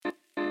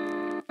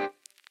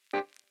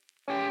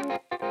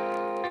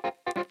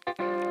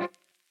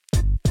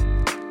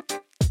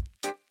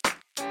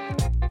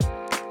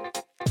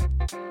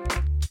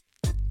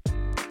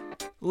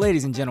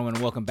Ladies and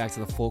gentlemen, welcome back to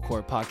the Full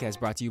Court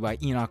Podcast brought to you by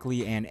Enoch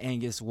Lee and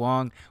Angus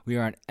Wong. We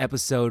are on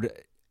episode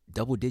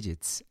double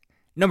digits,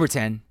 number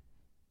 10.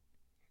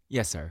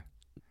 Yes, sir.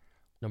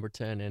 Number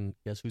 10, and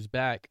guess who's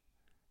back?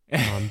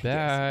 I'm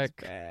back.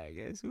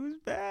 Guess who's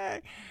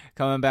back?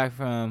 Coming back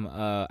from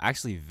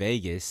actually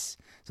Vegas.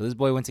 So this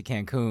boy went to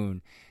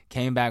Cancun,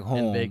 came back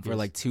home for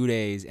like 2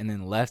 days, and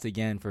then left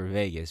again for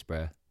Vegas,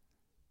 bruh.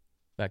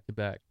 Back to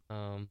back.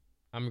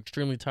 I'm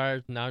extremely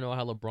tired. Now I know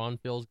how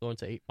LeBron feels going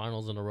to 8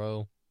 finals in a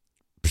row.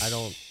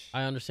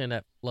 I understand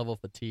that level of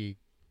fatigue.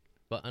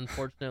 But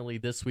unfortunately,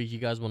 this week you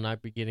guys will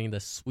not be getting the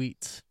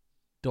sweet,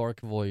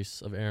 dark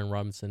voice of Aaron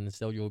Robinson.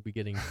 Instead, you'll be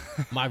getting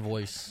my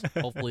voice.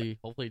 Hopefully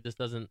this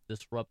doesn't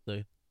disrupt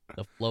the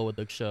flow of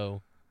the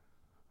show.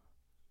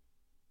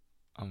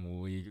 I'm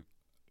weak.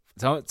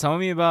 Tell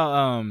me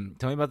about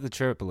the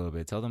trip a little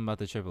bit. Tell them about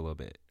the trip a little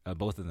bit.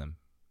 Both of them.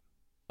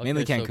 Okay,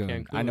 Mainly Cancun. So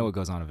Cancun. I know what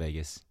goes on in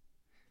Vegas.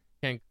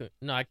 Cancun.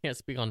 No, I can't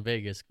speak on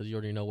Vegas because you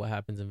already know what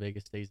happens in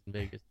Vegas stays in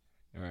Vegas.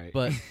 All right.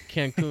 But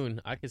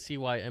Cancun, I can see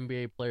why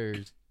NBA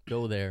players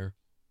go there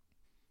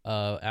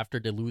after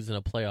they lose in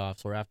the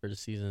playoffs or after the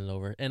season is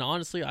over. And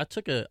honestly, I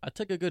took a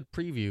good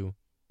preview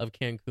of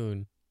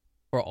Cancun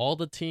for all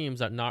the teams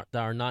that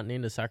are not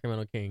named the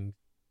Sacramento Kings.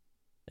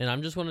 And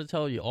I'm just want to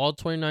tell you, all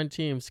 29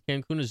 teams,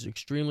 Cancun is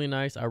extremely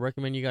nice. I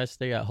recommend you guys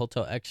stay at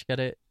Hotel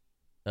Xcaret.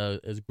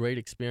 It's a great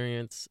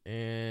experience,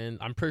 and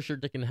I'm pretty sure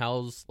they can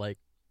house like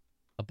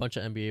a bunch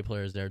of NBA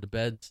players there. The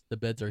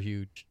beds are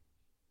huge.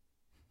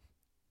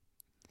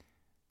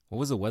 What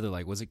was the weather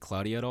like? Was it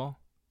cloudy at all?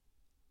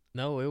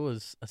 No, it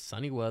was a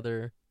sunny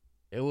weather.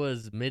 It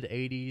was mid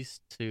 80s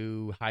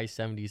to high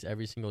 70s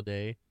every single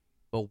day.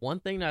 But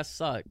one thing that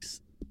sucks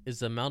is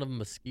the amount of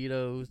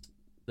mosquitoes,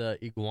 the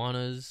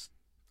iguanas,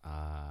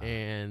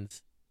 and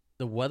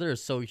the weather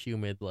is so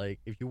humid. Like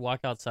if you walk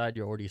outside,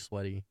 you're already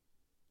sweaty.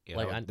 Yeah,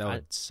 like that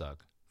would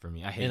suck for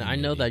me. I hate and humidity.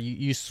 I know that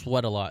you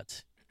sweat a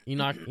lot.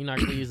 Enoch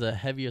Lee is the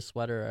heaviest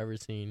sweater I've ever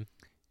seen.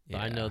 So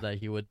Yeah. I know that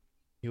he would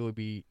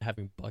be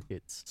having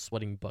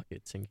sweating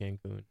buckets in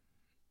Cancun.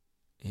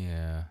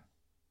 Yeah.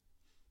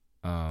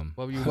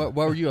 What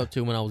were you up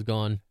to when I was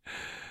gone?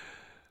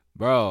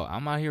 Bro,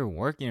 I'm out here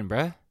working,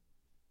 bruh.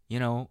 You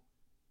know,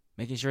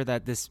 making sure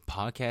that this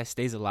podcast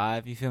stays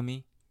alive. You feel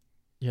me?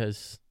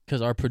 Yes,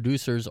 because our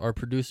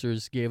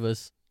producers gave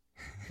us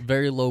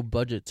very low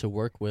budget to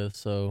work with,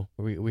 so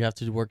we have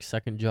to work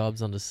second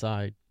jobs on the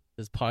side.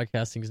 This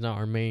podcasting is not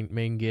our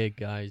main gig,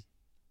 guys.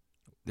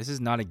 This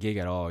is not a gig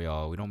at all,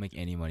 y'all. We don't make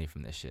any money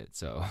from this shit,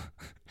 so.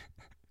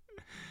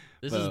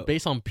 This is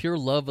based on pure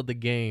love of the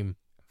game.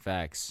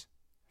 Facts.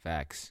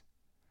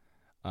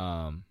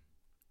 But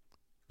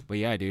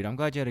yeah, dude, I'm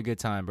glad you had a good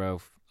time,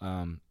 bro.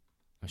 I'm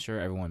sure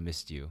everyone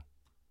missed you.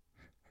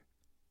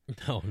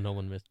 No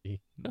one missed me.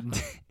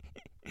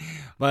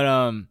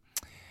 But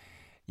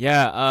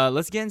yeah,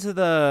 let's get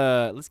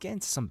into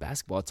some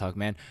basketball talk,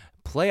 man.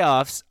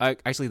 Playoffs,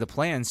 actually the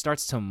play-in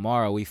starts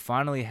tomorrow. We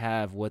finally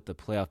have what the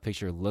playoff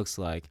picture looks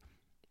like.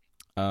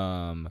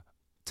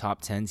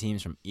 Top 10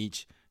 teams from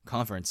each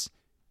conference.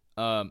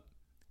 The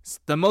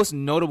most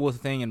notable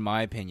thing, in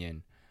my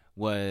opinion,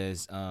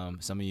 was some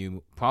of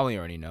you probably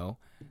already know,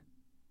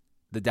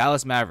 the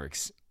Dallas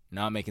Mavericks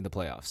not making the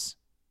playoffs.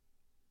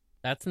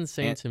 That's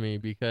insane to me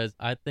because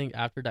I think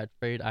after that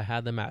trade, I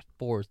had them at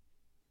 4th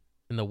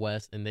in the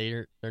West, and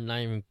they're not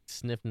even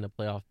sniffing the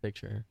playoff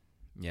picture.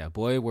 Yeah,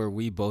 boy, were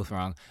we both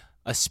wrong.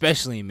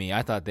 Especially me.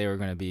 I thought they were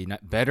going to be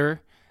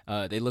better.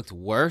 They looked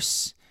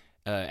worse.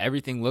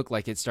 Everything looked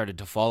like it started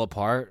to fall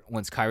apart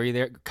once Kyrie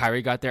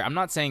got there. I'm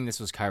not saying this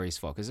was Kyrie's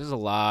fault because there's a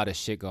lot of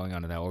shit going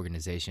on in that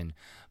organization.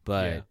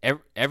 But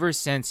ever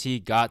since he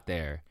got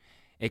there,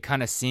 it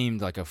kind of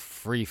seemed like a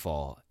free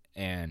fall.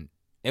 And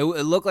it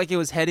looked like it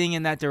was heading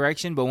in that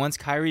direction. But once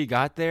Kyrie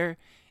got there,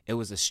 it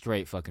was a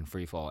straight fucking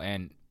free fall.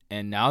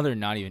 And now they're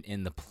not even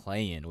in the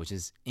play-in, which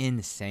is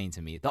insane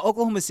to me. The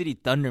Oklahoma City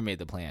Thunder made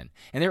the play-in,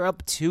 and they're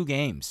up 2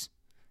 games.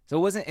 So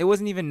it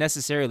wasn't even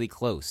necessarily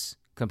close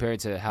compared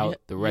to how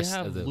the rest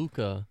of the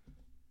Luka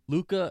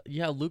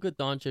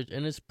Doncic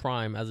in his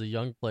prime as a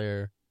young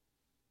player,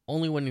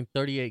 only winning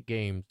 38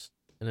 games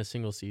in a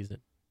single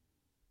season.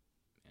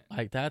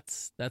 Like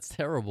that's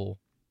terrible.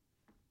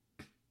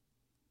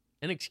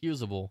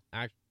 Inexcusable,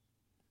 actually.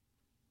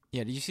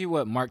 Yeah, did you see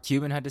what Mark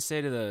Cuban had to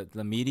say to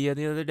the media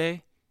the other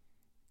day?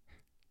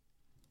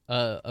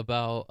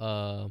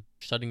 About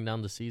shutting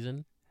down the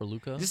season for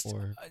Luka,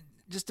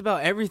 just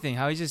about everything.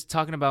 How he's just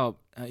talking about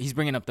he's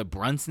bringing up the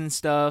Brunson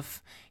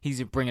stuff.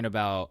 He's bringing up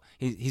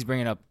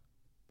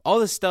all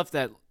this stuff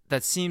that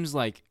seems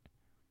like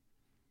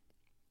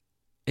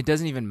it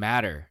doesn't even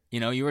matter. You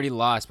know, you already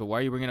lost, but why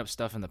are you bringing up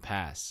stuff in the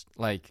past?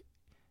 Like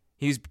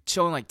he was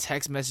showing like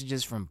text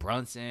messages from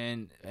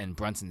Brunson and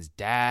Brunson's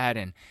dad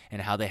and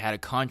how they had a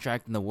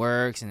contract in the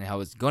works and how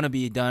it's going to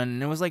be done.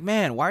 And it was like,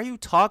 man, why are you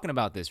talking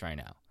about this right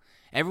now?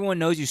 Everyone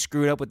knows you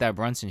screwed up with that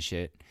Brunson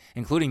shit,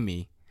 including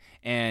me,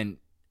 and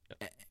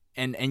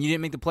you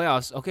didn't make the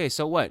playoffs. Okay,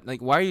 so what?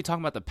 Like, why are you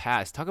talking about the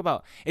past? Talk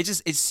about it.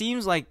 It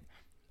seems like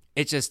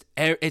it's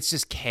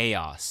just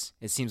chaos.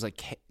 It seems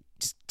like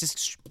just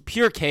just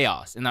pure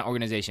chaos in that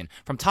organization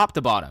from top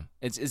to bottom.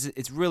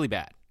 It's really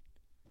bad.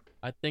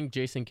 I think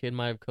Jason Kidd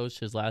might have coached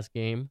his last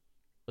game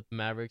with the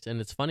Mavericks,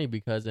 and it's funny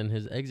because in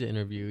his exit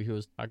interview, he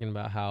was talking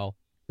about how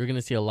you're going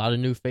to see a lot of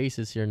new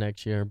faces here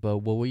next year, but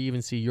will we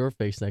even see your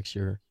face next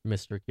year,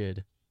 Mr.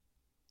 Kidd?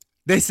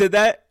 They said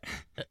that?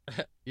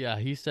 Yeah,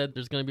 he said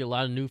there's going to be a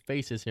lot of new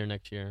faces here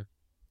next year.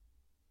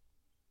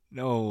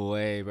 No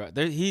way, bro.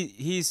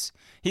 He's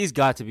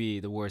got to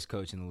be the worst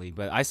coach in the league.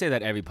 But I say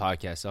that every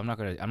podcast, so I'm not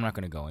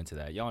gonna go into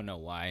that. Y'all know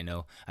why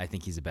I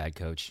think he's a bad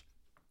coach.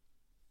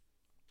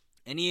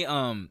 Any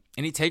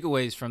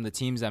takeaways from the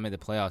teams that made the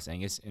playoffs,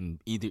 Angus, in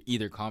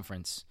either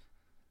conference?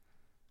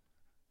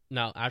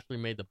 Now, actually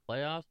made the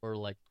playoffs or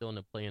like still in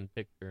the play-in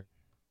picture?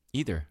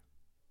 Either.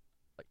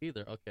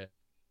 Either. Okay.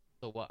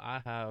 So what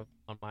I have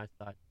on my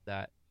side is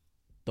that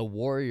the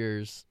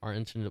Warriors are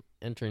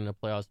entering the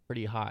playoffs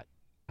pretty hot.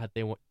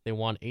 They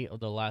won 8 of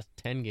the last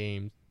 10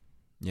 games.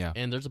 Yeah.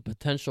 And there's a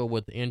potential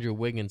with Andrew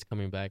Wiggins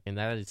coming back, and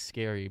that is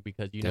scary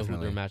because you know who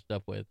they're matched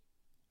up with.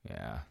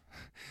 Yeah.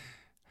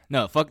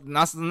 No, fuck.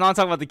 Not talk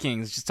about the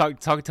Kings. Just tell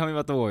me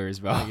about the Warriors,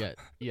 bro.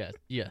 Yeah.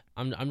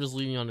 I'm just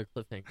leaving you on the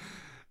cliffhanger.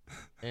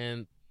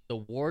 And the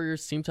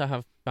Warriors seem to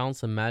have found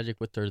some magic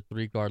with their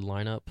 3-guard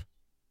lineup,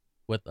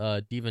 with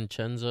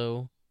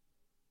DiVincenzo,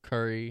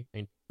 Curry,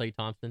 and Klay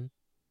Thompson.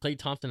 Klay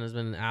Thompson has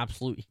been an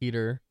absolute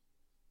heater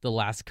the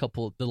last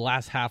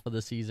half of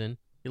the season.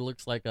 He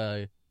looks like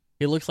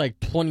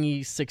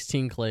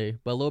 2016 Klay,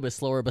 but a little bit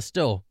slower, but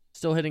still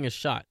hitting his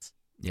shots.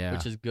 Yeah,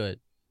 which is good.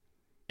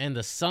 And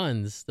the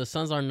Suns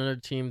are another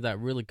team that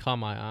really caught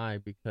my eye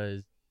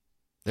because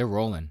they're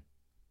rolling.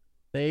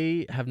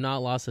 They have not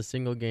lost a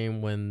single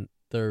game when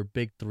their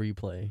big 3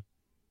 play.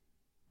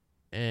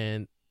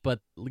 But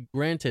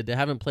granted, they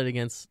haven't played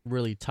against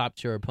really top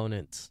tier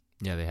opponents.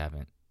 Yeah, they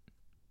haven't.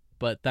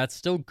 But that's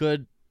still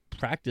good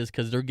practice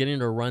because they're getting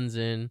their runs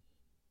in.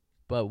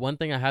 But one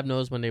thing I have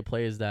noticed when they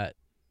play is that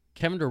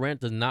Kevin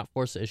Durant does not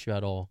force the issue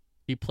at all.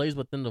 He plays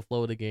within the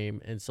flow of the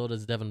game, and so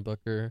does Devin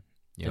Booker,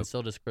 and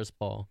so does Chris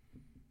Paul.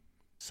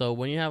 So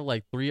when you have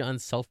like 3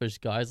 unselfish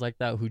guys like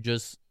that who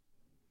just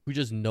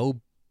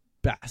know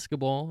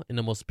basketball in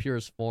the most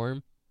purest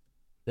form,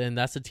 then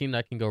that's a team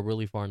that can go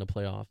really far in the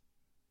playoffs.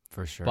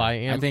 For sure. But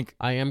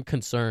I am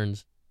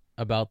concerned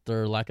about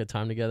their lack of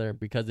time together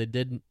because they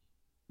did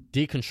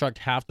deconstruct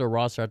half their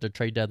roster at the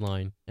trade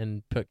deadline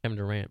and put Kevin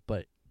Durant.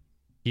 But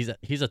he's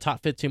a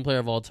top 15 player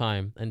of all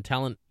time, and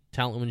talent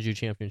wins you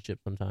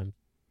championships sometimes.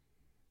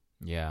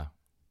 Yeah.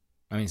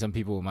 I mean, some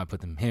people might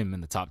put him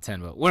in the top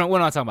 10, but we're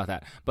not talking about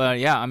that. But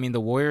yeah, I mean,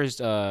 the Warriors,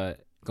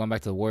 going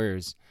back to the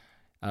Warriors,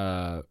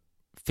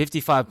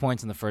 55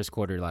 points in the first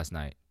quarter last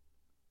night.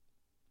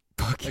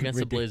 Against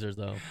the Blazers,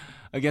 though.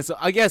 Against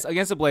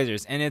the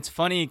Blazers. And it's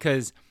funny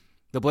because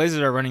the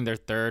Blazers are running their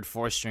 3rd,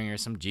 4th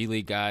stringers, some G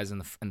League guys,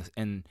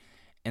 and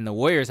the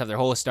Warriors have their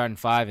whole starting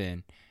 5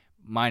 in,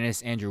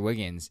 minus Andrew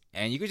Wiggins.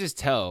 And you could just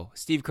tell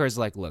Steve Kerr's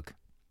like, look,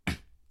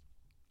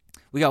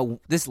 we got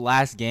this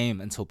last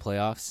game until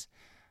playoffs.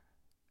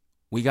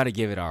 We got to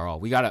give it our all.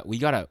 We got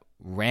to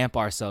ramp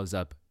ourselves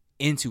up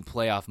into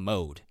playoff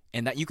mode.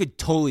 And that you could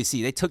totally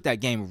see. They took that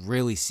game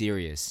really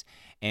serious.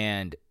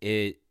 And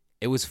it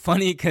was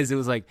funny because it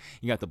was like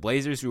you got the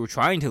Blazers who were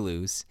trying to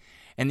lose,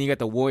 and then you got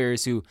the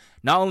Warriors who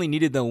not only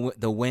needed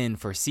the win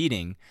for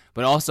seeding,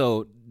 but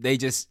also they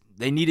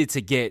needed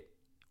to get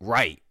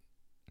right.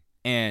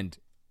 And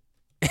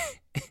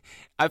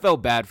I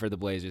felt bad for the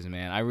Blazers,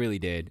 man. I really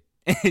did.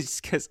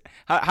 It's because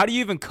how do you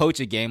even coach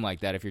a game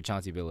like that if you're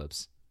Chauncey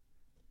Billups?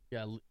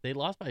 Yeah, they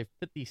lost by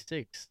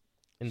 56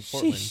 in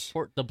Portland.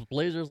 Sheesh. The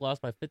Blazers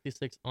lost by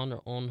 56 on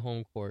their own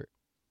home court.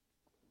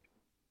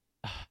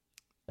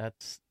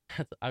 That's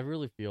I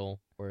really feel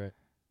for it.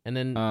 And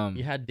then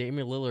you had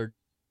Damian Lillard.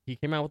 He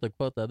came out with a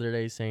quote the other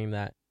day saying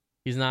that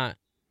he's not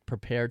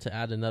prepared to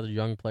add another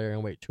young player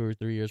and wait 2 or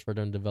 3 years for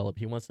them to develop.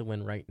 He wants to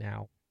win right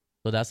now.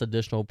 So that's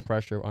additional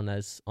pressure on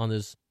this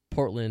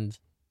Portland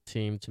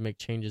team to make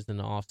changes in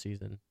the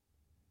offseason.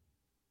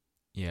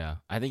 Yeah,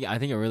 I think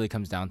it really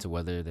comes down to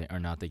whether they or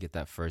not they get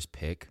that first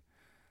pick,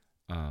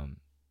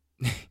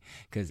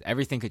 because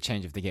everything could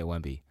change if they get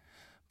Wemby.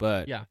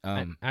 But yeah,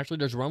 actually,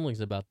 there's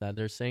rumblings about that.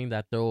 They're saying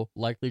that they'll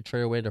likely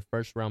trade away their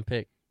 1st round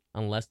pick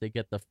unless they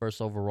get the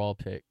 1st overall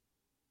pick.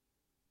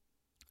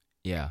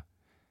 Yeah.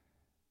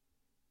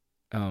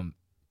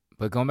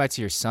 But going back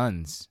to your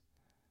Suns,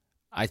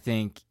 I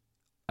think,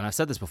 and I've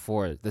said this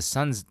before, the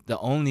Suns, the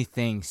only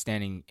thing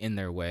standing in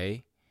their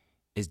way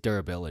is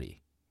durability.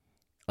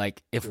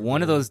 Like, if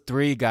one of those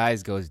 3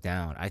 guys goes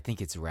down, I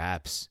think it's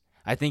wraps.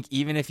 I think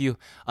even if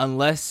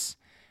unless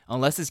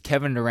it's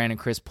Kevin Durant and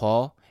Chris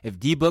Paul, if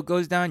D-Book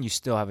goes down, you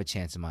still have a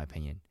chance, in my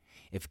opinion.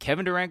 If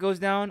Kevin Durant goes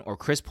down or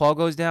Chris Paul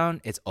goes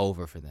down, it's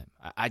over for them.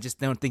 I just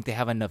don't think they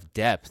have enough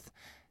depth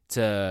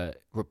to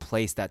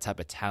replace that type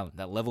of talent,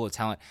 that level of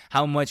talent.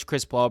 How much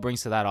Chris Paul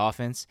brings to that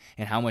offense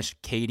and how much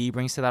KD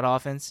brings to that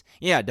offense.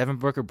 Yeah, Devin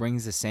Booker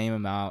brings the same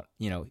amount.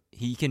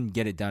 He can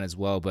get it done as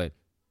well, but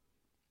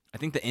I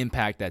think the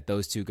impact that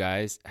those 2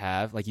 guys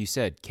have, like you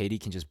said,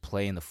 KD can just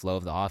play in the flow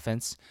of the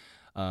offense.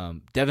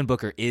 Devin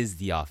Booker is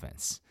the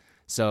offense.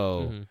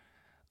 So,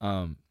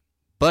 Mm-hmm.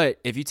 but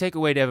if you take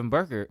away Devin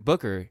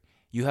Booker,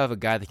 you have a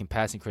guy that can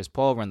pass and Chris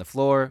Paul run the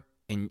floor,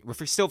 and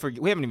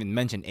we haven't even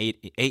mentioned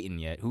Ayton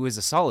yet, who is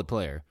a solid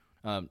player.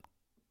 Well,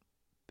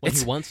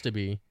 he wants to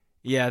be.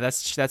 Yeah,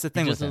 that's the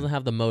thing. He just with doesn't him.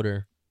 have the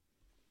motor.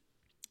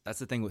 That's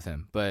the thing with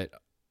him. But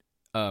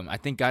I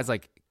think guys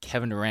like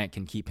Kevin Durant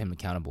can keep him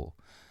accountable.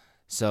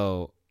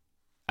 So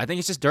I think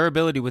it's just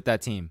durability with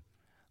that team.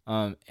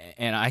 And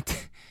I'm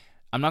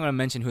not going to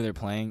mention who they're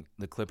playing,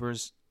 the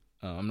Clippers.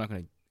 We're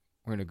going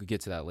to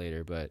get to that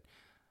later, but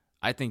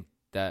I think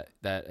that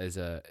is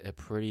a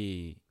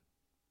pretty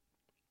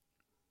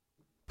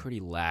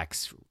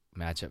lax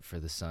matchup for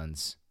the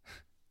Suns.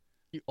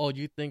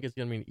 You think it's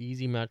going to be an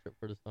easy matchup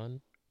for the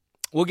Suns?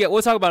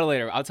 We'll talk about it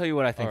later. I'll tell you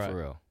what I think for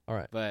real. All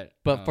right.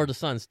 But for the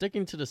Suns,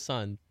 sticking to the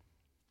Suns,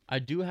 I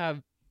do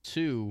have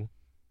two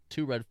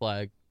red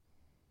flags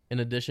in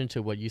addition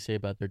to what you say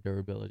about their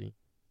durability.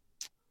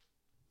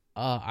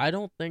 I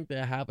don't think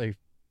they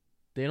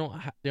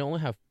only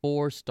have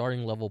 4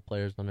 starting level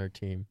players on their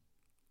team.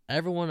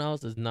 Everyone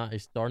else is not a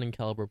starting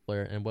caliber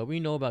player, and what we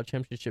know about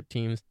championship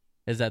teams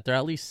is that they're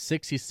at least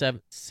 6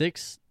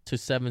 to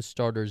 7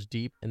 starters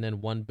deep and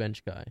then 1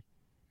 bench guy.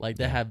 Like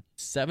they have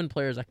 7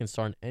 players that can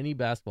start on any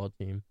basketball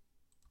team,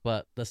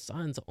 but the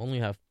Suns only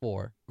have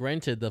 4.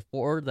 Granted, the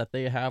 4 that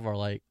they have are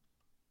like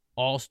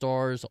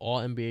all-stars,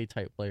 all-NBA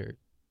type players.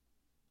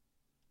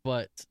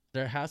 But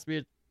there has to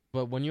be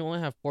but when you only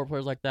have 4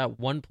 players like that,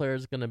 1 player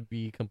is going to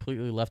be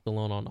completely left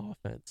alone on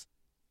offense.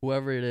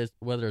 Whoever it is,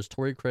 whether it's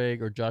Torrey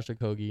Craig or Josh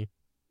Okogie,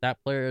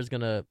 that player is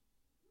going to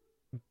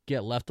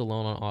get left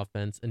alone on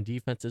offense, and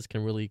defenses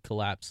can really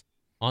collapse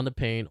on the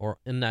paint or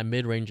in that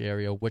mid-range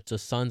area, which the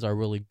Suns are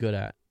really good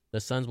at.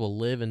 The Suns will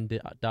live and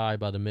die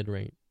by the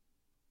mid-range.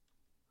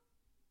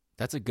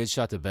 That's a good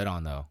shot to bet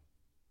on, though.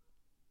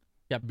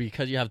 Yeah,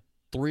 because you have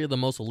 3 of the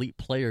most elite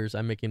players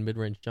at making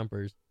mid-range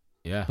jumpers.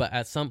 Yeah. But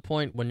at some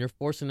point, when you're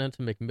forcing them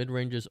to make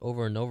mid-ranges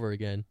over and over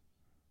again,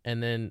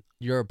 and then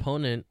your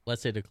opponent,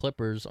 let's say the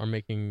Clippers, are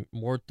making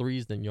more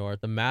threes than you are,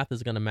 the math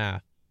is going to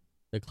math.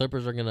 The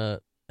Clippers are going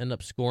to end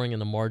up scoring more in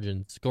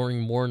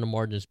the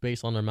margins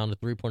based on the amount of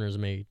three-pointers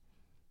made.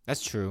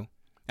 That's true.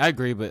 I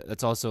agree, but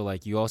that's also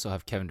like you also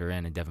have Kevin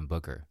Durant and Devin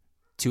Booker,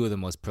 2 of the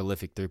most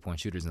prolific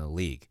three-point shooters in the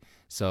league.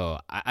 So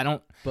I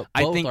don't. But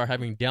both are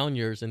having down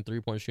years in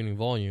three-point shooting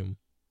volume.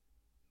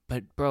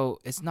 But bro,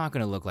 it's not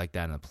gonna look like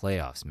that in the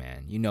playoffs,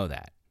 man. You know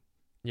that.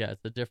 Yeah,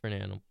 it's a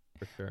different animal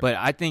for sure. But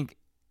I think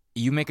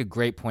you make a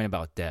great point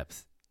about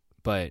depth.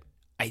 But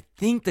I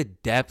think the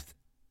depth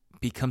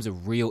becomes a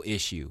real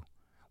issue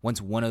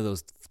once one of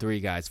those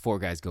 4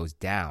 guys goes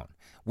down.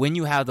 When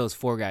you have those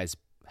 4 guys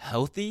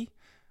healthy,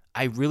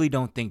 I really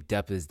don't think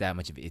depth is that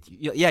much of it.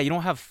 Yeah, you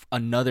don't have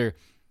another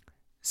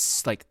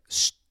like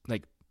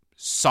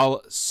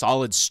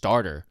solid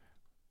starter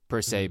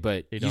per se,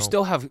 but you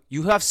still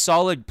have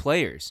solid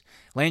players.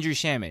 Landry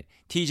Shamet,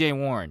 TJ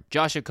Warren,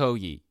 Josh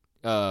Okogie,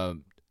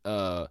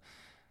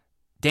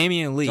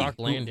 Damian Lee,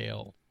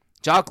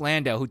 Jock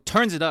Landale, who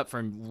turns it up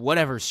for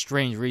whatever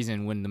strange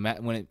reason when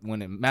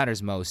it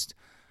matters most.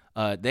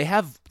 They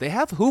have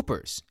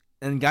hoopers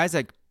and guys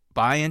that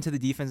buy into the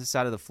defensive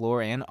side of the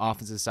floor and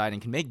offensive side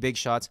and can make big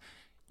shots.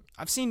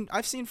 I've seen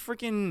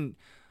freaking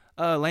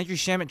Landry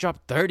Shamet drop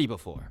 30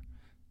 before.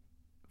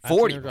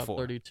 40 I've before.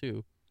 Drop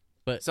 32.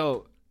 But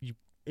so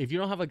if you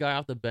don't have a guy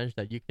off the bench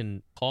that you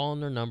can call on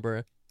their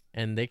number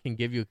and they can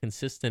give you a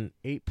consistent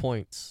 8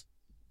 points,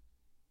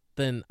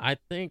 then I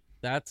think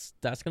that's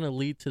going to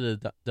lead to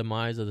the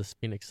demise of the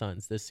Phoenix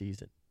Suns this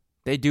season.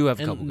 They do have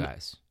a couple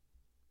guys.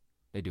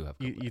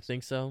 You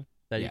think so?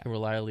 That you can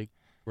reliably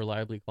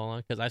call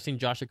on? Because I've seen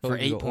Josh Okogie for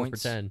 8 go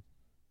points. 0 for 10.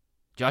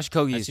 Josh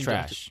Okogie is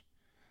trash.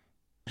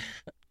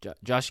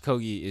 Josh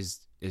Okogie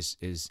is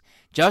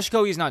Josh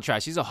Okogie is not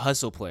trash. He's a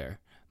hustle player,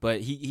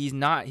 but he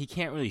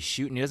can't really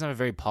shoot, and he doesn't have a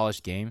very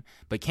polished game.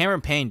 But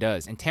Cameron Payne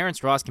does, and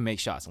Terrence Ross can make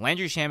shots.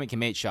 Landry Shamet can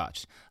make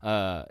shots.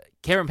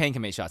 Cameron Payne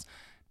can make shots.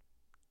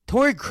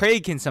 Torrey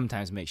Craig can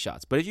sometimes make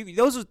shots. But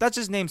that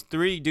just names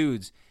 3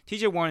 dudes.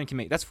 TJ Warren can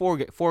make. That's 4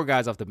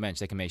 guys off the bench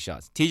that can make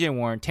shots. TJ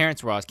Warren,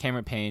 Terrence Ross,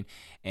 Cameron Payne,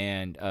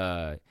 and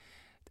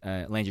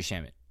Landry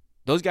Shamet.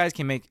 Those guys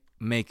can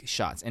make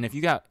shots. And if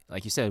you got,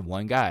 like you said,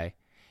 one guy,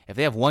 if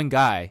they have one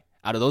guy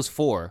out of those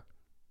 4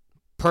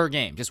 per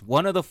game, just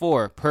one of the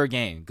 4 per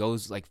game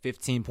goes like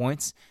 15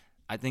 points,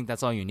 I think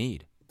that's all you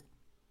need.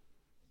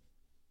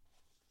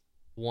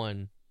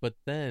 One. But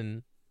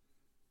then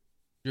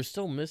you're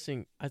still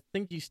missing. I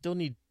think you still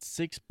need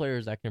 6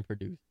 players that can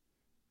produce.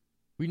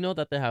 We know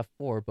that they have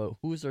 4, but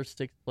who's their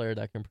 6th player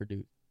that can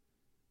produce?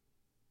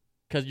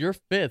 Because you're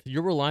 5th.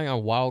 You're relying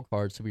on wild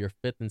cards to be your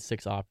 5th and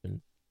 6th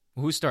option.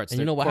 Who starts? And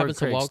you know what happens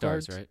to wild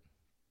cards? Right?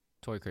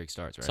 Torrey Craig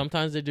starts, right?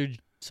 Sometimes they do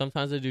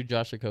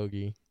Josh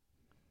Okogie.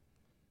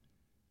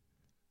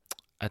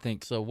 I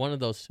think so. One of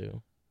those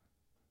 2.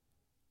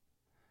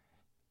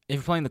 If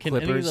you're playing the Can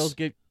Clippers, any of those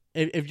get?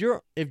 If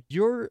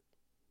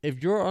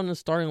you're on the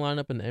starting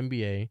lineup in the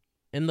NBA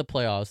in the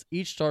playoffs,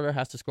 each starter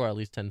has to score at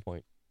least 10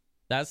 points.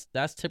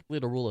 That's typically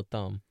the rule of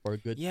thumb for a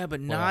good. Yeah,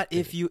 but playoff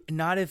team.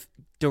 not if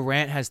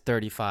Durant has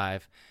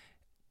 35,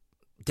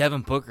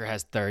 Devin Booker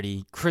has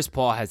 30, Chris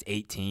Paul has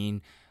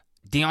 18,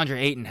 DeAndre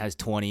Ayton has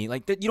 20.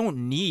 Like you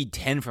don't need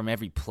 10 from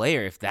every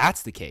player if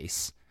that's the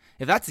case.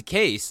 If that's the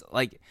case,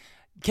 like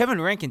Kevin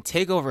Durant can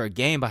take over a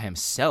game by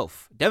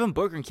himself. Devin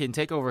Booker can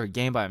take over a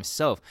game by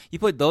himself. You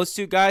put those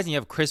two guys and you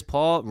have Chris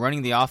Paul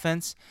running the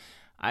offense.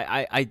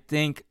 I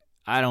think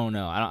I don't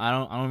know.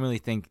 I don't really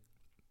think.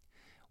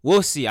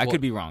 We'll see. I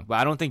could be wrong, but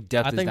I don't think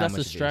depth I is think that that's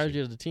much the of an strategy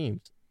issue. of the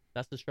teams.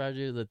 That's the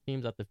strategy of the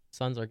teams that the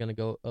Suns are going to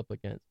go up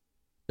against.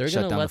 They're Shut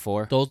going to down the let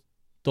four.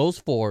 those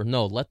four.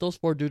 No, let those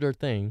four do their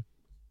thing,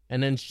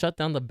 and then shut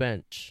down the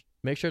bench.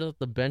 Make sure that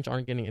the bench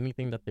aren't getting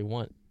anything that they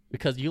want,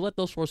 because you let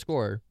those four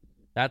score.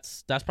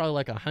 That's probably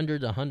like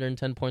 100 to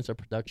 110 points of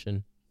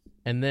production,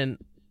 and then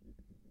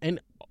and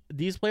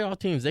these playoff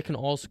teams, they can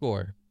all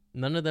score.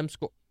 None of them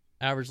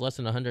average less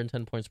than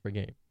 110 points per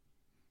game.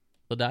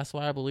 So that's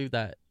why I believe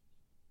that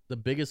the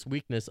biggest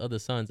weakness of the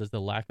Suns is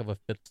the lack of a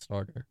fifth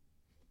starter.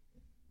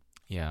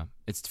 Yeah,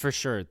 it's for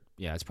sure.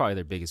 Yeah, it's probably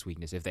their biggest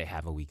weakness if they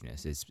have a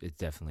weakness. It's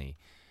definitely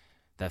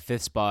that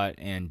fifth spot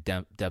and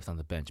depth on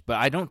the bench. But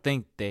I don't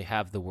think they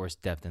have the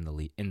worst depth in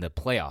the in the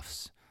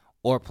playoffs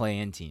or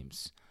play-in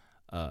teams.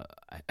 I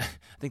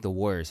think the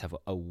Warriors have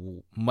a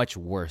much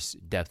worse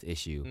depth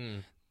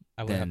issue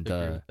I would have to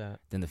agree with that.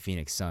 than the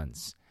Phoenix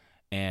Suns.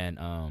 And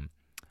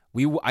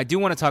I do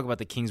want to talk about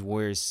the Kings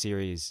Warriors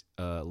series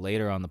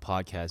later on the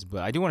podcast,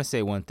 but I do want to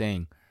say one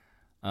thing.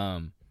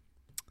 I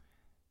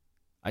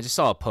just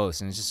saw a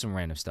post, and it's just some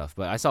random stuff,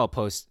 but I saw a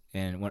post,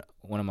 and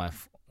one of my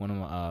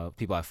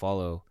people I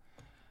follow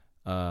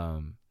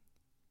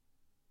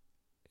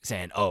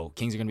saying, "Oh,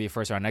 Kings are going to be a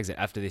first round exit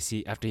after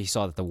he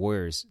saw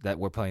that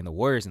we're playing the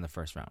Warriors in the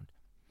first round."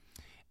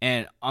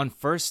 And on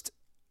first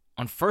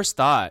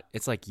thought,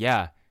 it's like,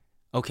 yeah,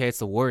 okay, it's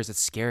the Warriors,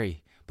 it's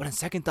scary. But on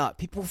second thought,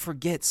 people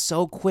forget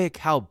so quick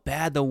how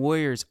bad the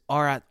Warriors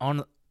are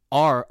on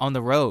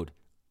the road.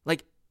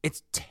 Like,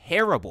 it's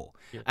terrible.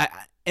 Yeah.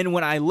 And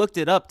when I looked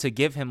it up to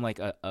give him like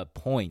a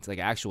point, like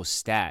an actual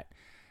stat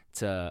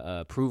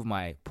to prove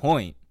my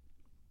point,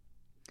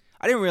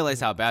 I didn't realize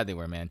how bad they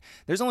were, man.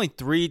 There's only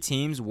 3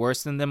 teams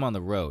worse than them on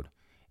the road,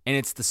 and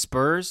it's the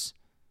Spurs,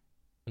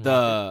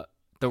 the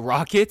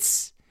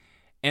Rockets,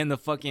 and the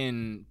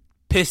fucking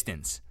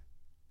Pistons.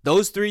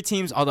 Those 3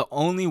 teams are the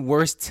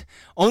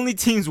only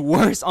teams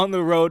worse on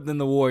the road than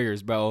the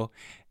Warriors, bro.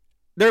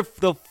 They're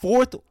the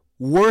 4th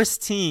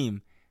worst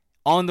team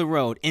on the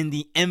road in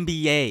the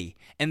NBA,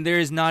 and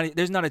there's not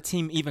a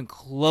team even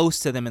close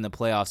to them in the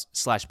playoffs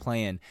 /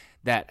 play-in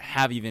that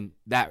have even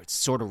that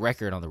sort of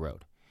record on the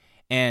road.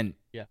 And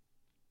yeah,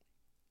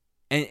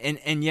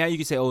 and yeah, you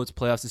can say, oh, it's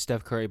playoffs to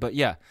Steph Curry, but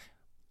yeah,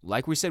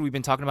 like we said, we've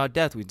been talking about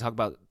depth. We talk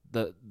about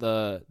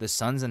the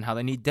Suns and how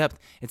they need depth.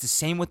 It's the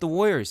same with the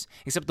Warriors,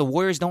 except the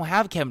Warriors don't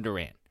have Kevin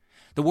Durant.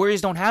 The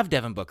Warriors don't have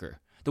Devin Booker.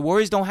 The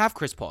Warriors don't have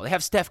Chris Paul. They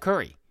have Steph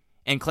Curry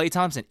and Klay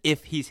Thompson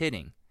if he's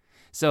hitting.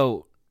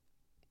 So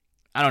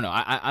I don't know.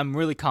 I'm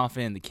really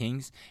confident in the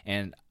Kings,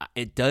 and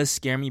it does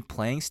scare me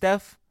playing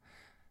Steph.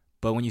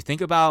 But when you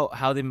think about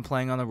how they've been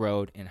playing on the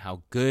road and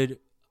how good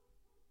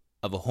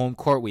of a home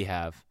court we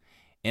have,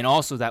 and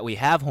also that we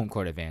have home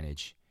court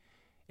advantage,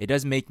 it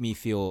does make me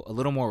feel a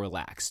little more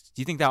relaxed.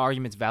 Do you think that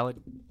argument's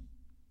valid?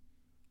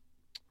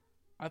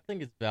 I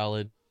think it's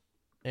valid.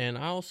 And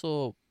I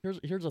also,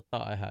 here's a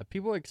thought I have.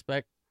 People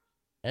expect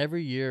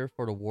every year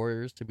for the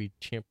Warriors to be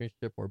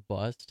championship or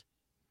bust,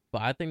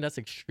 but I think that's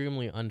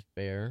extremely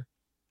unfair,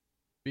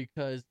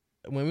 because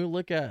when we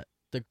look at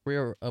the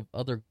career of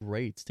other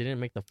greats, they didn't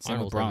make the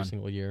finals every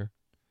single year.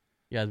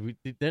 Yeah,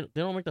 they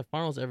don't make the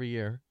finals every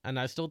year, and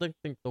I still think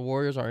the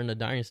Warriors are in a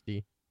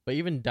dynasty, but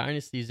even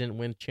dynasties didn't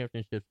win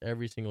championships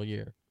every single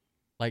year.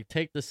 Like,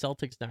 take the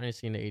Celtics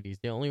dynasty in the 80s.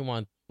 They only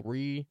won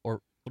three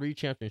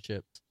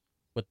championships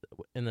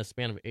in the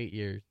span of 8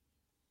 years.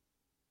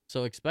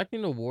 So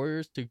expecting the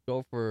Warriors to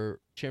go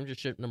for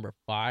championship number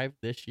 5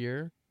 this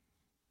year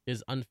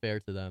is unfair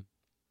to them.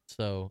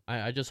 So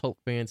I just hope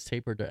fans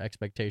taper their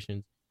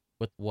expectations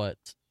with what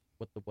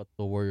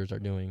the Warriors are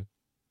doing.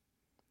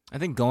 I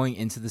think going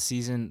into the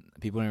season,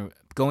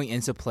 going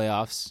into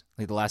playoffs,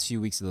 like the last few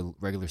weeks of the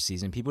regular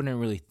season, people didn't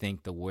really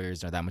think the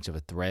Warriors are that much of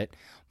a threat.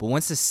 But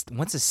once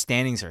the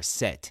standings are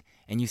set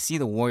and you see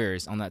the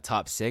Warriors on that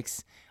top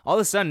 6, all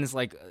of a sudden it's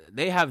like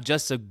they have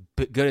just as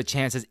good a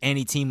chance as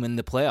any team in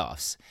the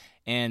playoffs.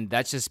 And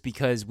that's just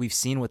because we've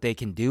seen what they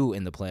can do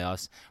in the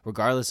playoffs,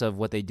 regardless of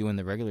what they do in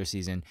the regular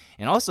season.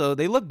 And also,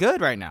 they look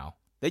good right now.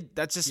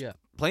 That's just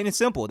plain and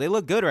simple. They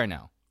look good right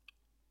now.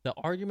 The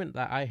argument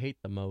that I hate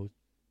the most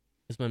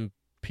is when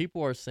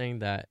people are saying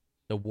that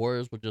the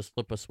Warriors would just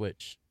flip a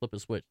switch.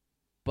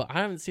 But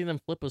I haven't seen them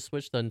flip a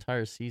switch the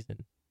entire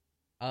season.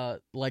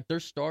 Like, their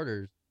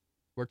starters,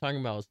 we're talking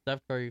about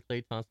Steph Curry,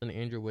 Klay Thompson,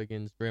 Andrew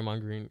Wiggins,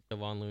 Draymond Green,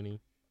 Kevon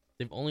Looney.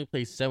 They've only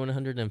played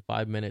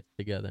 705 minutes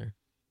together.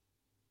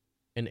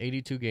 In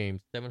 82 games,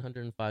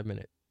 705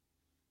 minutes.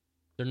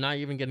 They're not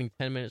even getting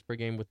 10 minutes per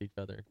game with each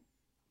other.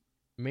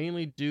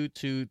 Mainly due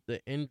to the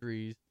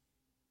injuries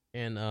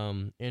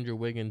and Andrew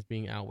Wiggins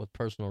being out with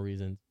personal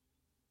reasons.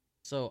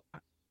 So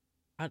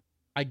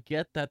I I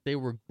get that they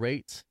were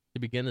great to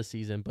begin the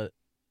season, but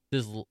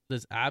this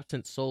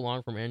absence so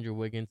long from Andrew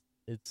Wiggins,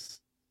 it's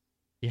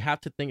you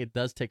have to think it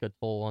does take a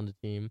toll on the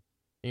team.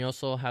 And you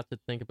also have to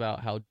think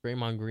about how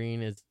Draymond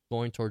Green is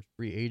going towards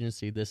free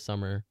agency this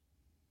summer,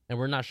 and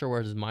we're not sure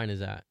where his mind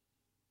is at.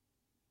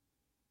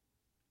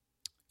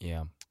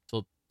 Yeah.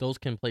 So those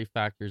can play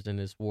factors in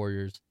this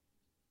Warriors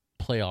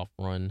playoff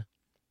run.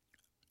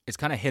 It's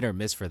kind of hit or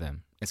miss for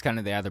them. It's kind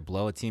of they either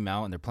blow a team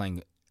out and they're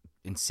playing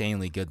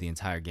insanely good the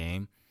entire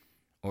game,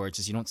 or it's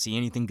just you don't see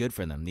anything good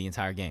for them the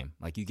entire game.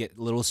 Like you get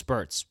little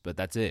spurts, but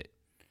that's it.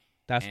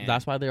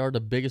 That's why they are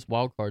the biggest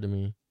wild card to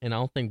me. And I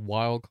don't think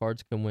wild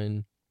cards can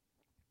win.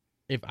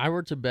 If I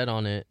were to bet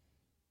on it,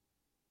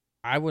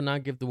 I would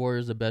not give the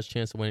Warriors the best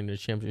chance of winning the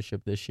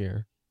championship this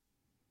year.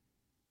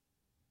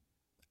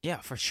 Yeah,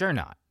 for sure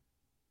not.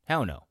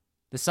 Hell no.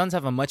 The Suns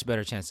have a much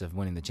better chance of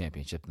winning the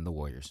championship than the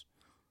Warriors.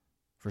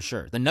 For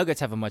sure. The Nuggets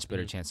have a much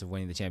better chance of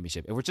winning the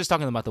championship. If we're just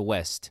talking about the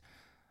West,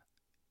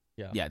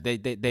 yeah,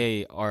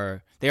 they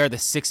are the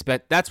sixth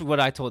best. That's what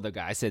I told the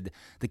guy. I said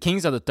the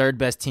Kings are the third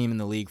best team in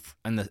the league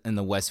in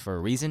the West for a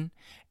reason,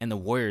 and the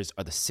Warriors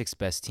are the sixth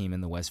best team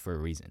in the West for a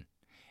reason.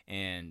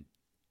 And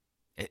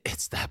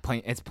it's that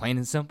plain. It's plain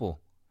and simple.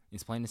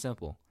 It's plain and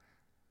simple.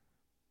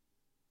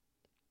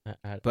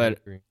 I But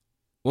agree.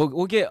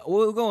 we'll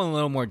go in a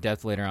little more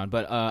depth later on.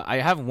 But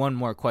I have one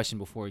more question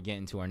before we get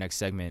into our next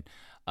segment.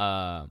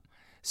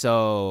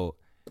 So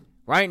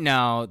right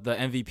now the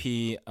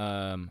MVP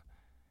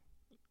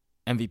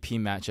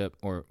matchup,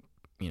 or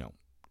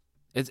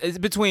it's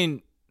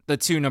between the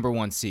two number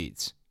one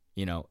seeds.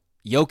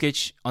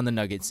 Jokic on the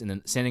Nuggets and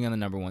then standing on the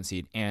number one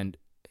seed, and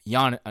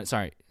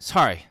Giannis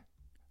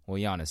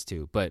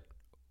too, but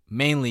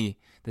mainly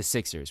the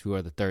Sixers, who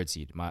are the third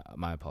seed.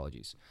 My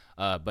apologies.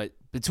 But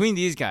between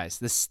these guys,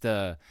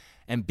 the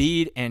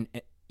Embiid and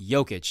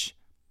Jokic,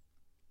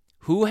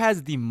 who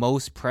has the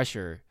most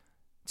pressure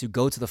to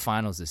go to the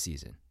finals this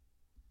season?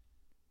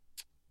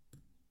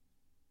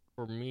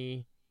 For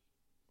me,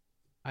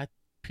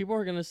 people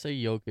are gonna say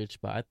Jokic,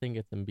 but I think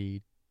it's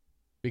Embiid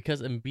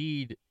because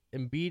Embiid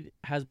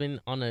has been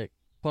on a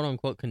quote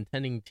unquote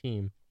contending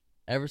team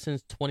ever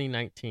since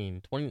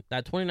 2019.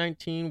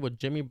 2019 with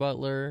Jimmy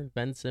Butler,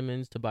 Ben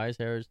Simmons, Tobias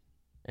Harris,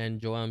 and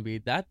Joel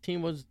Embiid. That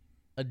team was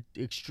an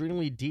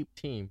extremely deep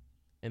team,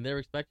 and they're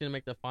expected to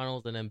make the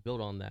finals and then build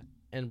on that.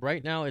 And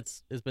right now,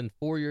 it's been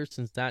 4 years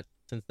since that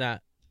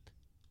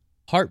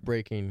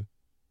heartbreaking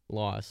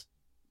loss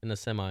in the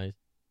semis.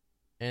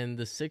 And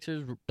the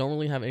Sixers don't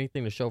really have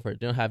anything to show for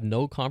it. They don't have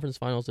no conference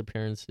finals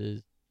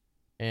appearances.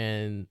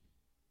 And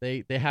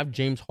they have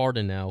James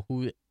Harden now,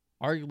 who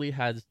arguably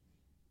has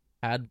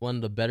had one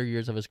of the better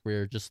years of his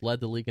career, just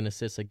led the league in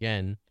assists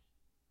again.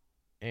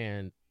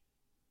 And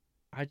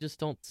I just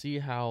don't see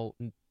how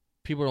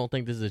people don't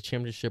think this is a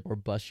championship or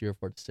bust year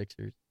for the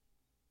Sixers.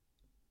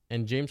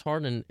 And James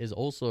Harden is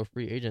also a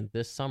free agent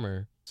this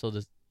summer, so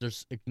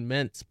there's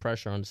immense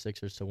pressure on the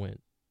Sixers to win.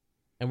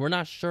 And we're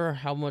not sure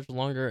how much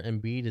longer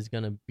Embiid is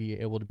going to be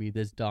able to be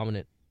this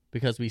dominant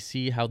because we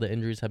see how the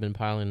injuries have been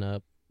piling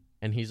up.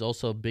 And he's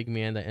also a big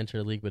man that entered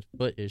the league with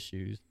foot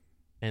issues.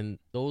 And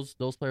those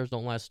players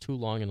don't last too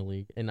long in the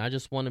league. And I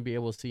just want to be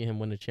able to see him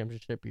win a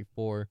championship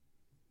before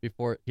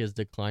his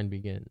decline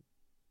begins.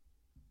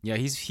 Yeah,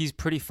 he's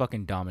pretty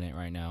fucking dominant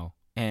right now.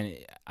 And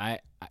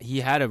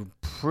he had a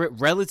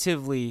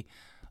relatively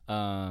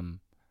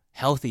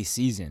healthy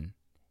season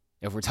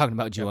if we're talking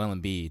about Joel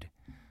Embiid.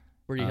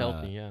 Pretty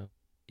healthy, yeah.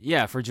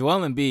 Yeah, for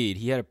Joel Embiid,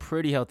 he had a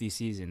pretty healthy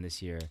season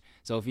this year.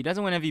 So if he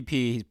doesn't win MVP,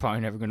 he's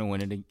probably never going to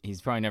win it. He's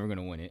probably never going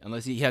to win it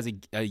unless he has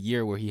a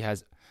year where he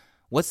has.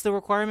 What's the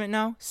requirement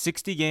now?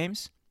 60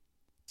 games?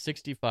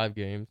 65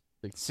 games.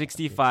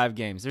 65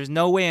 games. There's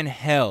no way in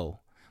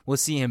hell we'll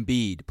see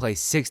Embiid play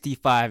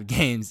 65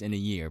 games in a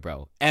year,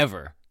 bro.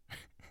 Ever.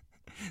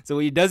 So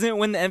if he doesn't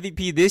win the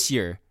MVP this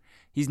year,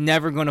 he's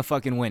never going to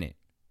fucking win it.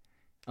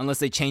 Unless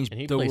they change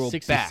the rule back. He played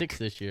 66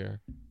 this year.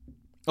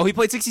 Oh, he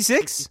played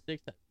 66?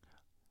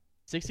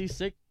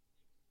 66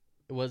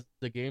 was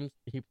the games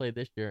he played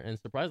this year, and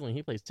surprisingly,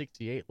 he played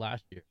 68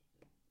 last year.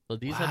 So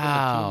these have been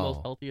the two most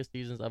healthiest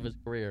seasons of his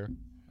career,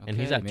 and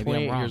he's at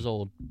 28 years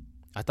old.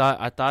 I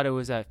thought it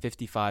was at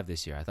 55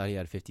 this year. I thought he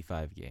had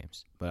 55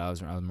 games, but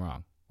I'm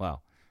wrong.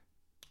 Wow.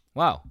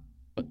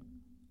 But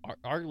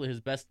arguably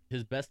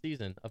his best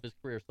season of his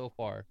career so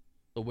far.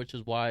 So which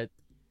is why,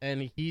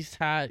 and he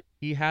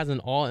has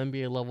an all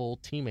NBA level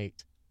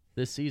teammate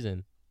this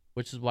season,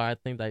 which is why I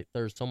think that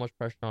there's so much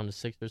pressure on the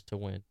Sixers to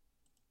win.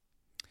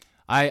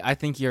 I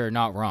think you're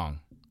not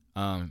wrong,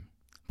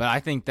 but I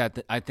think that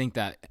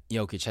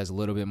Jokic has a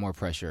little bit more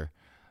pressure,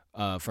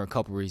 for a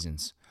couple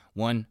reasons.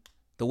 One,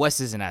 the West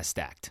isn't as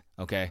stacked.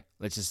 Okay,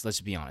 let's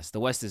just be honest. The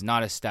West is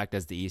not as stacked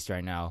as the East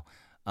right now.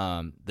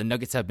 The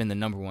Nuggets have been the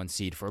number one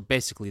seed for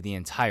basically the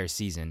entire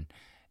season,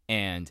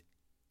 and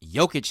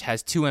Jokic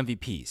has 2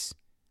 MVPs.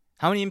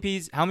 How many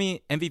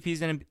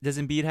MVPs does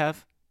Embiid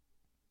have?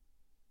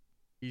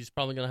 He's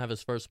probably gonna have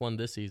his first one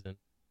this season.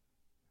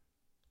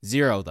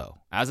 0 though.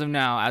 As of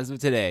now, as of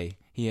today,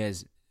 he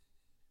has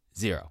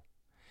 0.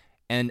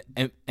 And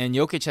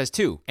Jokic has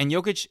 2. And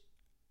Jokic,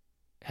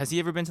 has he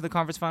ever been to the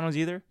conference finals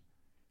either?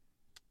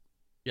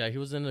 Yeah, he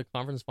was in the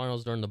conference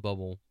finals during the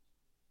bubble.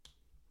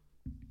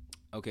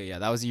 Okay, yeah,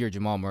 that was the year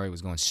Jamal Murray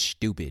was going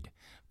stupid.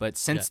 But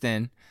since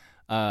then,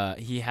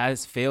 he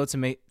has failed to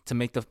make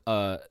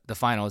the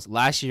finals.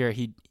 Last year,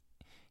 he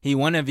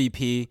won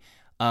MVP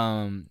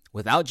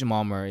without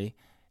Jamal Murray,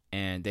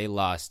 and they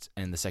lost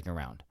in the second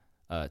round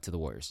to the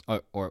Warriors.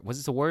 Or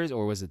was it the Warriors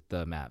or was it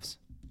the Mavs?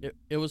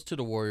 It was to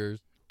the Warriors.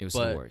 It was to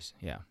the Warriors,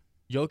 yeah.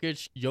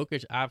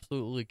 Jokic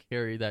absolutely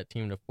carried that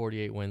team to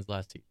 48 wins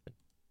last season.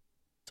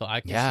 So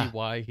I can see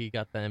why he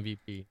got the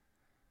MVP.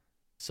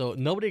 So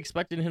nobody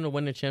expected him to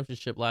win the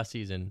championship last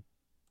season,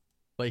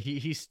 but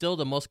he's still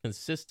the most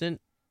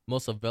consistent,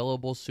 most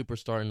available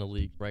superstar in the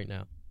league right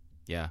now.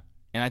 Yeah,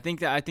 and I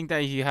think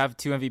that you have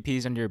 2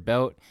 MVPs under your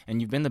belt,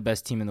 and you've been the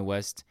best team in the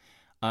West.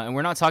 And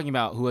we're not talking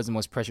about who has the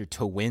most pressure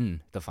to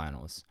win the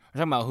finals. We're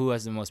talking about who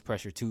has the most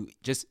pressure to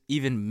just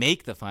even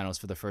make the finals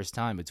for the first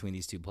time between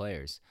these 2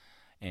 players.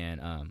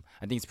 And I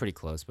think it's pretty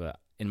close, but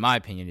in my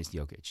opinion, it's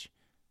Jokic.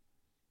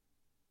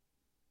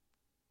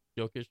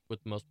 Jokic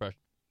with the most pressure.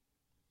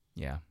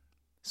 Yeah,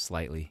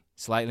 slightly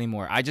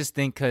more. I just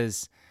think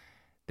because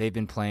they've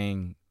been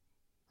playing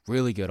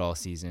really good all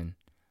season,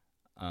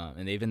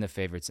 and they've been the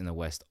favorites in the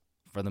West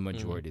for the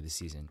majority of the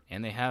season,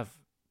 and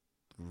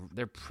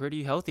they're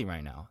pretty healthy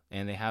right now,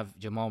 and they have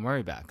Jamal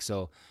Murray back.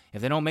 So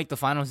if they don't make the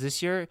finals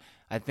this year,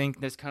 I think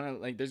there's going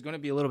to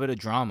be a little bit of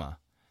drama.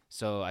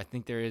 So I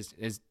think there is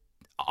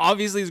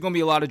obviously there's going to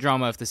be a lot of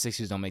drama if the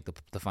Sixers don't make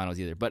the finals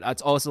either. But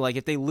it's also like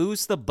if they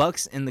lose the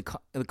Bucks in the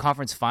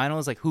conference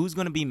finals, like who's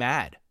going to be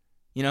mad,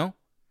 you know?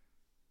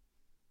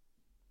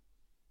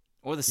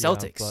 Or the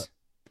Celtics.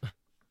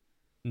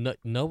 Yeah,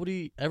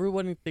 nobody.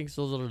 Everyone thinks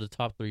those are the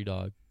top 3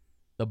 dogs: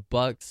 the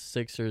Bucks,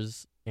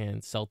 Sixers,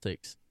 and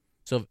Celtics.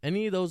 So if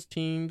any of those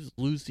teams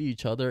lose to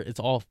each other, it's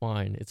all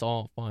fine. It's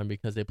all fine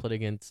because they played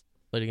against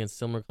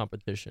similar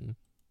competition.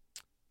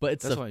 But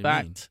it's the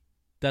fact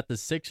that the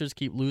Sixers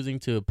keep losing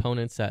to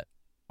opponents that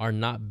are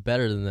not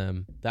better than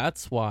them.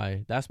 That's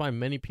why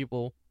many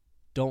people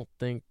don't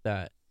think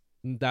that.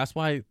 That's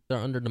why they're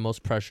under the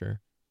most pressure.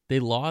 They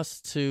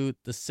lost to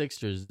the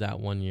Sixers that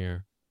one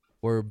year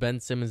where Ben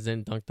Simmons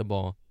didn't dunk the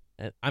ball.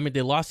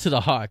 They lost to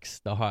the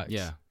Hawks.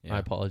 Yeah. My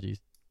apologies.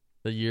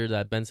 The year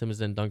that Ben Simmons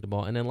didn't dunk the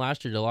ball. And then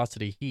last year they lost to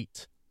the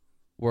Heat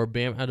where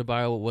Bam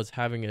Adebayo was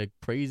having a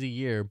crazy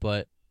year,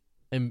 but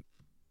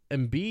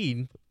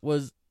Embiid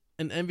was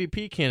an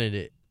MVP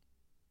candidate.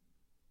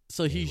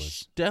 So he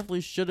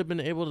definitely should have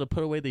been able to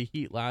put away the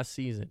Heat last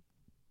season.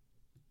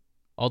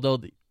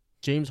 Although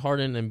James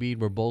Harden and Embiid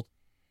were both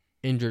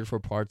injured for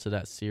parts of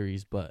that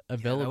series, but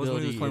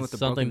availability is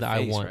something that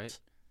I want. Right?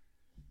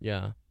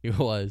 Yeah, he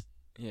was.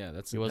 Yeah,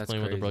 he was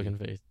playing crazy. With a broken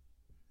face.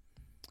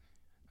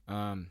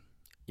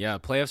 Yeah,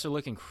 playoffs are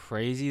looking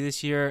crazy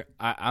this year.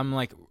 I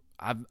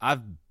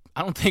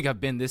don't think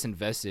I've been this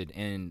invested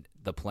in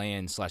the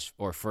play-in /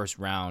 or first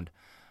round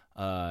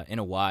in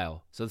a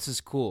while. So this is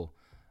cool.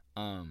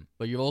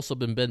 But you've also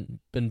been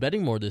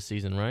betting more this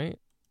season, right?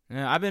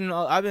 Yeah,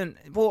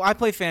 I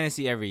play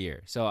fantasy every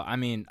year. So I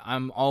mean,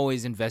 I'm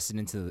always invested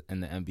in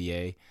the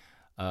NBA.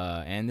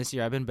 And this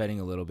year I've been betting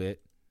a little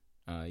bit.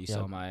 You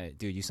saw my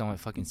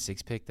fucking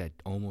 6-pick that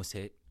almost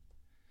hit.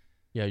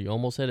 Yeah, you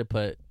almost hit it,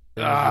 but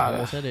you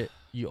almost hit it.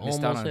 You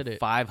almost hit it.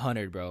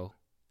 500, bro.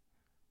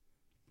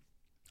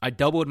 I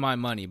doubled my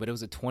money, but it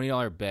was a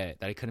 $20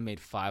 bet that I could have made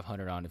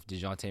 500 on if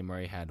DeJounte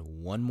Murray had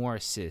one more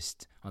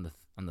assist on the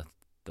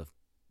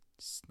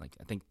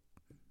I think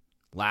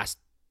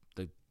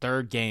the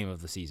 3rd game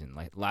of the season,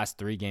 like last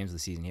 3 games of the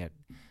season,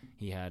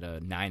 he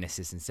had 9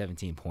 assists and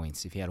 17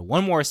 points. If he had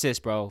one more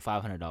assist, bro,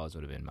 $500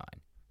 would have been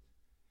mine.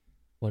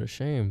 What a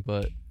shame,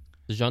 but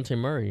DeJounte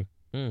Murray,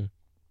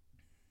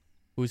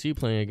 who's he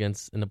playing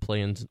against in the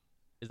play-ins?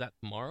 Is that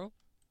tomorrow?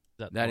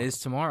 That is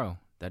tomorrow.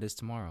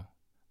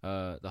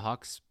 The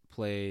Hawks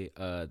play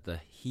the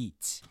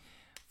Heat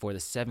for the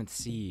 7th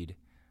seed.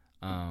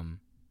 I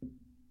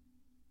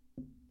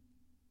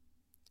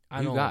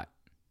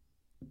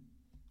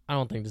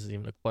don't think this is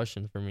even a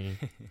question for me.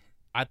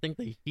 I think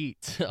the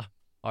Heat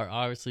are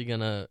obviously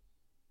gonna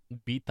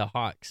beat the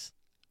Hawks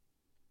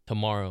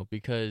tomorrow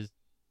because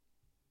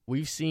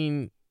we've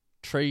seen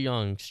Trae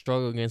Young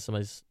struggle against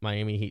the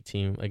Miami Heat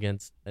team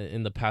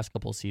in the past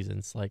couple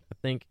seasons. Like I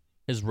think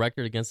his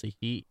record against the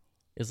Heat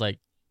is like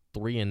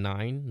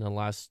 3-9 in the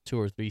last 2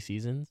 or 3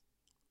 seasons.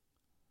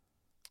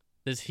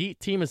 This Heat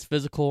team is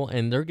physical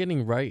and they're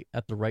getting right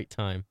at the right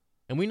time.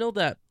 And we know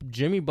that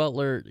Jimmy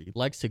Butler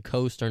likes to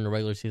coast during the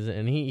regular season,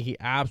 and he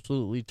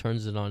absolutely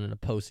turns it on in the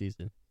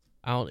postseason.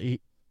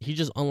 He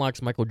just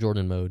unlocks Michael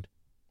Jordan mode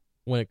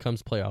when it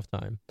comes playoff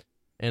time.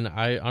 And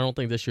I don't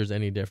think this year's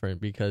any different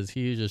because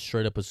he's just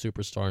straight up a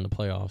superstar in the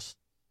playoffs.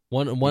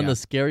 One of the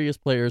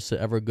scariest players to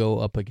ever go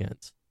up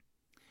against.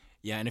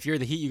 Yeah, and if you're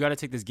the Heat, you got to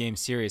take this game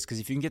serious because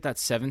if you can get that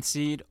 7th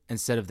seed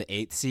instead of the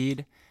 8th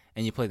seed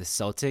and you play the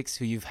Celtics,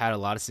 who you've had a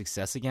lot of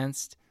success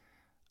against,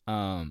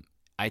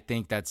 I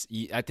think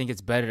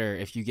it's better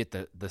if you get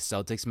the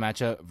Celtics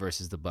matchup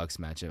versus the Bucks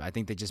matchup. I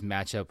think they just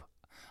match up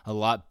a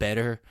lot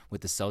better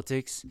with the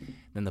Celtics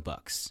than the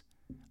Bucks.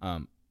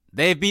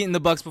 They've beaten the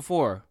Bucks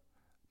before,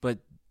 but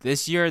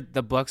this year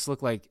the Bucks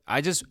look like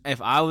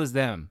if I was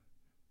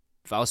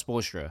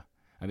Spoelstra,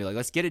 I'd be like,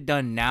 let's get it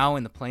done now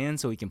in the play-in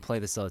so we can play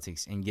the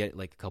Celtics and get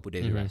like a couple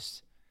days of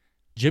rest.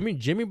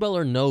 Jimmy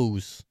Butler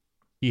knows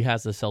he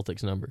has the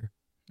Celtics number.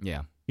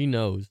 Yeah, he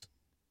knows.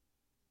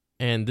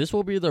 And this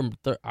will be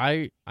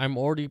I'm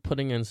already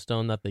putting in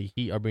stone that the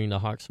Heat are beating the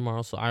Hawks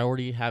tomorrow, so I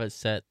already have it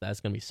set that it's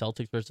gonna be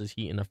Celtics versus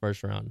Heat in the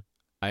first round.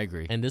 I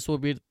agree. And this will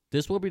be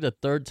the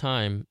third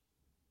time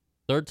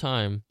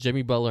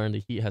Jimmy Butler and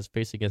the Heat has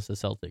faced against the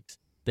Celtics.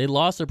 They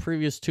lost their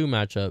previous two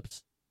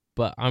matchups,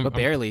 but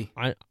barely.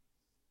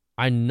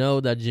 I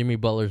know that Jimmy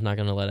Butler's not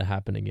gonna let it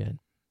happen again.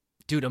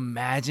 Dude,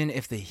 imagine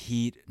if the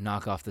Heat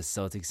knock off the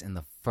Celtics in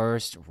the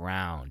first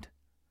round.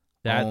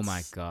 Oh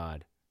my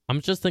God. I'm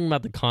just thinking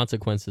about the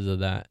consequences of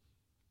that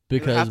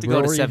because have to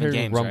go to 7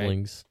 games,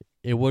 rumblings.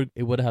 Right?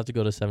 It would have to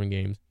go to 7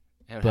 games.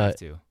 It would have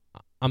to.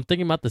 I'm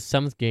thinking about the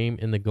 7th game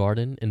in the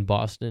Garden in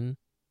Boston.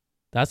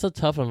 That's a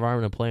tough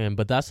environment to play in,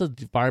 but that's an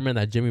environment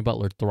that Jimmy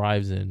Butler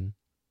thrives in.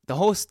 The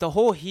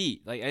whole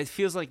Heat, like it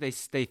feels like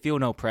they feel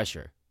no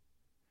pressure.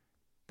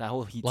 That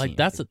whole Heat like team.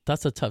 That's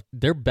a tough.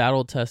 They're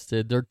battle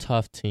tested. They're a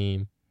tough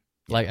team.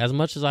 Yeah. Like as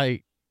much as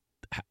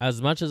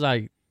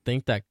I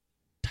think that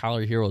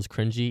Tyler Hero is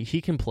cringy,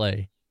 he can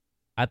play.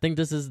 I think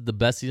this is the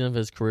best season of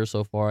his career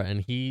so far,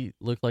 and he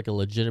looked like a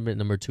legitimate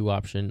number 2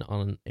 option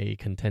on a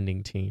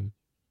contending team.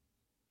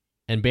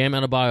 And Bam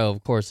Adebayo,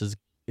 of course, is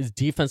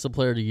defensive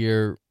player of the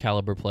year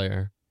caliber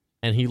player,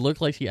 and he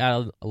looked like he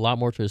added a lot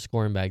more to his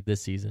scoring bag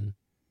this season.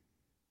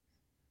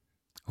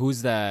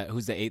 Who's the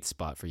 8th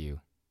spot for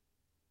you?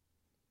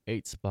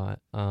 8th spot.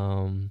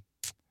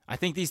 I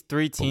think these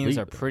 3 teams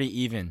are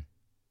pretty even.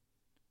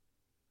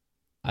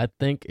 I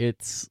think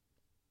it's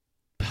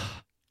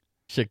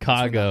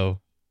Chicago.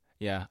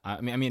 Yeah,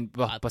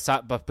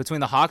 but between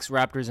the Hawks,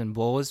 Raptors, and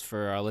Bulls,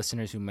 for our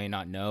listeners who may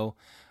not know,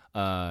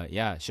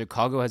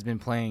 Chicago has been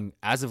playing,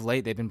 as of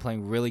late, they've been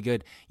playing really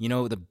good. You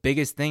know, the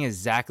biggest thing is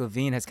Zach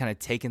LaVine has kind of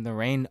taken the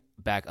reign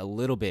back a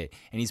little bit,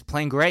 and he's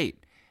playing great.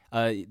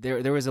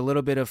 There was a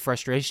little bit of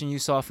frustration you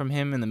saw from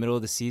him in the middle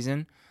of the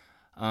season.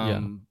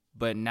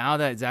 But now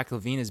that Zach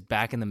LaVine is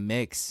back in the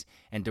mix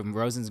and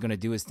DeRozan's going to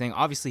do his thing,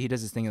 obviously he does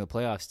his thing in the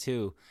playoffs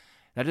too.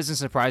 That doesn't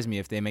surprise me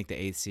if they make the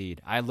 8th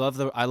seed. I love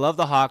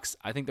the Hawks.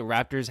 I think the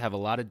Raptors have a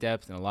lot of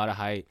depth and a lot of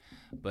height.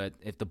 But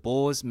if the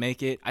Bulls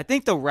make it, I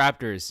think the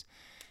Raptors.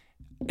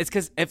 It's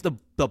because if the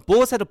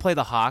Bulls had to play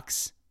the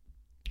Hawks,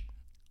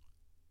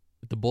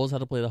 what would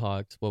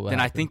then happen?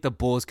 I think the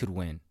Bulls could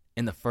win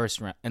in the first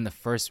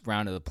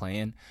round of the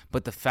play-in.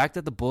 But the fact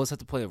that the Bulls have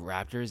to play the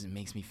Raptors, it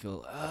makes me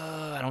feel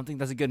I don't think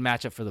that's a good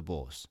matchup for the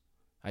Bulls.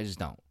 I just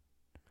don't.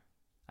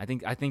 I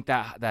think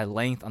that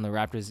length on the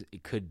Raptors,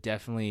 it could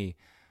definitely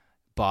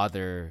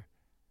bother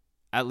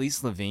at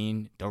least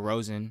LaVine,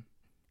 DeRozan,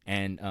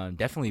 and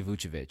definitely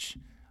Vucevic,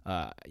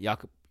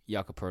 Jakob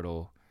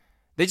Poeltl.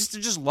 They're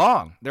just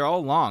long. They're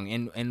all long,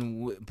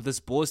 and this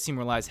Bulls team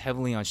relies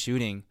heavily on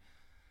shooting.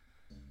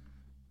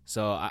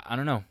 So I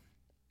don't know.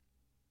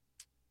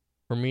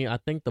 For me, I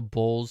think the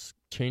Bulls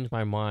changed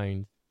my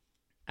mind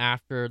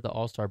after the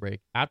All-Star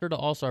break. After the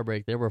All-Star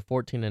break, they were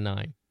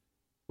 14-9,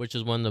 which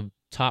is one of the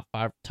top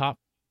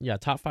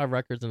five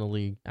records in the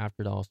league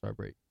after the All-Star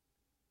break.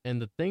 And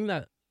the thing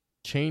that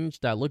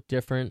changed, that looked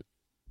different,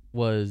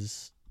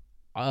 was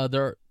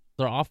their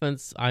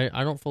offense.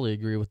 I don't fully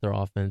agree with their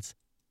offense.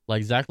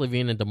 Like Zach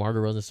LaVine and DeMar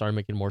DeRozan started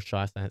making more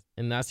shots,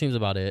 and that seems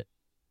about it.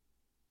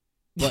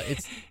 But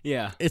it's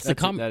it's a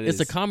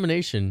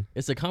combination.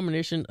 It's a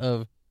combination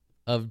of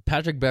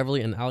Patrick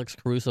Beverley and Alex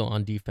Caruso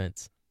on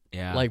defense.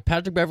 Yeah, like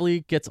Patrick Beverley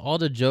gets all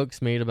the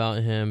jokes made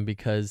about him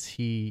because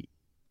he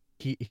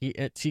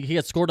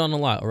gets scored on a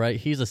lot. Right,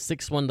 he's a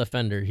 6'1"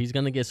 defender. He's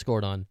gonna get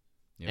scored on.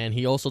 Yep. And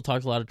he also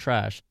talks a lot of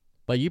trash.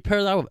 But you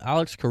pair that with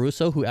Alex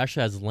Caruso, who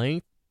actually has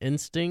length,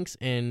 instincts,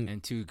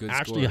 and 2 good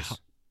actually scores.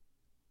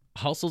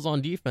 Hustles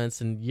on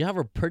defense, and you have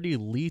a pretty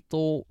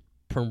lethal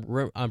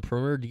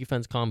perimeter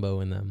defense combo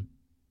in them.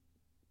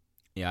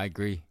 Yeah, I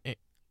agree.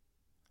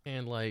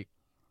 And like,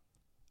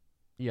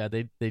 yeah,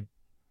 they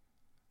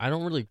I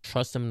don't really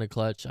trust them in the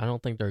clutch. I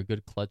don't think they're a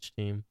good clutch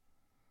team.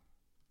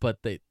 But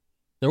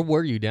they'll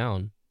wear you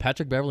down.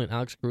 Patrick Beverley and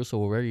Alex Caruso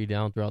will wear you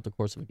down throughout the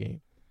course of a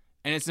game.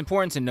 And it's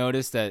important to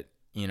notice that,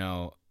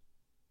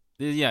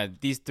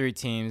 these 3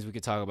 teams, we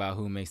could talk about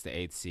who makes the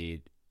 8th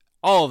seed.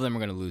 All of them are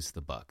going to lose to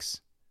the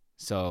Bucks.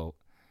 So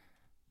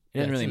it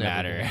doesn't really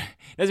matter.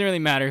 It doesn't really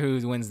matter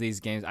who wins these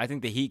games. I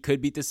think the Heat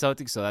could beat the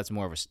Celtics, so that's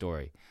more of a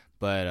story.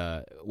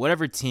 But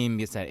whatever team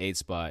gets that 8th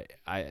spot,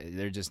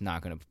 they're just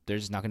not gonna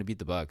beat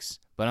the Bucks.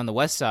 But on the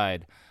West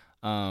side,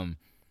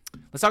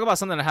 let's talk about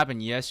something that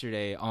happened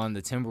yesterday on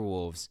the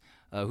Timberwolves,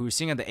 who are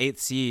sitting at the 8th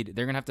seed.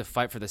 They're gonna have to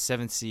fight for the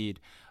 7th seed.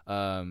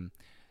 I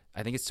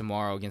think it's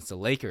tomorrow against the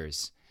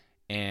Lakers,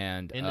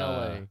 and in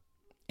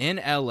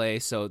LA.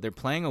 So they're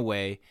playing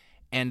away,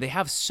 and they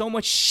have so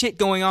much shit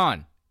going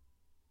on.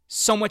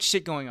 So much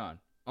shit going on.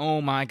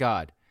 Oh my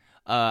God.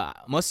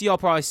 Most of y'all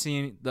probably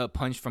seen the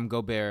punch from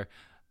Gobert.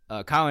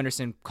 Kyle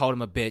Anderson called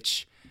him a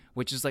bitch,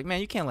 which is like,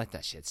 man, you can't let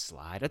that shit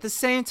slide. At the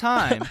same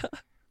time,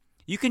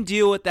 you can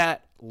deal with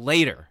that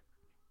later.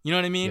 You know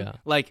what I mean? Yeah.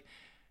 Like,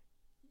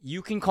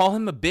 you can call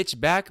him a bitch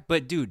back,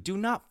 but dude, do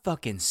not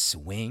fucking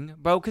swing,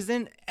 bro, because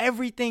then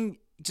everything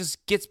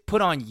just gets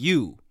put on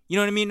you. You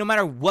know what I mean? No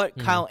matter what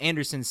Kyle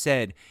Anderson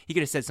said, he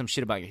could have said some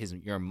shit about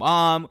your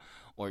mom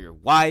or your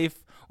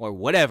wife or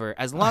whatever.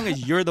 As long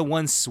as you're the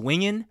one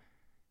swinging,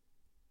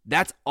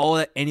 that's all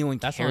that anyone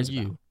cares That's on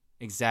you. about.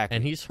 Exactly.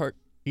 And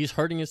he's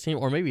hurting his team,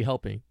 or maybe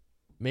helping.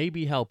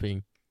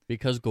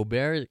 Because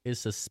Gobert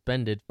is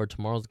suspended for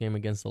tomorrow's game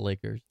against the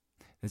Lakers.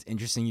 It's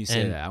interesting you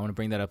say that. I want to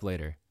bring that up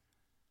later.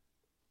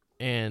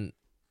 And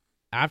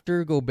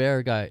after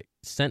Gobert got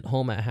sent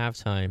home at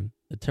halftime,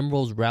 the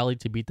Timberwolves rallied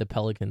to beat the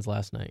Pelicans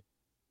last night.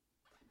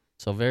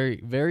 So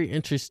very, very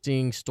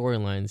interesting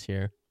storylines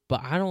here.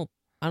 But I don't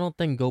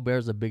think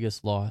Gobert's the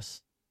biggest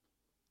loss.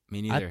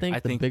 Me neither. I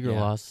think the bigger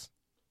loss.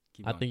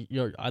 Keep I going.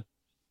 think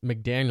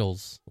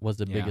McDaniels was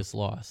the biggest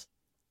loss.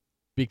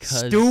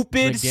 Because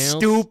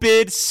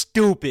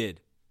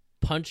stupid.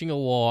 Punching a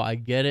wall, I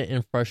get it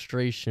in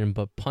frustration,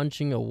 but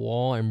punching a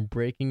wall and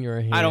breaking your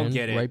hand I don't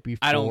get it. right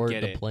before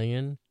the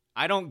play-in.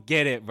 I don't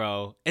get it,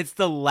 bro. It's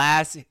the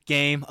last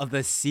game of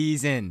the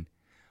season.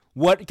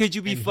 What could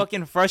you be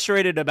fucking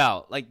frustrated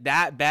about? Like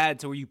that bad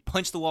to where you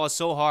punch the wall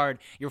so hard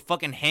your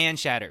fucking hand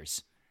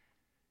shatters.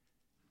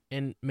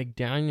 And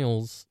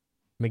McDaniels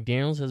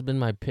has been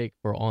my pick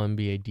for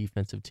All-NBA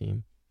defensive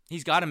team.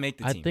 He's got to make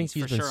the team. I think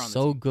he's been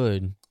so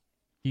good.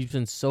 He's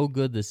been so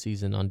good this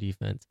season on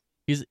defense.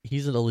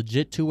 He's a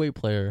legit two-way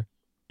player,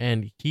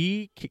 and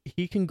he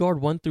can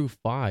guard 1 through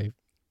 5.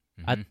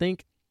 Mm-hmm. I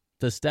think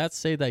the stats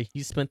say that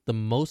he spent the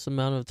most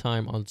amount of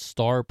time on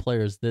star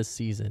players this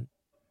season,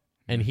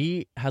 and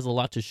he has a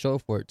lot to show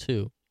for it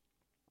too.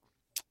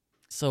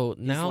 So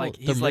now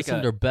they're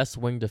missing their best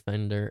wing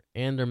defender,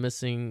 and they're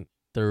missing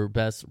their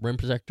best rim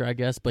protector, I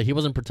guess. But he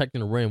wasn't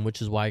protecting the rim,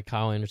 which is why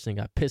Kyle Anderson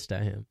got pissed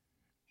at him.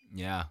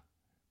 Yeah.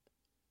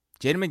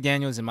 Jaden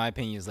McDaniels, in my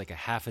opinion, is like a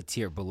half a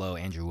tier below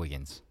Andrew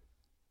Wiggins.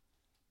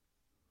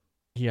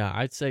 Yeah,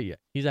 I'd say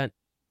he's at.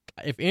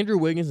 If Andrew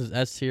Wiggins is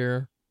S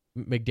tier,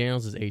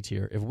 McDaniels is A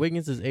tier. If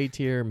Wiggins is A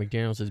tier,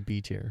 McDaniels is B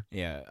tier.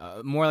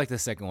 Yeah, more like the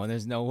second one.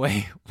 There's no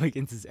way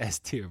Wiggins is S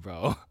tier,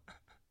 bro.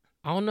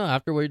 I don't know.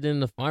 After what he did in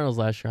the finals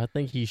last year, I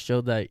think he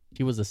showed that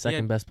he was the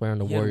second best player on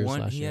the Warriors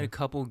last year. He had a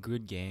couple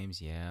good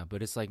games, yeah,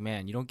 but it's like,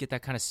 man, you don't get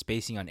that kind of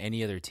spacing on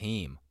any other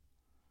team.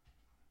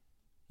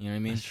 You know what I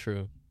mean? That's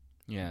true.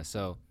 Yeah.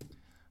 So,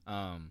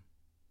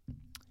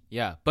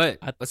 yeah, but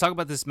let's talk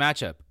about this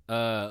matchup.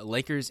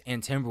 Lakers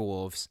and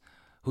Timberwolves.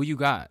 Who you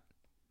got?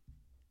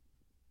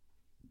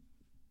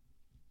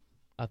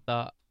 I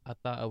thought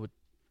I would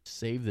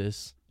save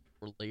this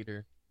for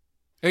later.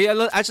 Oh, yeah,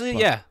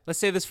 let's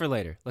save this for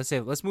later.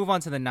 Let's move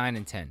on to the 9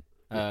 and 10.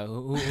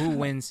 Who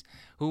wins?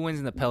 Who wins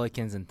in the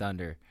Pelicans and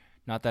Thunder?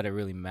 Not that it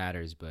really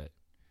matters, but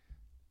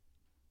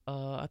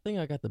I think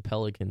I got the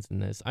Pelicans in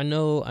this. I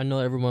know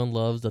everyone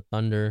loves the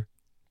Thunder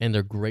and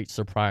their great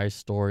surprise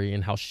story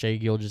and how Shai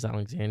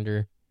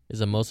Gilgeous-Alexander is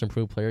a most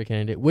improved player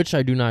candidate, which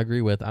I do not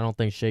agree with. I don't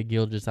think Shai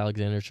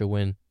Gilgeous-Alexander should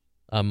win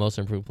most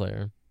improved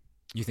player.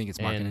 You think it's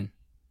Markkanen?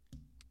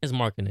 It's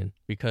Markkanen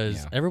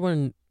because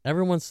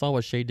everyone saw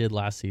what Shai did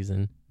last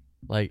season.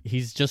 Like,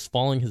 he's just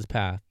following his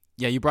path.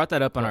 Yeah, you brought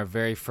that up on our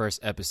very first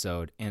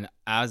episode, and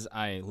as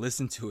I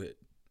listened to it,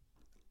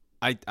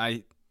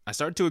 I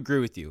started to agree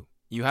with you.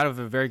 You had a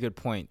very good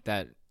point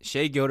that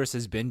Shai Gilgeous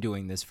has been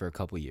doing this for a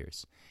couple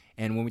years.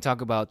 And when we talk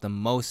about the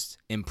most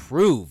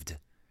improved,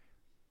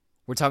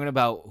 we're talking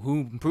about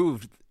who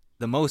improved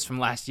the most from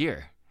last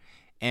year.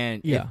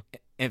 And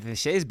if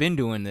Shai's been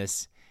doing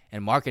this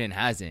and Markkanen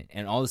hasn't,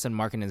 and all of a sudden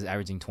Markkanen is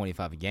averaging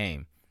 25 a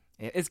game,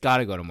 it's got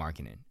to go to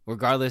Markkanen,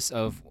 regardless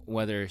of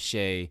whether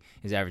Shai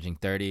is averaging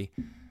 30.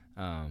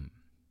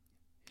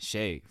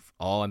 Shai,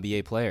 all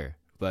NBA player,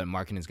 but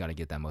Markkanen's got to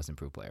get that most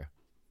improved player.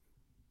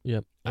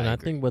 Yep. And I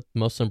think with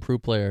most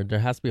improved player, there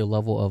has to be a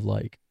level of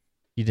like,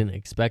 you didn't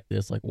expect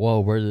this. Like, whoa,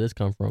 where did this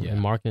come from? Yeah.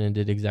 And Markkanen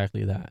did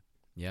exactly that.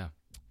 Yeah.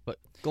 But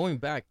going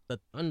back, the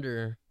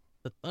Thunder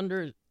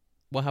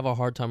will have a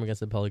hard time against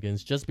the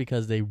Pelicans just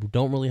because they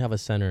don't really have a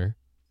center.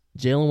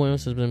 Jalen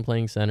Williams has been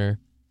playing center,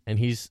 and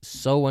he's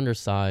so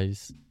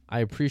undersized. I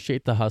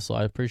appreciate the hustle.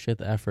 I appreciate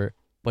the effort.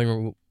 But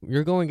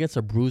you're going against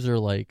a bruiser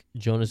like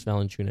Jonas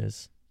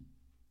Valanciunas.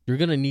 You're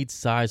going to need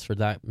size for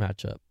that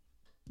matchup.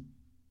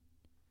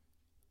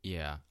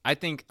 Yeah. I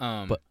think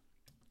but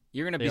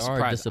you're going to be surprised.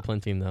 They are a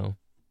disciplined team, though.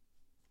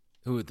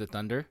 Who, the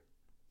Thunder?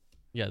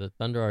 Yeah, the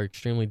Thunder are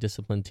extremely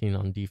disciplined team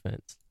on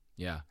defense.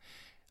 Yeah.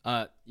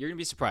 You're going to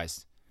be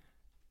surprised.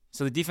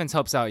 So the defense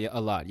helps out a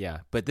lot,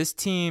 yeah. But this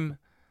team,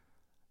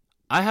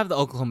 I have the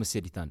Oklahoma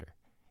City Thunder.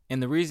 And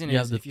the reason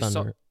is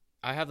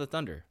I have the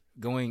Thunder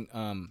going,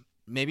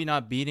 maybe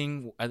not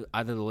beating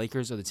either the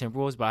Lakers or the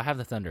Timberwolves, but I have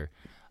the Thunder.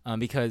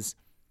 Because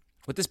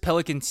with this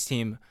Pelicans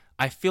team,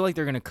 I feel like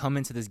they're going to come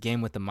into this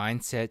game with the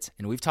mindset,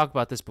 and we've talked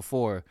about this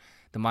before,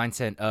 the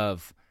mindset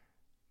of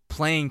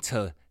playing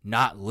to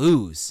not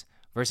lose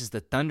versus the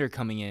Thunder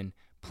coming in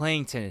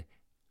playing to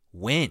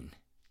win.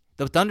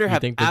 The Thunder You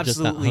have think they're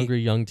absolutely just that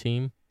hungry young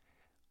team?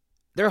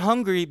 they're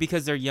hungry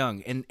because they're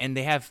young and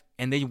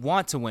they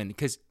want to win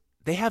because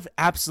they have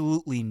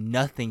absolutely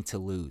nothing to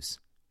lose.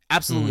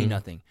 Absolutely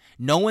nothing.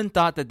 No one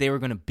thought that they were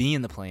going to be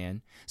in the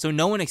play-in, so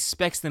no one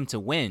expects them to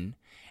win,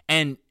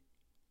 and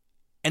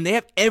they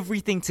have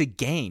everything to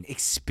gain: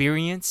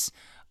 experience,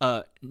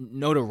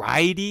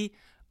 notoriety,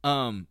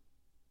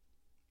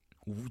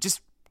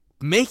 just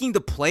making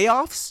the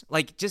playoffs.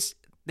 Like, just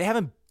they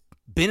haven't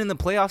been in the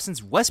playoffs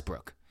since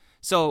Westbrook.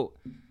 So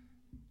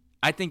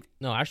I think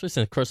Actually,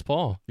 since Chris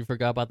Paul. You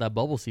forgot about that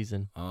bubble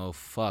season. oh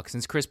fuck,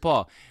 since Chris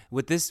Paul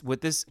with this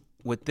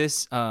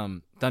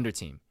Thunder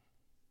team.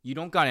 You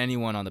don't got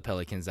anyone on the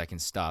Pelicans that can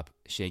stop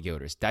Shea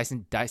Gilders.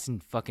 Dyson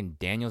fucking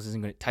Daniels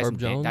isn't going to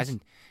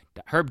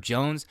Herb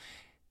Jones.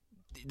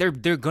 They're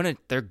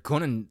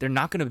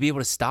not gonna be able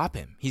to stop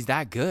him. He's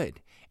that good.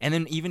 And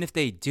then even if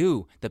they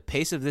do, the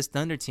pace of this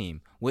Thunder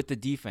team with the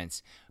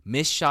defense,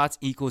 missed shots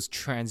equals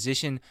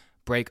transition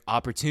break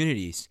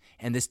opportunities,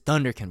 and this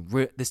Thunder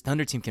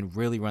team can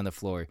really run the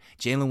floor.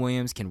 Jalen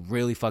Williams can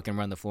really fucking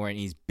run the floor, and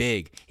he's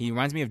big. He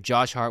reminds me of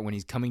Josh Hart when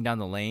he's coming down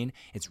the lane.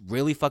 It's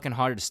really fucking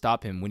hard to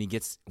stop him when he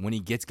gets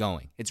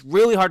going. It's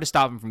really hard to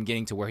stop him from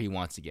getting to where he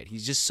wants to get.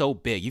 He's just so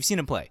big. You've seen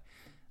him play.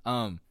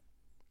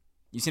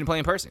 You've seen him play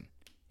in person.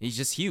 He's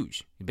just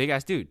huge. Big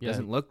ass dude. Yeah,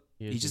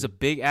 He's just a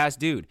big ass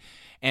dude.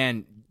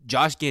 And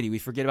Josh Giddey, we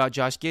forget about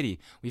Josh Giddey.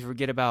 We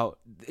forget about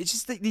it's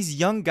just these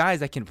young guys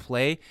that can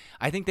play.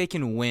 I think they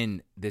can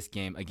win this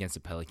game against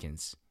the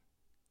Pelicans.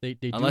 They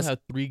do have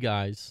 3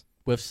 guys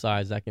with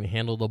size that can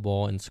handle the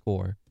ball and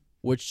score,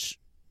 which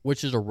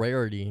is a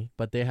rarity.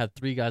 But they have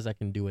 3 guys that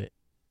can do it.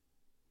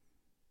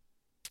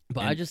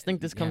 But I just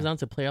think this comes down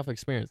to playoff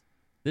experience.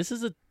 This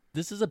is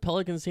a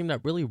Pelicans team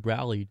that really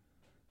rallied.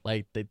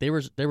 Like they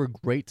were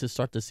great to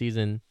start the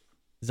season.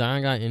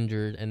 Zion got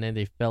injured, and then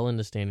they fell in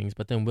the standings.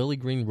 But then Willie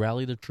Green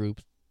rallied the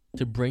troops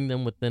to bring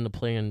them within the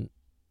play-in,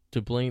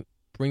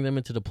 bring them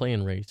into the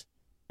play-in race.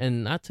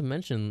 And not to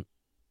mention,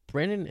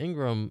 Brandon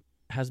Ingram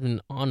has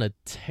been on a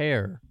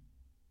tear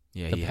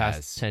the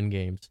past 10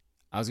 games.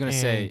 I was gonna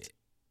say,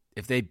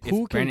 if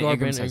Brandon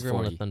Ingram has 40,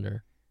 on the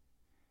Thunder?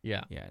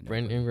 Yeah,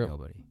 Brandon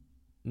Ingram.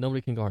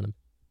 Nobody can guard him.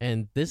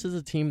 And this is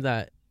a team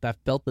that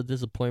felt the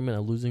disappointment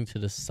of losing to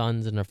the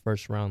Suns in the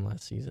first round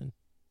last season.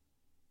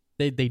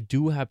 They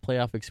do have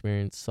playoff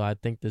experience, so I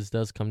think this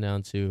does come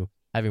down to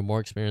having more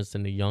experience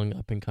than the young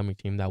up-and-coming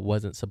team that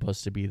wasn't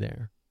supposed to be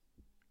there.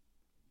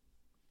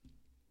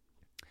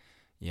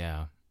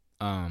 Yeah.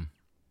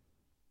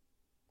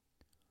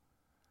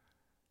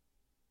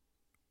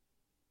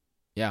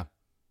 Yeah.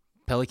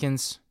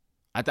 Pelicans.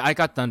 I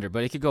got Thunder,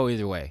 but it could go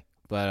either way.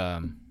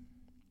 But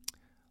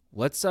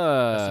let's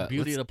That's the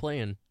beauty of the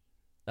play-in.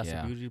 That's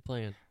the beauty of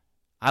playing.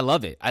 I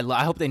love it.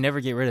 I hope they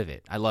never get rid of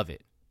it. I love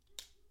it.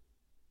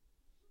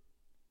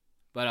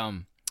 But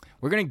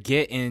we're gonna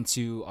get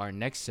into our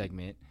next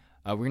segment.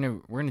 We're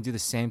gonna do the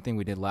same thing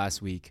we did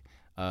last week.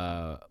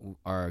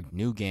 Our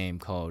new game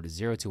called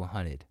 0 to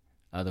 100.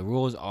 The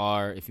rules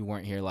are, if you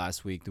weren't here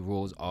last week, the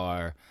rules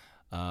are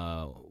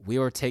we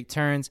will take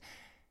turns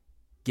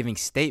giving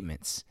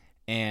statements,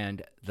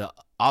 and the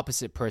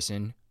opposite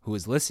person who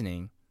is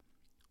listening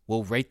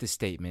will rate the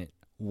statement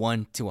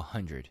 1 to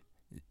 100.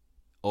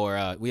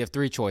 Or we have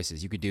 3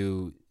 choices. You could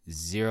do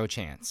 0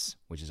 chance,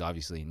 which is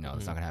obviously no,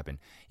 that's not gonna happen.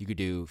 You could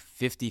do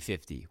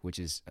 50-50, which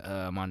is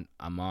I'm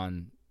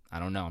on. I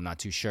don't know. I'm not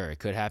too sure. It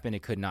could happen.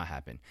 It could not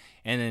happen.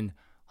 And then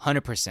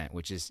 100%,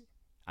 which is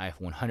I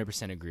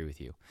 100% agree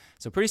with you.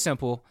 So pretty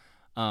simple.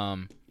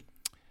 Yeah,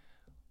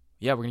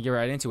 we're gonna get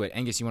right into it.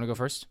 Angus, you want to go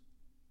first?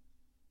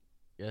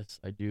 Yes,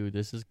 I do.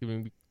 This is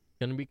gonna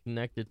be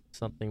connected to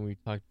something we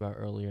talked about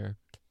earlier.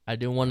 I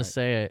didn't want to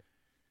say it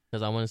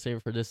because I want to save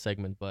it for this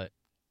segment, but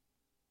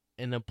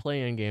in the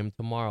play-in game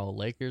tomorrow,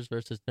 Lakers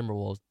versus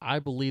Timberwolves, I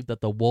believe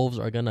that the Wolves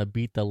are going to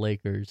beat the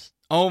Lakers.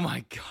 Oh,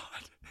 my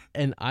God.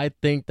 And I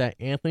think that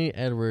Anthony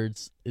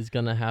Edwards is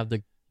going to have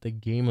the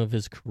game of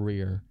his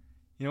career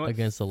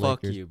against the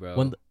Lakers. Fuck you,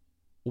 bro.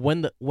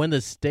 When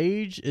the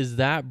stage is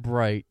that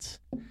bright,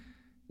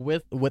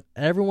 with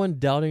everyone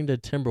doubting the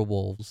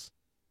Timberwolves,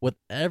 with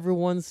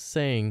everyone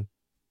saying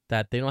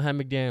that they don't have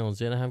McDaniels,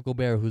 they don't have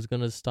Gobert, who's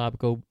going to stop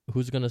AD,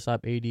 who's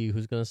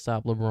going to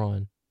stop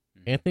LeBron.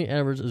 Anthony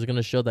Edwards is going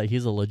to show that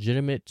he's a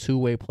legitimate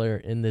two-way player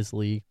in this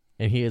league,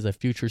 and he is a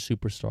future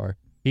superstar.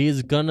 He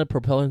is going to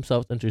propel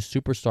himself into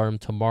superstardom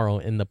tomorrow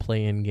in the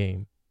play-in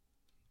game.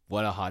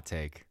 What a hot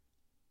take.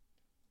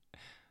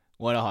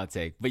 What a hot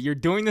take. But you're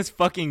doing this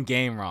fucking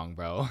game wrong,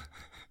 bro.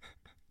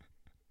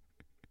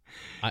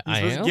 You're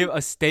supposed to give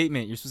a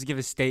statement. You're supposed to give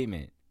a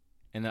statement,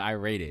 and then I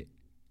rate it.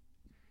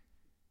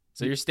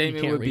 So your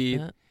statement would be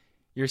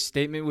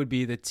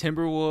the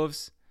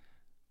Timberwolves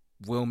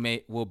will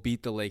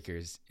beat the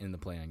Lakers in the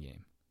play-in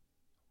game.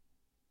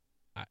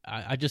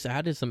 I just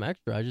added some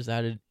extra. I just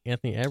added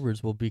Anthony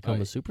Edwards will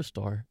become a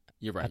superstar.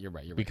 You're right.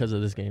 Because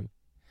of this game.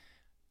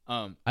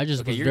 I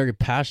just was very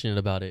passionate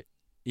about it.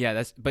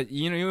 Yeah, but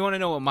you want to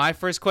know what my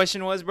first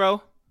question was,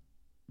 bro?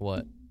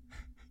 What?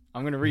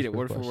 I'm going to read it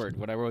word for word,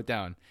 what I wrote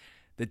down.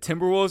 The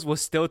Timberwolves will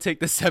still take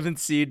the 7th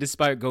seed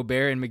despite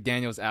Gobert and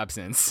McDaniel's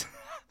absence.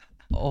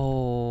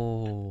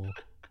 Oh.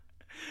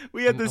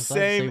 We had the I'm glad to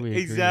say same we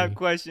exact agree.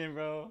 question,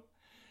 bro.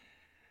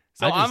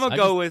 So I'm going to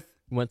go with...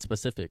 Went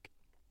specific.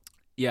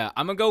 Yeah,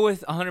 I'm going to go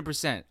with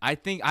 100%. I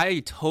think I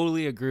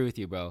totally agree with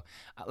you, bro.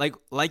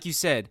 Like you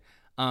said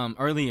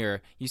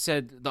earlier, you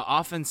said the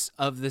offense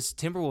of this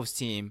Timberwolves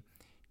team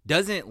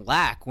doesn't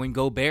lack when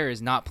Gobert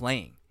is not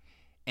playing.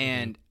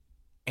 And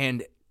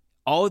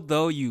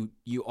although you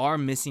are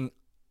missing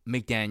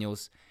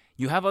McDaniels,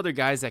 you have other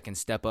guys that can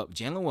step up.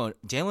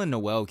 Jalen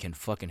Noel can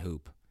fucking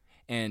hoop.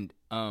 And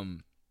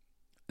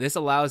this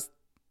allows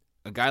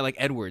a guy like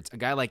Edwards, a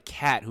guy like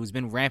Cat, who's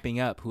been ramping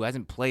up, who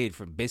hasn't played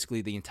for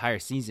basically the entire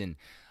season,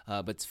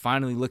 but's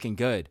finally looking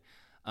good.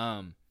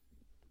 The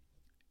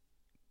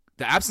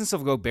absence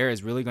of Gobert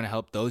is really going to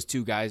help those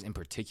two guys in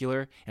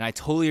particular, and I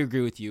totally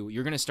agree with you.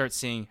 You're going to start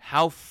seeing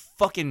how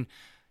fucking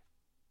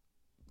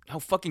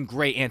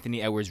great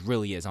Anthony Edwards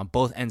really is on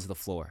both ends of the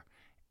floor.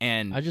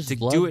 And I just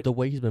love the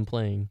way he's been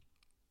playing.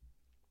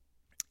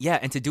 Yeah,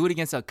 and to do it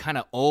against a kind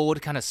of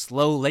old, kind of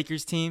slow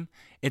Lakers team,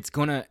 it's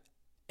going to,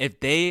 if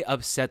they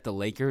upset the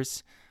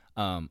Lakers,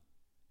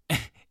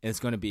 it's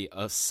going to be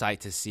a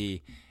sight to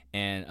see.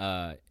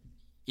 And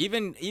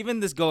even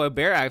this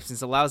Gobert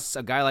absence allows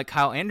a guy like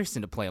Kyle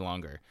Anderson to play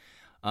longer.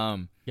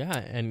 Yeah,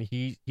 and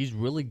he's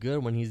really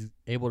good when he's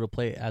able to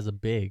play as a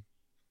big.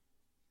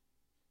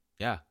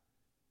 Yeah.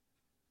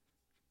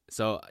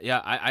 So, yeah,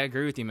 I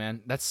agree with you,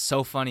 man. That's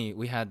so funny.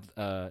 We had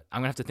I'm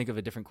going to have to think of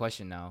a different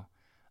question now.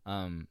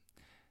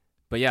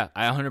 But, yeah,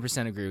 I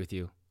 100% agree with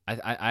you.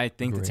 I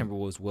think the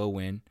Timberwolves will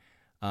win.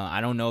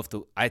 I don't know if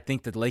I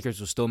think that the Lakers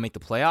will still make the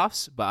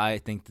playoffs, but I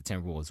think the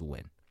Timberwolves will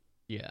win.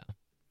 Yeah.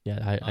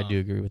 Yeah, I do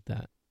agree with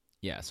that.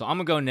 Yeah, so I'm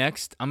going to go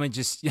next. I'm going to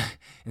just,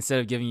 instead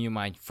of giving you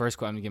my first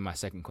question, I'm going to give my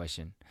second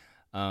question.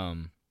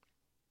 And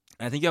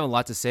I think you have a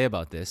lot to say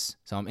about this,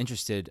 so I'm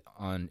interested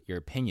on your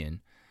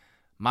opinion.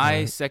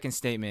 My second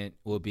statement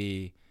will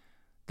be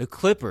the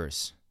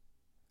Clippers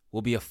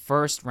will be a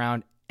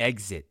first-round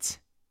exit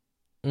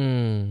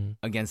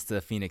against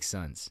the Phoenix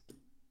Suns.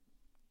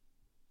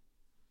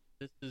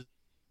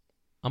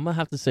 I'm going to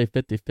have to say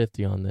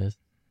 50-50 on this.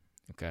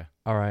 Okay.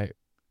 All right.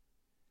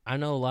 I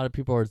know a lot of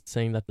people are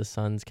saying that the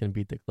Suns can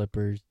beat the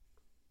Clippers,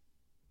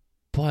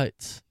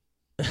 but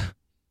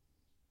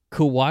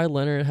Kawhi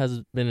Leonard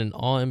has been an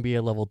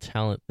all-NBA level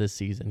talent this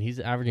season. He's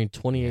averaging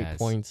 28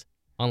 points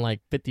on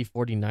like 50,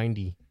 40,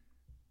 90.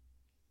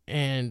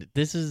 And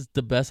this is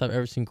the best I've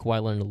ever seen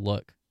Kawhi Leonard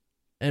look.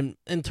 And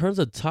in terms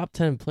of top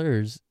 10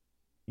 players,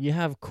 you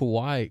have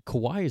Kawhi.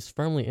 Kawhi is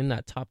firmly in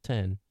that top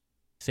 10.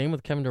 Same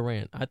with Kevin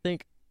Durant. I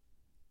think...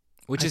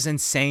 Which is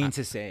insane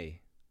to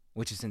say.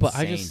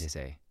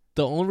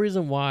 The only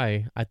reason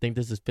why I think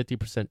this is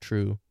 50%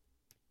 true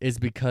is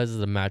because of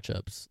the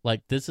matchups.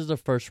 Like, this is the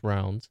first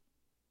round,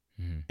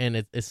 and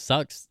it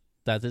sucks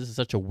that this is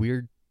such a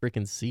weird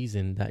freaking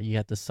season that you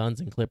have the Suns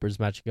and Clippers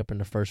matching up in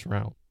the first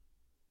round.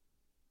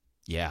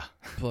 Yeah.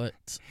 But,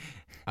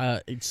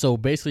 so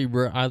basically,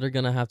 we're either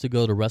going to have to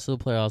go the rest of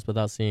the playoffs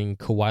without seeing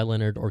Kawhi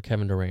Leonard or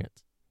Kevin Durant.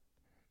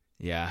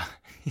 Yeah.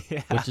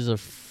 Which is a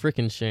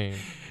freaking shame.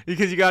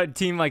 Because you got a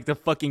team like the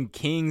fucking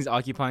Kings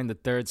occupying the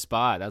third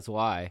spot. That's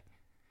why.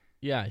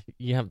 Yeah,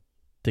 you have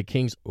the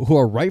Kings who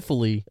are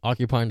rightfully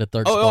occupying the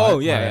third spot. Oh,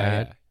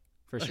 yeah.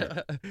 For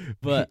sure.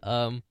 But,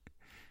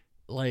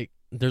 like,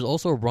 there's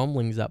also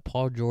rumblings that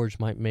Paul George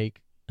might make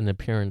an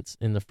appearance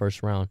in the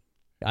first round.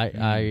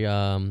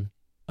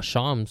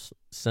 Shams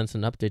sent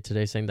an update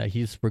today saying that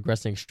he's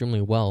progressing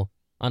extremely well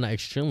on an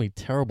extremely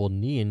terrible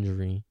knee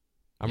injury.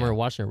 I remember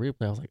watching a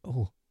replay. I was like,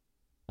 oh,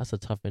 that's a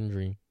tough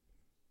injury.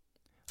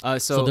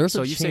 So there's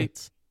a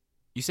chance.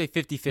 You say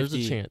 50-50. There's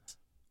a chance.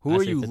 Who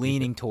are you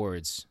leaning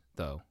towards,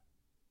 though?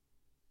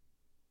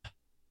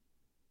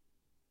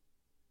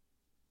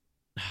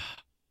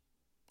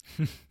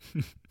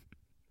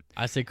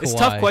 I say Kawhi. It's a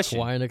tough question.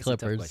 Kawhi and the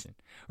Clippers.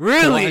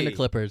 Really? Kawhi and the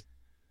Clippers.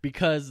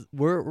 Because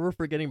we're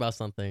forgetting about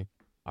something.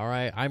 All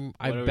right,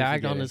 I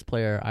bagged on this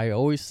player. I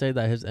always say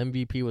that his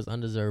MVP was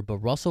undeserved, but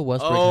Russell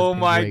Westbrook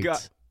has been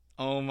great.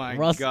 Oh my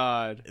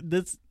god!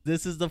 This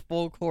is the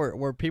full court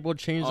where people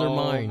change their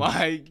mind. Oh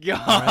my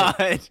god!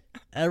 Right?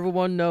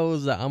 Everyone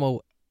knows that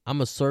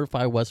I'm a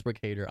certified Westbrook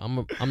hater.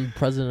 I'm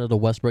president of the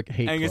Westbrook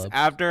hate Angus, club.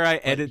 after I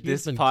edit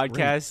this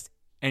podcast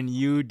and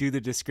you do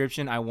the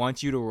description, I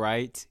want you to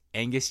write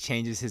Angus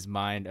changes his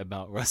mind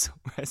about Russell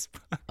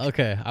Westbrook.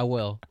 Okay, I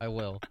will.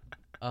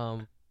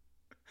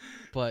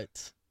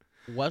 But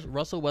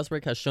Russell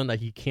Westbrook has shown that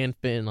he can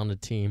fit in on the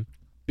team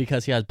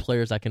because he has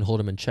players that can hold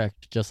him in check,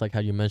 just like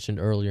how you mentioned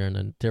earlier in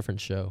a different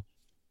show.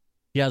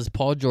 He has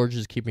Paul George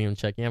is keeping him in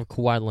check. You have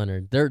Kawhi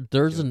Leonard.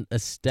 There's an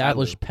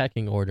established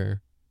pecking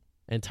order.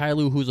 And Ty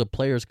Lue, who's a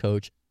player's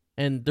coach.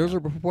 And there's a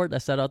report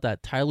that set out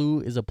that Ty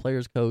Lue is a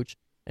player's coach,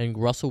 and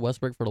Russell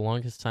Westbrook for the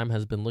longest time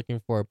has been looking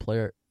for a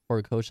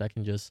coach that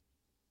can just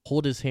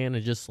hold his hand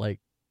and just like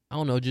I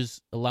don't know,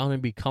 just allow him to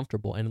be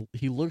comfortable. And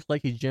he looks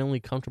like he's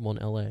genuinely comfortable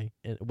in LA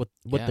and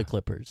with the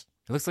Clippers.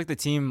 It looks like the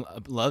team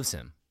loves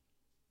him.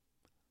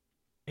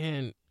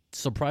 And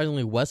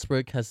surprisingly,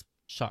 Westbrook has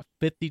shot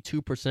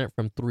 52%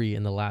 from 3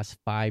 in the last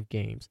 5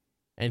 games.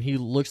 And he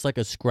looks like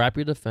a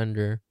scrappy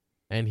defender,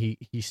 and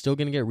he's still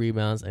going to get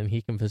rebounds, and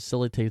he can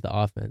facilitate the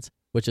offense,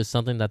 which is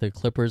something that the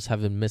Clippers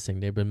have been missing.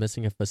 They've been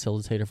missing a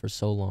facilitator for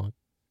so long.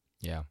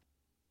 Yeah.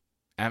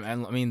 And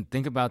I mean,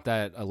 think about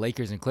that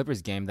Lakers and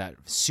Clippers game, that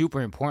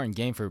super important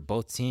game for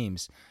both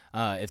teams.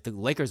 If the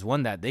Lakers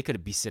won that, they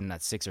could be sitting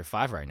at 6 or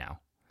 5 right now.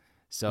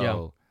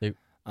 So,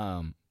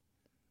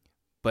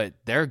 but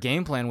their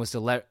game plan was to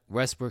let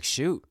Westbrook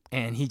shoot,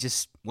 and he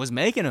just was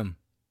making them.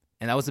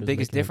 And that was the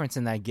biggest difference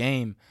in that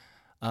game.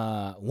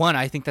 One,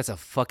 I think that's a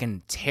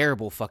fucking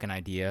terrible fucking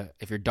idea.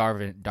 If you're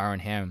Darvin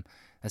Ham,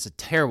 that's a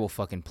terrible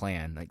fucking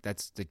plan. Like,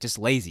 that's just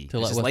lazy. To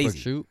let Westbrook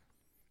shoot?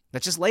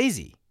 That's just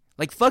lazy.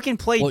 Like, fucking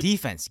play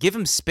defense. Give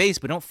him space,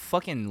 but don't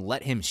fucking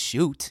let him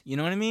shoot. You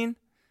know what I mean?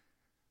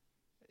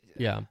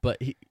 Yeah, but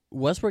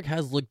Westbrook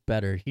has looked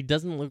better. He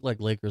doesn't look like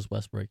Lakers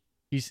Westbrook.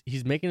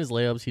 He's making his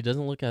layups. He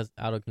doesn't look as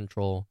out of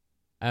control.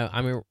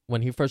 I mean,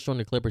 when he first joined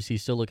the Clippers, he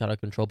still looked out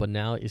of control, but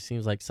now it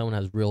seems like someone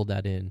has reeled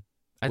that in.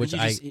 I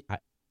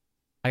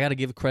got to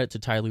give credit to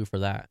Ty Lue for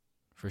that.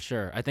 For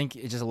sure. I think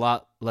it's just a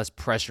lot less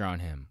pressure on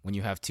him when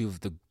you have two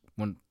of the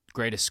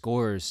greatest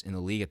scorers in the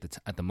league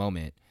at the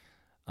moment.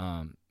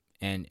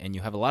 And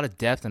you have a lot of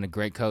depth and a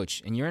great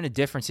coach, and you're in a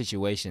different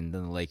situation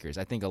than the Lakers.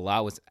 I think a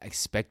lot was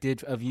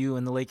expected of you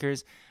in the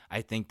Lakers.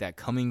 I think that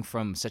coming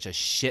from such a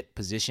shit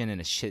position and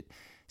a shit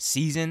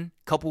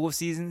couple of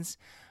seasons,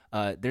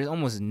 there's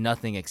almost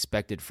nothing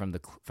expected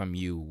from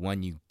you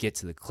when you get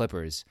to the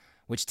Clippers,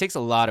 which takes a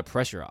lot of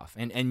pressure off.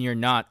 And you're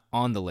not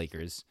on the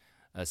Lakers,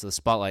 so the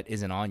spotlight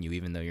isn't on you,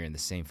 even though you're in the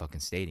same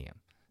fucking stadium.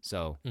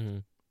 So,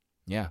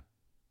 yeah.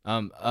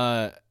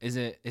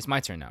 It's my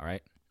turn now,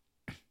 right?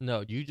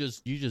 No, you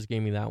just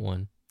gave me that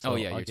one. So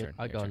your turn.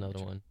 I got another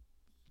one.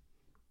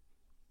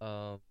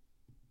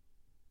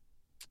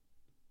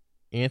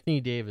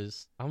 Anthony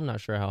Davis. I'm not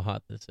sure how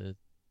hot this is,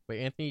 but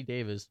Anthony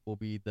Davis will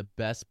be the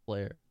best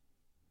player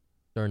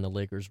during the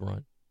Lakers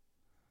run.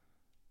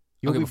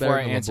 Before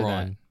I answer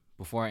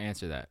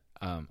that,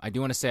 I do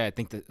want to say I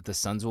think that the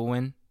Suns will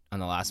win on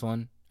the last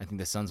one. I think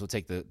the Suns will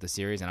take the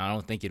series, and I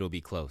don't think it'll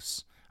be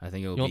close. I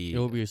think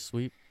it'll be a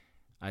sweep.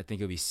 I think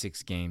it'll be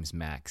 6 games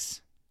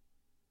max.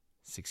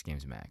 6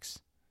 games max.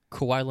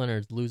 Kawhi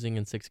Leonard losing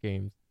in 6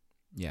 games.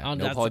 Yeah,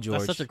 no Paul George.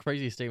 That's such a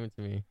crazy statement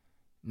to me.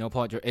 No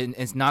Paul George. And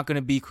it's not going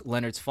to be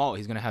Leonard's fault.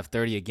 He's going to have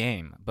 30 a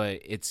game.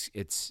 But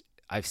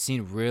I've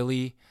seen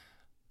really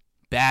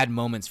bad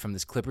moments from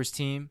this Clippers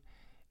team.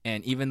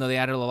 And even though they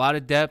added a lot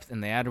of depth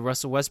and they added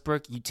Russell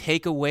Westbrook, you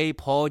take away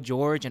Paul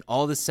George, and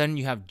all of a sudden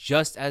you have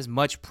just as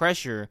much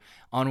pressure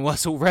on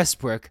Russell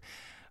Westbrook,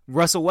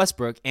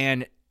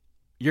 and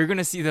you're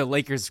gonna see the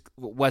Lakers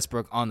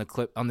Westbrook on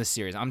the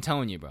series. I'm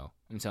telling you, bro.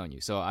 I'm telling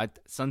you. So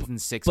Suns in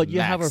 6. But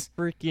you have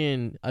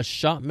a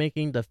shot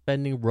making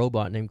defending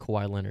robot named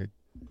Kawhi Leonard.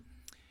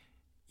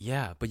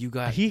 Yeah, but you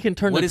got he can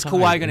turn. What is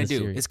Kawhi gonna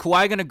do? Is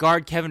Kawhi gonna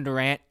guard Kevin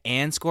Durant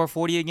and score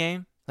 40 a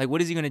game? Like,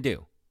 what is he gonna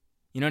do?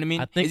 You know what I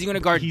mean? Is he gonna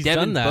guard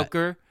Devin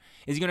Booker?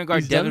 Is he gonna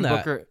guard Devin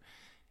Booker?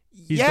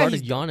 He's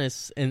guarded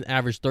Giannis and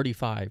averaged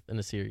 35 in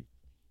the series.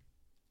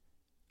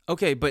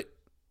 Okay, but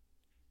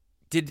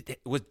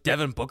was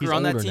Devin Booker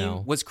on that team?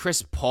 Now. Was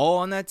Chris Paul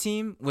on that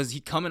team? Was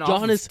he coming off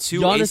of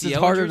 2 Giannis ACL is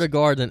harder injuries? to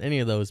guard than any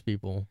of those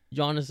people.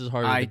 Giannis is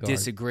harder to guard. I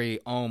disagree.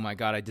 Oh my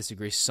God, I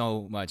disagree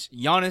so much.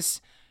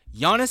 Giannis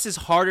is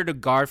harder to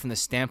guard from the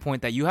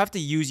standpoint that you have to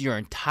use your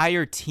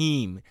entire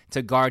team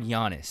to guard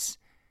Giannis.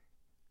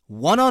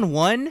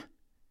 One-on-one?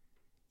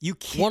 You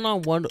can't.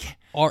 One-on-one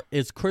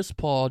is Chris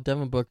Paul,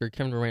 Devin Booker,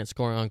 Kevin Durant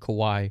scoring on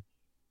Kawhi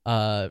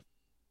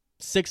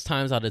 6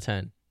 times out of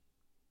 10.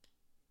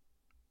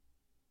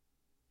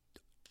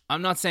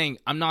 I'm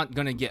not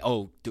going to get,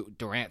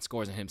 Durant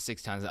scores on him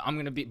 6 times.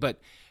 But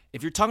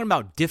if you're talking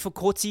about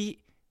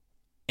difficulty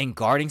in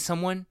guarding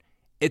someone,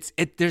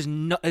 there's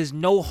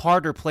no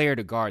harder player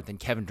to guard than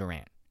Kevin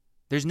Durant.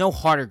 There's no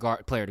harder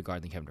player to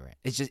guard than Kevin Durant.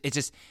 It's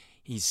just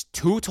he's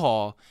too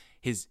tall.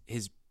 His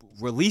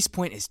release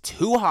point is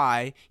too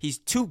high. He's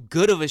too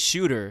good of a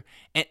shooter,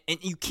 and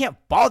you can't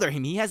bother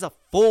him. He has a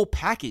full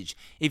package.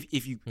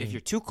 If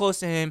you're too close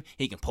to him,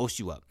 he can post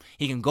you up.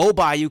 He can go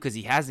by you because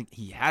he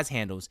has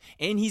handles,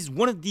 and he's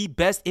one of the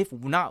best, if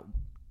not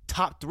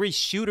top 3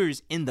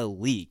 shooters in the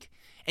league.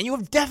 And you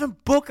have Devin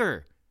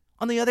Booker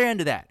on the other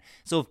end of that.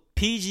 So if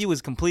PG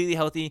was completely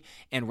healthy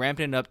and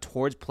ramping it up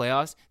towards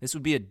playoffs, this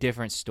would be a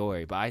different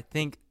story. But I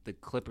think the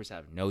Clippers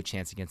have no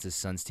chance against this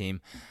Suns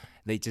team.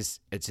 It's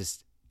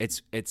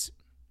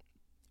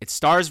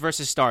stars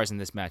versus stars in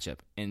this matchup,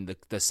 and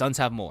the Suns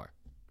have more.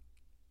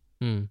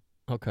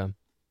 Okay,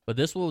 but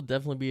this will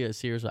definitely be a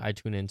series that I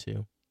tune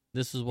into.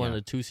 This is one of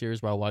the 2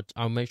 series where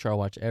I'll make sure I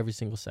watch every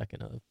single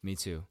second of. Me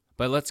too.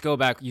 But let's go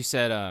back. You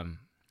said AD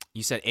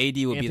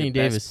will be the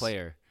best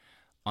player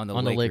on the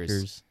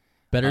Lakers.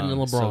 Better than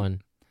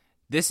LeBron.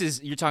 So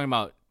you're talking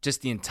about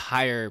just the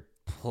entire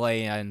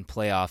play-in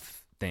playoff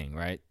thing,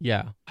 right?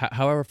 Yeah,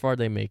 however far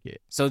they make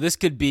it. So this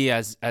could be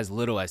as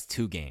little as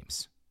 2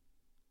 games.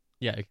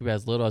 Yeah, it could be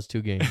as little as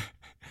 2 games.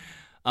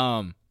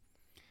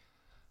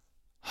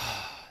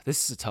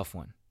 This is a tough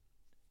one.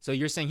 So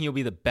you're saying he'll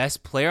be the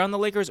best player on the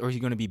Lakers, or is he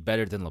going to be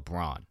better than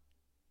LeBron?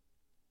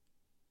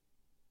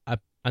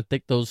 I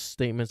think those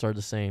statements are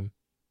the same.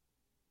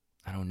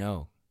 I don't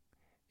know,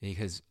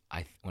 because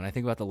when I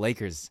think about the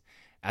Lakers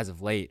as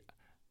of late,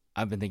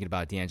 I've been thinking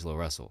about D'Angelo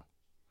Russell,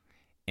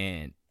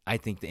 and I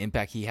think the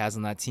impact he has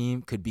on that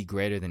team could be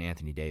greater than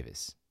Anthony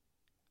Davis.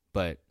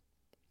 But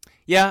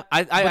yeah,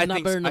 I not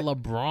think better than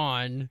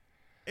LeBron.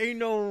 Ain't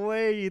no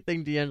way you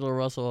think D'Angelo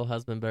Russell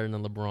has been better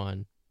than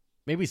LeBron.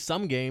 Maybe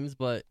some games,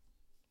 but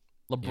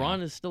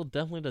LeBron is still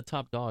definitely the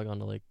top dog on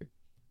the Lakers.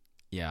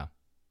 Yeah.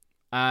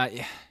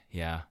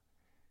 Yeah.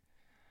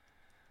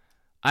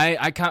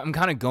 I'm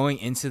kind of going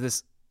into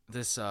this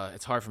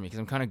it's hard for me because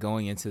I'm kind of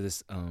going into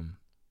these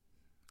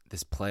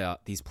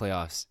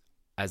playoffs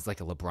as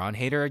like a LeBron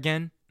hater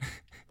again.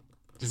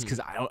 Just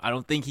because I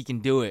don't think he can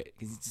do it.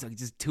 He's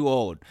just too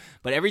old.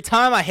 But every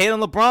time I hate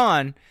on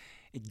LeBron,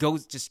 it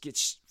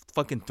gets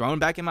fucking thrown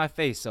back in my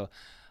face. So,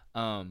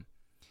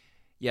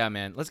 yeah,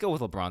 man, let's go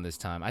with LeBron this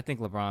time. I think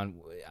LeBron.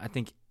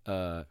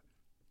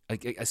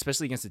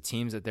 Especially against the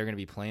teams that they're going to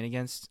be playing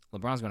against,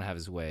 LeBron's going to have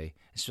his way.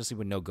 Especially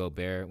with no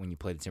Gobert when you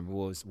play the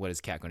Timberwolves. What is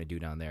Cat going to do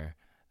down there?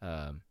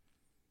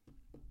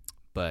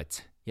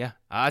 But yeah,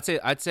 I'd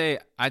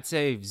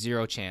say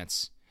zero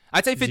chance.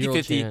 I'd say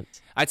 50-50.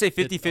 I'd say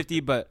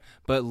 50-50, but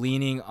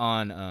leaning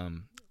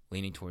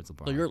towards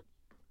LeBron. So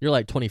you're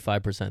like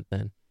 25%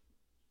 then.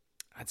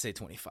 I'd say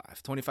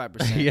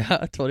 25%. Yeah,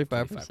 25%.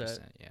 25%.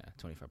 Yeah,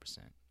 25%.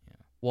 Yeah.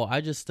 Well,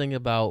 I just think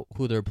about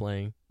who they're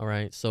playing. All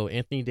right, so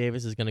Anthony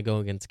Davis is going to go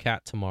against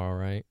Cat tomorrow,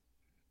 right?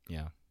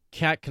 Yeah.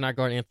 Cat cannot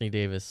guard Anthony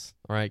Davis.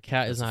 All right,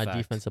 Cat is not a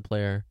defensive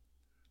player,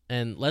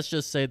 and let's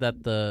just say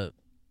that the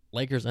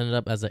Lakers ended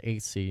up as an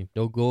 8th seed.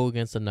 They'll go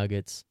against the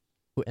Nuggets,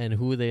 and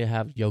who they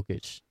have?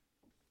 Jokic.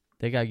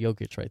 They got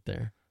Jokic right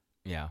there.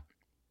 Yeah.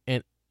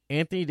 And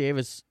Anthony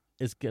Davis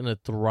is going to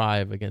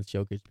thrive against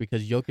Jokic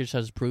because Jokic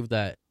has proved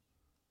that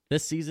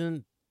this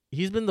season,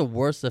 he's been the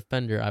worst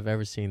defender I've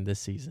ever seen this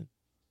season.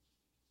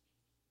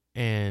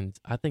 And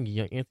I think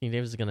Anthony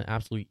Davis is going to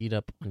absolutely eat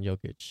up on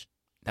Jokic.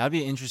 That would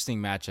be an interesting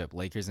matchup,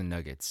 Lakers and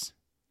Nuggets.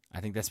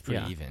 I think that's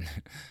pretty even.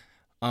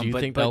 Do you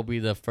think that will be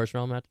the first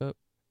round matchup?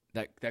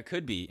 That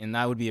could be, and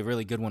that would be a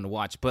really good one to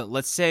watch. But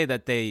let's say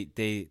that they beat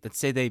the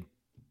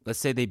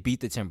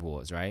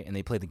Timberwolves, right? And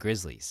they play the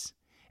Grizzlies.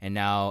 And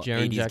now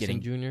Jaren AD's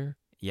Jackson Jr.?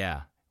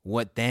 Yeah.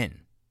 What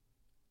then?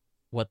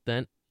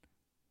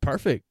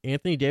 Perfect.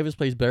 Anthony Davis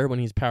plays better when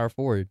he's power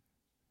forward.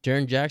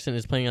 Jaren Jackson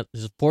is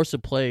forced to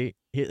play.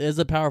 He is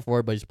a power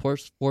forward, but he's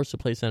forced to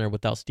play center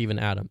without Steven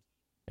Adams.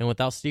 And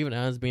without Steven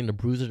Adams being the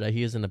bruiser that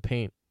he is in the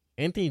paint,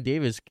 Anthony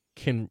Davis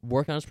can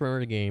work on his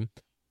perimeter game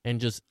and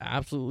just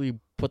absolutely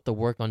put the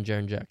work on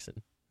Jaren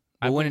Jackson.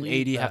 But wouldn't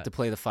AD have to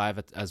play the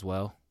 5 as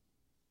well?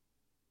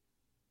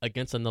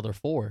 Against another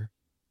 4.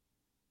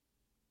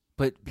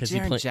 But he's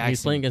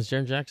playing against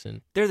Jaren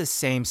Jackson. They're the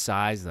same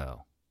size,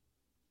 though.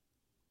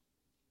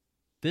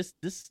 This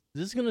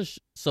is gonna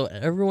so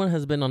everyone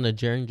has been on the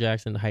Jaren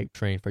Jackson hype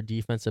train for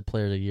defensive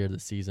player of the year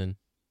this season,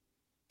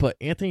 but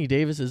Anthony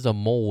Davis is a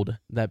mold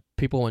that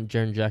people want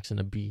Jaren Jackson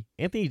to be.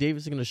 Anthony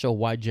Davis is gonna show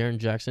why Jaren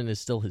Jackson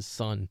is still his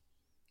son.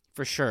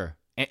 For sure,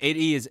 AD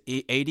is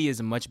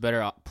a much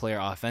better player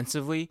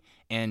offensively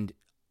and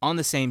on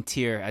the same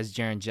tier as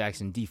Jaren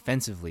Jackson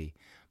defensively.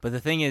 But the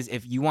thing is,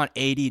 if you want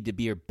AD to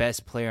be your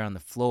best player on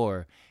the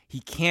floor, he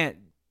can't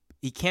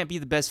be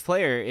the best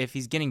player if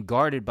he's getting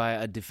guarded by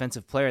a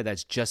defensive player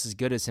that's just as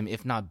good as him,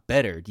 if not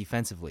better,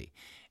 defensively.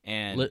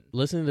 And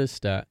listen to this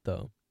stat,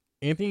 though.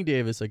 Anthony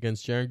Davis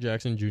against Jaren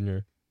Jackson Jr.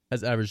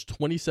 has averaged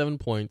 27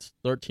 points,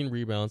 13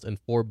 rebounds, and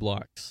 4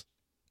 blocks.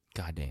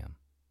 Goddamn.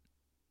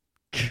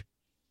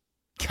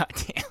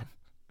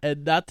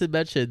 And not to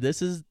mention,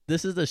 this is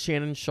the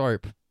Shannon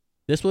Sharp.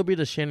 This will be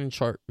the Shannon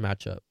Sharp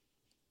matchup.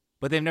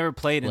 But they've never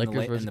played in the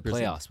Grizzlies.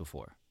 playoffs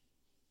before.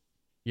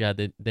 Yeah,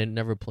 they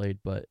never played,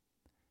 but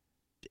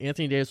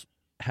Anthony Davis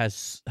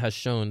has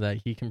shown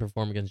that he can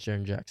perform against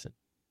Jaren Jackson.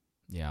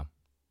 Yeah.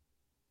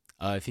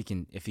 If he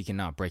can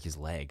not break his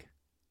leg.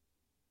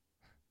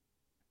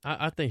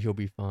 I think he'll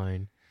be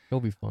fine. He'll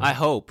be fine. I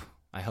hope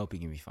he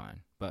can be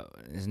fine. But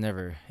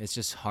it's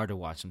just hard to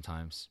watch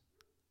sometimes.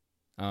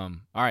 All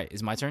right,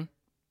 is it my turn?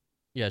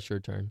 Yeah, it's your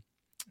turn.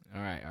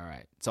 All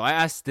right. So I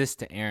asked this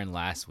to Aaron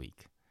last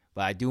week,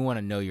 but I do want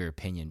to know your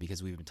opinion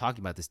because we've been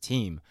talking about this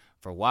team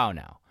for a while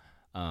now.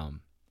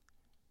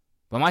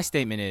 But my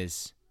statement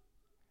is,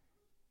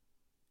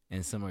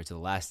 and similar to the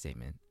last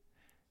statement,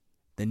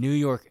 the New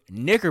York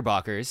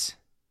Knickerbockers,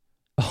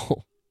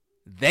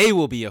 they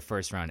will be a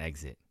first-round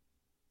exit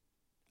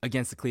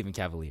against the Cleveland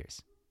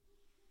Cavaliers.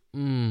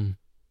 And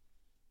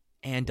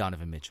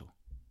Donovan Mitchell.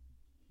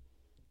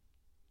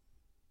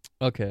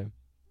 Okay.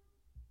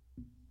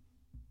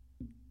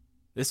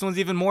 This one's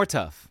even more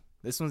tough.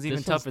 This one's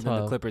tougher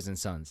than the Clippers and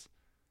Suns.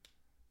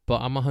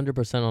 But I'm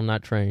 100% on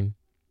that train.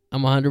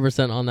 I'm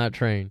 100% on that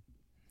train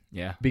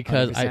Yeah,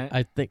 because 100%?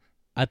 I think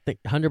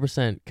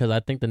 100% because I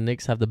think the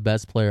Knicks have the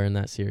best player in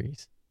that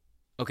series.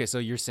 Okay, so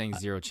you're saying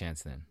zero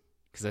chance then?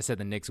 Because I said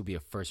the Knicks will be a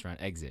first round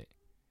exit.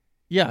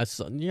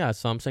 So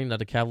I'm saying that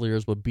the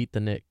Cavaliers would beat the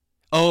Knicks.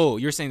 Oh,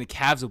 you're saying the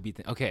Cavs will beat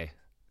the. Okay.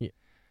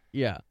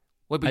 Yeah.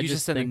 Wait, but I you just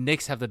just said the think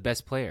Knicks have the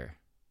best player.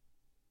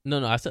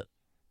 no. I said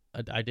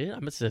I did. I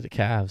must have said the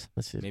Cavs.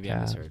 Maybe I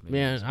misheard.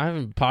 Man, I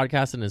haven't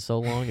podcasted in so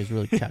long. It's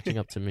really catching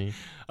up to me.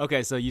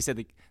 Okay, so you said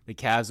the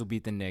Cavs will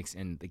beat the Knicks,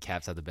 and the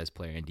Cavs have the best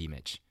player in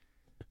D-Mitch.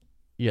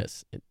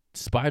 Yes,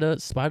 Spider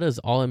is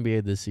all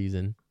NBA this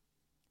season,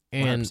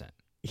 and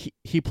 100%.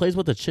 he plays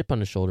with a chip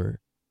on his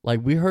shoulder. Like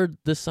we heard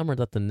this summer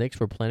that the Knicks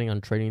were planning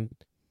on trading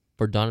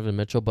for Donovan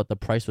Mitchell, but the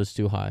price was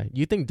too high.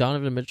 You think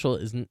Donovan Mitchell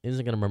isn't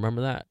going to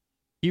remember that?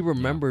 He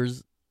remembers.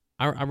 Yeah.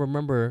 I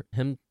remember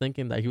him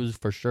thinking that he was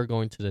for sure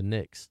going to the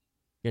Knicks,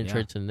 getting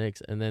traded to the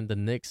Knicks, and then the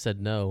Knicks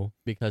said no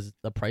because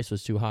the price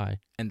was too high.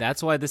 And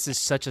that's why this is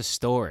such a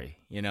story,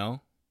 you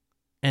know?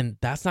 And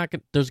that's not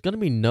 – there's going to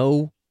be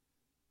no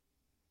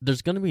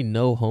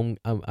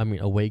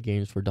away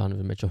games for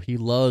Donovan Mitchell. He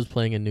loves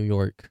playing in New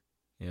York.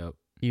 Yep.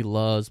 He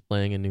loves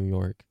playing in New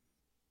York.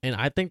 And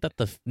I think that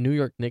the New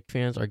York Knicks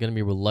fans are going to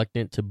be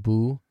reluctant to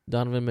boo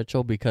Donovan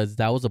Mitchell because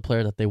that was a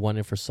player that they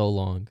wanted for so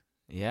long.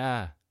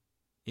 Yeah.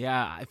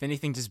 Yeah, if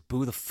anything, just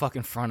boo the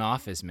fucking front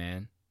office,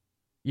 man.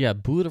 Yeah,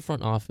 boo the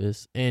front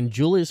office. And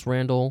Julius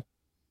Randle,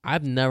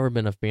 I've never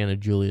been a fan of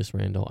Julius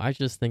Randle. I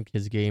just think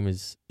his game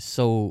is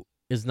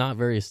not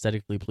very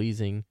aesthetically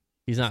pleasing.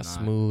 He's not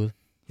smooth.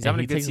 He's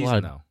having a good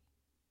season, though.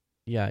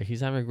 Yeah,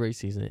 he's having a great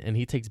season, and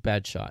he takes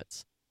bad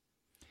shots.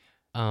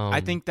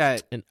 I think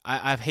that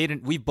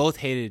we've both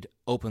hated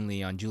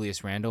openly on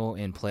Julius Randle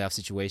in playoff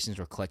situations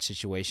or clutch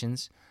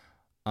situations.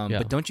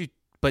 But don't you?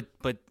 But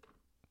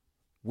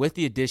with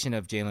the addition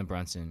of Jalen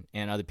Brunson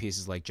and other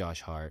pieces like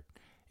Josh Hart,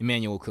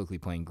 Emmanuel quickly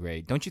playing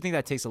great, don't you think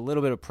that takes a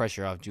little bit of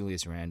pressure off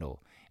Julius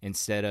Randle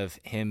instead of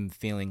him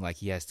feeling like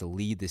he has to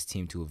lead this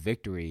team to a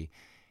victory?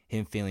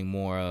 Him feeling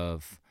more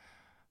of,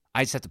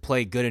 I just have to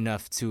play good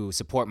enough to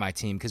support my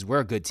team because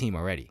we're a good team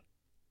already.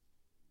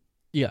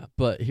 Yeah,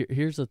 but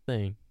here's the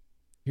thing.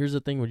 Here's the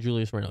thing with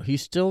Julius Randle.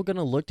 He's still going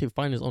to look to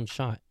find his own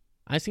shot.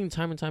 I've seen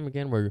time and time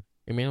again where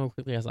Emmanuel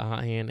quickly has a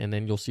hot hand, and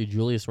then you'll see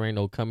Julius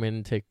Randle come in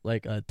and take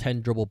like a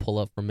 10-dribble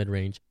pull-up from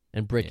mid-range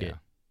and brick it.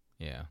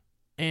 Yeah.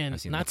 And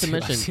not to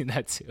mention, I've seen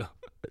that too.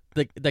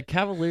 the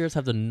Cavaliers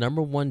have the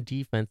number one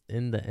defense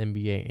in the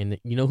NBA, and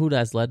you know who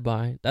that's led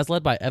by? That's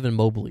led by Evan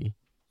Mobley.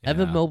 Yeah.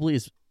 Evan Mobley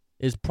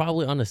is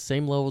probably on the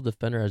same level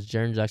defender as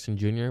Jaren Jackson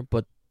Jr.,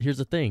 but here's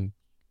the thing.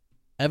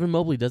 Evan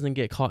Mobley doesn't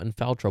get caught in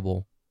foul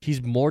trouble.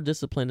 He's more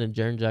disciplined than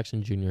Jaren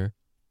Jackson Jr.,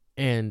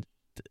 and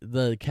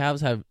the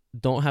Cavs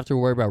don't have to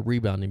worry about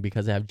rebounding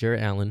because they have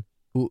Jarrett Allen,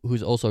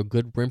 who's also a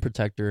good rim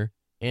protector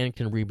and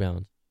can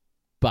rebound.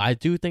 But I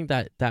do think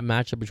that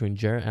matchup between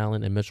Jarrett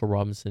Allen and Mitchell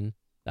Robinson,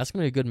 that's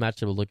going to be a good matchup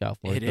to look out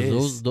for. It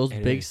is. Those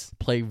bigs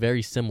play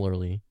very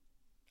similarly.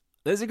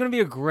 This is going to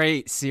be a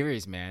great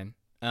series, man.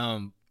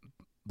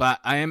 But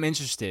I am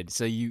interested.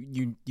 So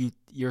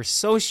you're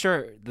so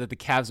sure that the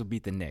Cavs will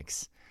beat the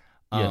Knicks.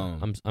 Yeah,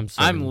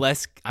 I'm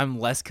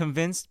less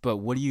convinced, but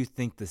what do you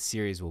think the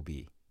series will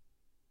be?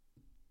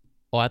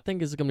 Oh, I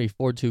think it's going to be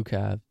 4-2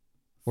 Cavs.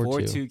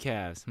 4-2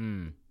 Cavs.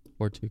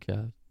 4-2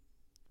 Cavs.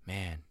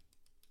 Man.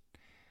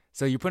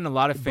 So you're putting a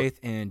lot of faith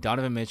in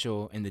Donovan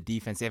Mitchell and the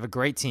defense. They have a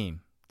great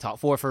team. Top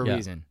four for a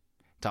reason.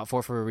 Top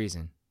four for a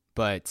reason.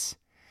 But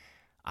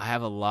I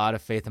have a lot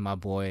of faith in my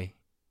boy,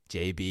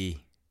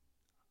 JB.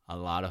 A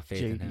lot of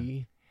faith in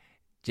him.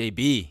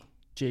 JB.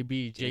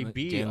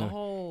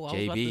 Oh, I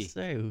was about to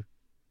say.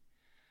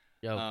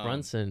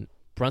 Yo,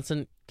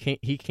 Brunson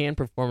can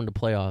perform in the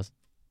playoffs,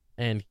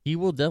 and he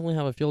will definitely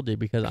have a field day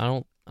because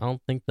I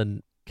don't think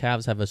the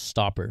Cavs have a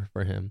stopper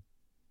for him.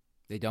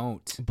 They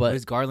don't. But what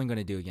is Garland going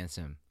to do against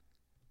him?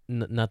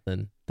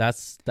 Nothing.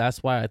 That's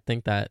why I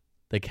think that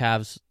the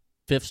Cavs'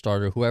 fifth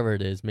starter, whoever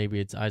it is,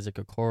 maybe it's Isaac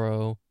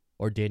Okoro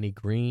or Danny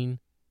Green,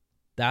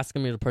 that's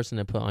gonna be the person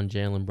to put on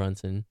Jalen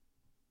Brunson.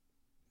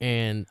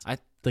 And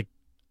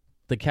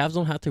the Cavs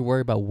don't have to worry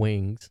about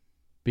wings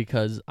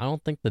because I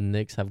don't think the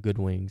Knicks have good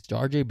wings.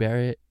 RJ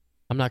Barrett,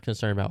 I'm not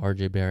concerned about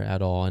RJ Barrett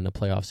at all in the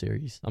playoff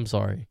series. I'm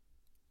sorry.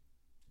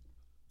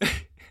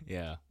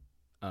 Yeah.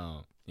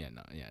 No,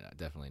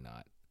 definitely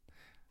not.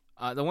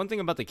 The one thing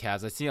about the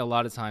Cavs, I see a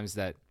lot of times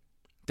that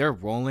they're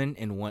rolling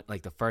in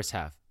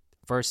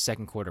the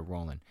second quarter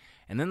rolling.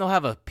 And then they'll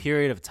have a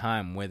period of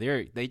time where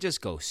they just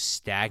go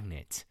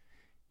stagnant.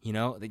 You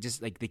know, they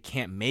just they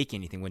can't make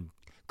anything. When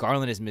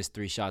Garland has missed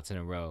 3 shots in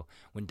a row,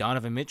 when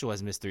Donovan Mitchell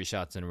has missed 3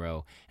 shots in a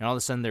row, and all of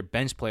a sudden their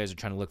bench players are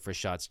trying to look for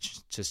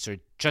shots just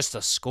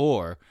to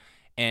score,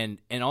 and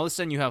all of a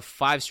sudden you have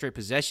 5 straight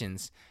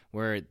possessions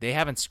where they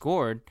haven't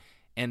scored,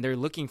 and they're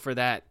looking for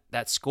that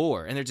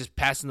score, and they're just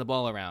passing the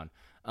ball around.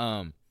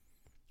 You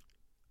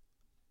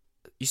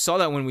saw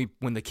that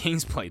when the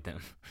Kings played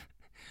them,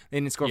 they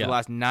didn't score for the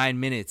last 9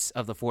 minutes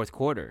of the fourth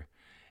quarter,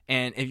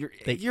 and if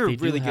you're a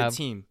really good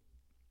team,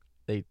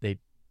 they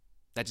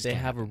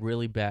have a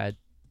really bad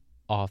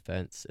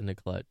offense in the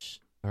clutch.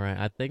 All right,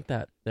 I think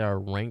that they are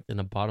ranked in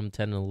the bottom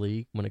 10 in the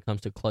league when it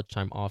comes to clutch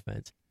time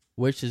offense,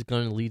 which is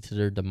going to lead to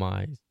their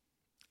demise.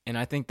 And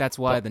I think that's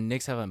why the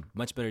Knicks have a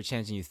much better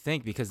chance than you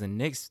think, because the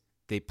Knicks,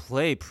 they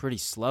play pretty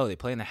slow. They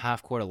play in the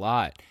half court a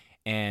lot.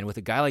 And with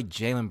a guy like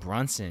Jalen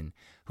Brunson,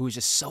 who is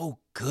just so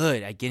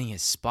good at getting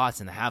his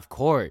spots in the half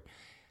court,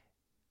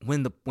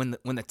 when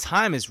the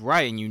time is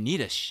right and you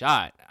need a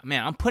shot,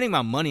 man, I'm putting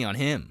my money on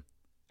him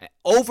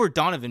over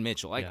Donovan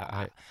Mitchell. Like,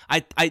 yeah,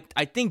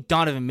 I think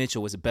Donovan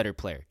Mitchell was a better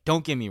player.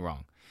 Don't get me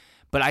wrong.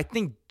 But I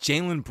think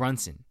Jalen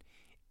Brunson,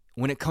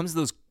 when it comes to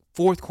those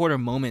fourth quarter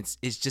moments,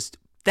 is just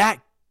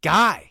that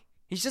guy.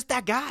 He's just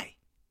that guy.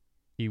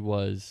 He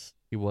was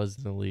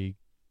in the league.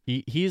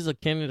 He's a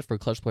candidate for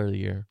clutch player of the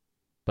year,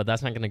 but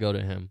that's not going to go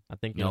to him. I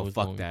think no,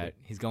 fuck that.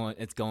 It's going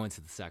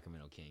to the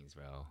Sacramento Kings,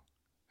 bro.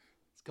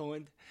 It's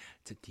going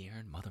to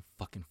De'Aaron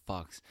motherfucking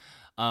Fox.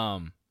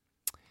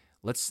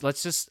 Let's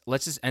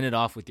just end it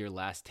off with your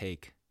last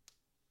take.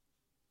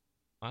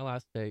 My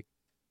last take.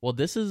 Well,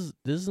 this is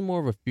more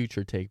of a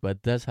future take, but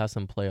it does have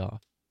some playoff.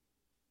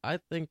 I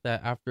think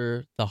that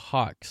after the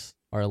Hawks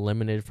are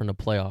eliminated from the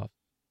playoffs,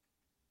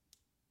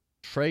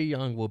 Trae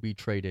Young will be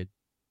traded.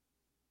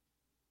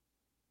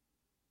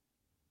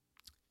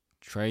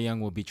 Trae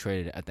Young will be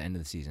traded at the end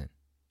of the season.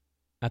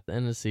 At the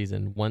end of the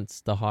season,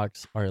 once the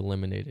Hawks are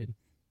eliminated.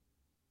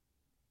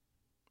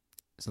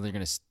 So they're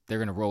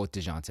gonna roll with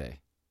DeJounte.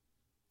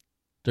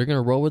 They're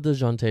gonna roll with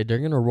DeJounte. They're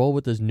gonna roll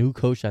with this new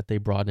coach that they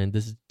brought in,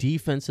 this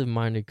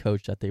defensive-minded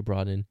coach that they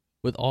brought in,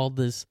 with all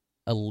this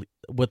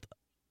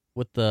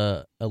with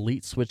the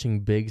elite switching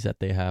bigs that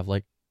they have,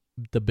 like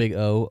the Big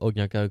O,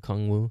 Onyeka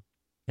Okongwu,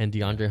 and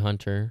DeAndre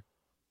Hunter.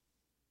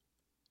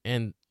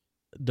 And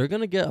they're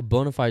going to get a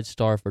bona fide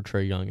star for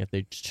Trae Young if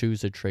they choose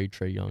to trade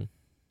Trae Young.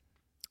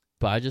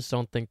 But I just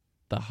don't think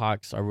the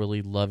Hawks are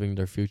really loving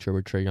their future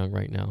with Trae Young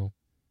right now.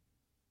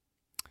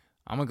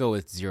 I'm going to go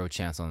with zero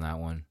chance on that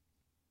one.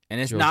 And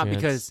it's not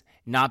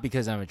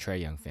because I'm a Trae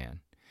Young fan.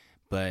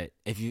 But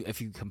if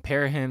you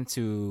compare him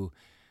to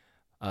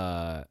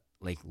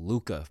like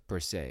Luka per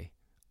se,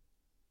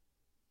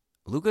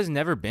 Luka's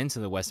never been to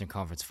the Western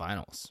Conference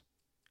Finals.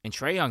 And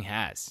Trae Young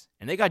has.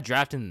 And they got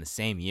drafted in the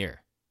same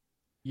year.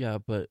 Yeah,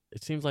 but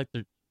it seems like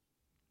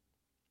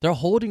they're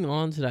holding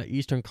on to that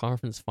Eastern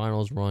Conference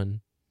Finals run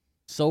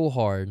so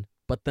hard,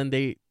 but then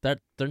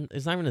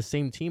it's not even the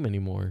same team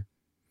anymore.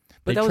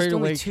 But that was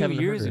only 2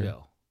 years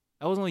ago.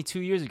 That was only 2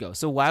 years ago.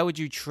 So why would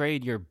you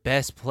trade your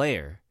best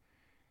player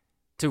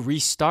to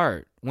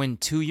restart when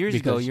 2 years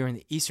ago you're in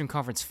the Eastern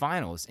Conference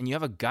Finals and you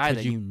have a guy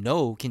that you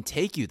know can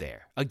take you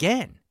there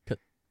again?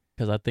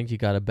 Because I think you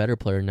got a better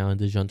player now in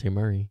DeJounte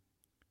Murray.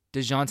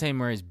 DeJounte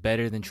Murray is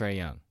better than Trae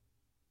Young.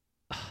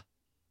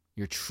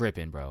 You're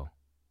tripping, bro.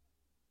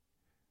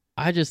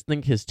 I just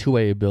think his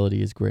two-way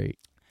ability is great.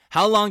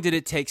 How long did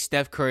it take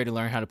Steph Curry to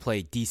learn how to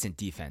play decent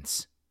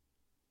defense?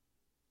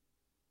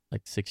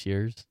 Like 6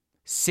 years?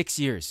 6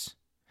 years.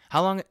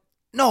 How long?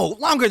 No,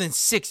 longer than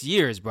 6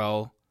 years,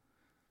 bro.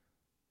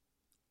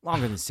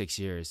 Longer than 6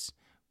 years.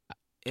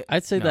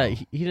 I'd say that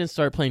he didn't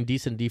start playing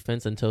decent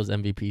defense until his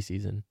MVP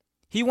season.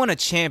 He won a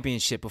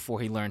championship before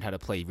he learned how to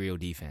play real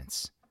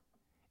defense.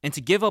 And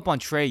to give up on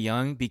Trae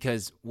Young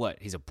because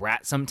he's a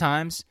brat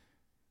sometimes.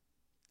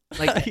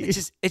 Like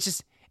it's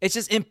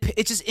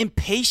just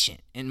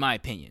impatient in my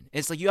opinion.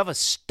 It's like you have a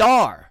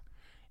star.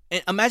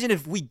 And imagine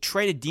if we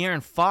traded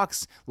De'Aaron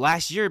Fox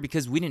last year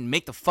because we didn't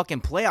make the fucking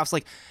playoffs.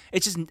 Like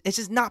it's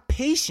just not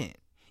patient.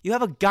 You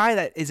have a guy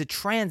that is a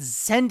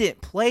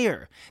transcendent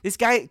player. This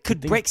guy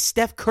could break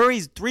Steph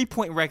Curry's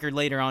 3-point record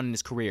later on in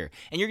his career.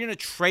 And you're gonna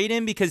trade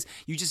him because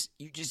you just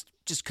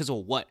because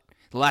of what?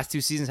 The last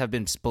 2 seasons have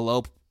been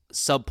below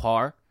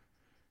subpar.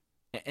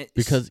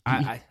 Because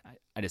I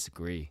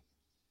disagree.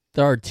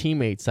 There are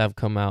teammates that have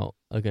come out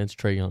against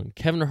Trae Young.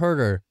 Kevin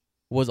Huerter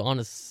was on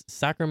a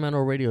Sacramento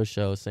radio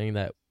show saying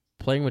that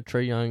playing with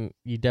Trae Young,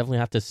 you definitely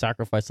have to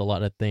sacrifice a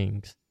lot of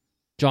things.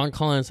 John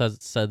Collins has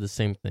said the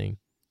same thing.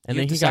 And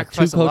then he got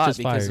 2 coaches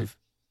fired.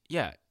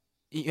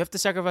 You have to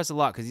sacrifice a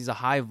lot because he's a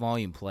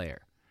high-volume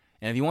player.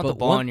 And if you want the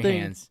ball in your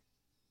hands...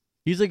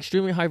 He's an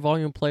extremely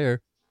high-volume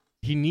player.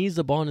 He needs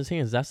the ball in his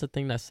hands. That's the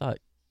thing that sucks.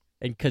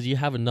 And because you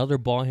have another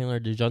ball handler,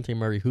 DeJounte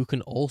Murray, who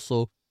can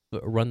also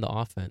run the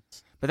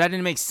offense. But that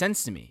didn't make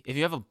sense to me. If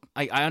you have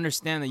I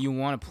understand that you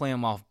want to play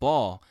him off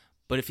ball,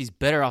 but if he's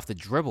better off the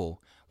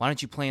dribble, why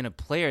don't you play in a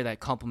player that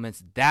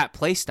complements that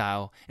play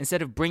style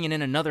instead of bringing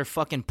in another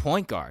fucking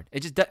point guard? I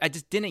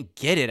just didn't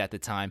get it at the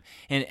time,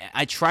 and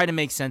I try to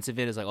make sense of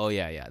it as like, oh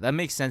yeah, that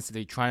makes sense if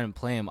they try and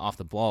play him off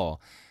the ball.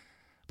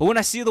 But when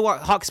I see the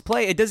Hawks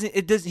play, it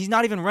does. He's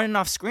not even running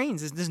off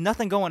screens. There's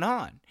nothing going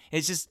on.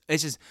 It's just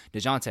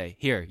DeJounte,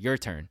 here, your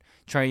turn.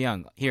 Trae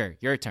Young, here,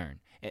 your turn.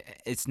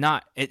 It's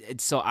not.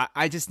 So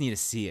I just need to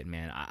see it,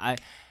 man.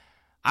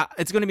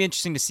 It's going to be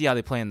interesting to see how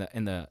they play in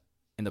the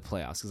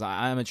playoffs because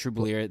I'm a true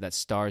believer that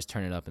stars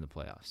turn it up in the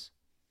playoffs.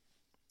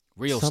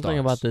 Something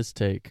about this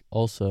take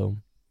also.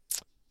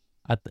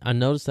 I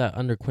noticed that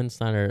under Quinn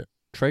Snyder,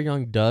 Trae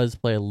Young does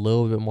play a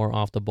little bit more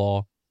off the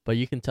ball, but but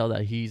you can tell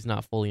that he's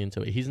not fully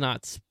into it. He's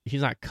not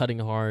cutting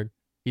hard.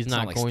 He's It's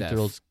not like going Steph. through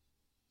those.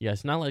 Yeah,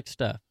 it's not like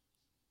Steph.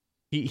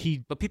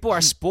 But people are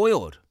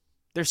spoiled.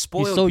 They're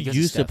spoiled. He's so because of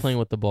used to Steph. playing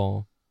with the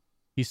ball.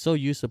 He's so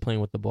used to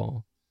playing with the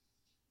ball.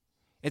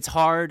 It's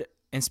hard,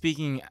 and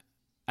speaking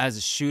as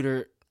a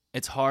shooter,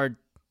 it's hard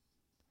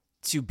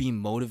to be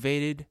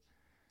motivated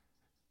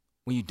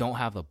when you don't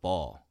have the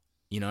ball.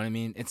 You know what I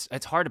mean?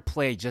 It's hard to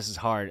play just as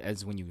hard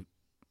as when you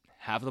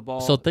have the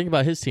ball. So think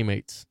about his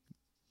teammates.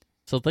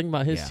 Yeah.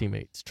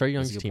 teammates, Trae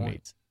Young's That's a good point.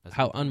 teammates. That's a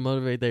How good point.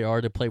 unmotivated they are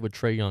to play with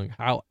Trae Young.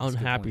 How That's a good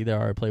unhappy point. they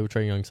are to play with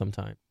Trae Young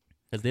sometimes.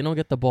 Because they don't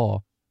get the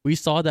ball. We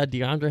saw that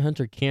DeAndre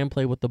Hunter can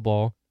play with the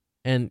ball.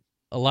 And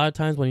a lot of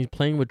times when he's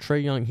playing with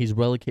Trae Young, he's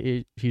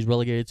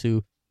relegated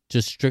to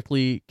just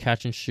strictly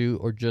catch and shoot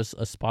or just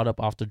a spot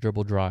up off the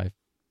dribble drive.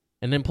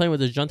 And then playing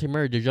with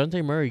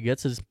DeJounte Murray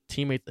gets his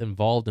teammates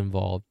involved.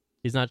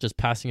 He's not just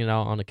passing it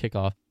out on a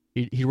kickoff.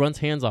 He runs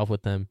hands off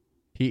with them.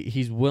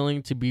 He's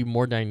willing to be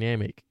more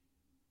dynamic.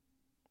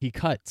 He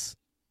cuts.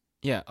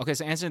 Yeah. Okay.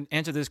 So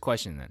answer this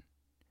question then.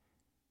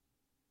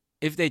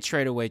 If they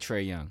trade away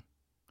Trae Young,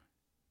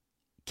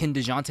 can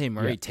DeJounte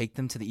Murray take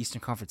them to the Eastern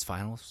Conference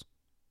Finals?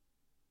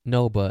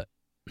 No, but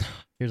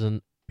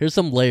here's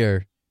some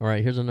layer. All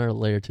right, here's another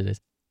layer to this.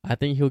 I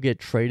think he'll get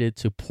traded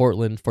to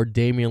Portland for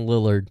Damian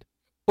Lillard.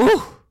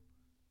 Ooh.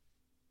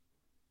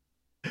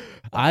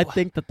 I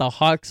think that the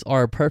Hawks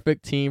are a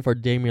perfect team for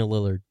Damian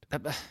Lillard.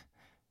 But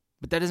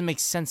that doesn't make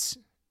sense.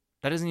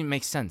 That doesn't even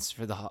make sense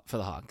for the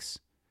Hawks.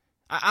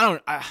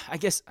 I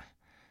guess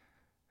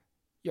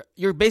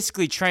you're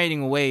basically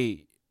trading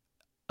away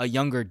a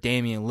younger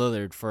Damian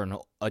Lillard for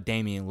a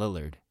Damian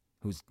Lillard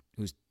who's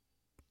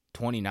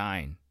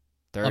 29,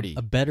 30.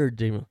 A better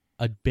Damian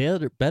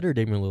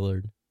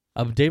Lillard.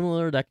 A Damian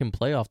Lillard that can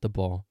play off the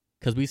ball.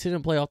 Because we seen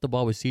him play off the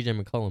ball with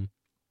CJ McCollum.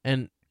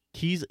 And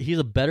he's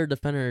a better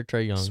defender than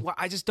Trae Young.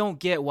 I just don't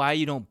get why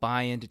you don't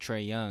buy into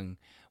Trae Young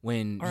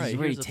when he's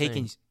already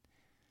taking.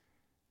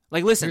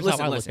 Like listen.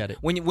 Look at it.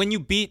 When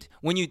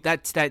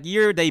that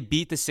year they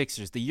beat the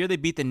Sixers, the year they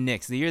beat the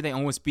Knicks, the year they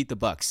almost beat the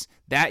Bucks.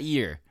 That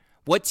year,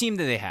 what team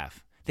did they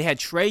have? They had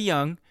Trae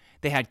Young,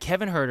 they had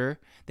Kevin Huerter,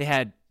 they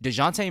had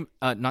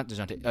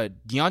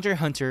DeAndre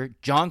Hunter,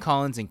 John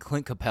Collins, and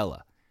Clint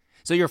Capella.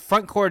 So your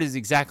front court is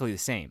exactly the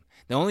same.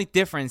 The only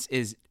difference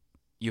is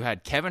you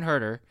had Kevin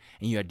Huerter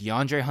and you had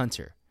DeAndre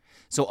Hunter.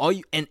 So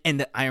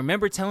I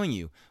remember telling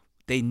you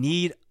they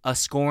need a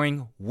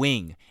scoring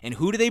wing. And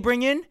who do they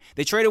bring in?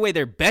 They trade away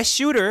their best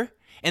shooter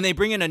and they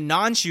bring in a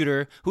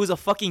non-shooter who's a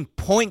fucking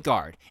point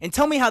guard. And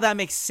tell me how that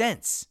makes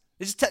sense.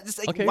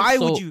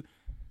 Would you?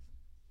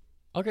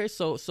 Okay,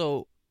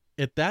 so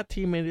if that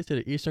team made it to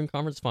the Eastern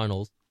Conference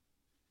Finals,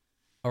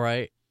 all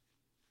right,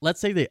 let's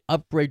say they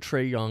upgrade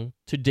Trae Young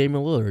to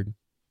Damian Lillard.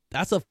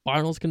 That's a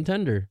finals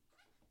contender.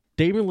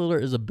 Damian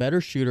Lillard is a better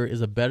shooter,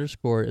 is a better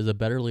scorer, is a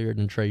better leader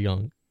than Trae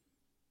Young.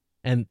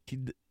 And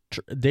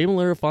Damian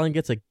Lillard finally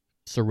gets a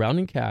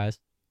surrounding cast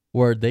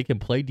where they can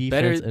play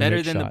defense and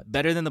make shots.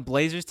 Better than the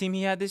Blazers team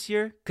he had this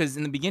year? Because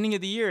in the beginning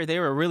of the year, they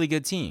were a really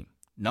good team.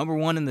 Number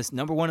one in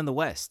the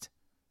West.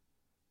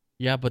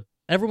 Yeah, but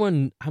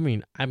everyone,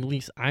 at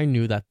least I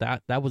knew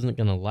that wasn't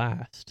going to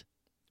last.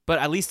 But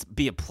at least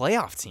be a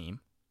playoff team.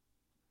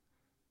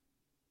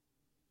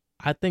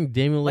 I think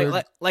Damian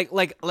Lillard...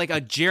 Like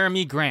a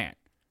Jeremy Grant,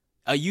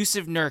 a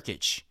Yusuf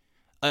Nurkic,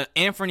 a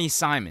Anthony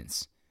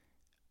Simons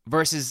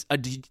versus a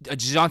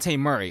DeJounte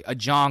Murray, a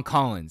John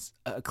Collins,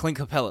 a Clint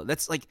Capella.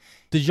 That's like...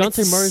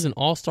 DeJounte Murray's an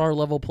all-star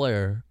level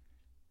player.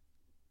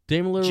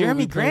 Damian Lillard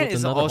Jeremy Grant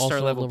is an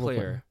all-star level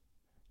player.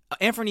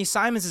 Anthony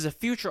Simons is a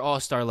future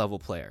all-star level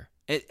player.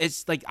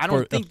 It's like, I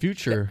don't think... For a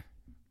future...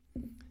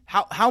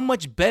 How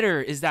much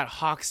better is that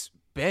Hawks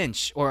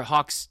bench or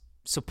Hawks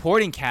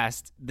supporting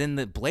cast than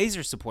the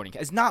Blazers supporting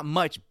cast? It's not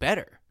much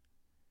better.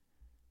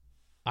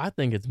 I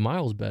think it's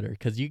miles better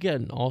because you get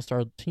an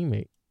all-star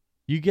teammate.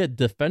 You get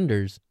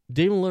defenders.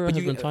 Damian Lillard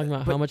has been talking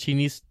about how much he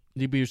needs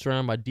to be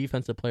surrounded by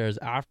defensive players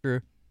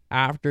after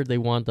they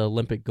won the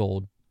Olympic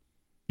gold.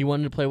 He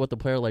wanted to play with a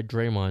player like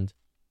Draymond,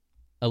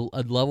 a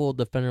level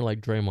defender like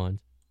Draymond.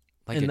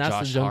 And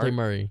that's DeJounte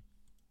Murray.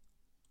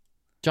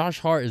 Josh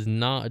Hart is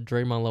not a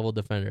Draymond level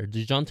defender.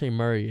 DeJounte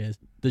Murray is.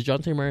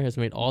 DeJounte Murray has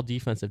made all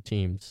defensive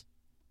teams.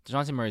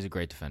 DeJounte Murray is a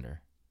great defender.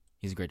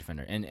 He's a great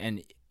defender,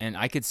 and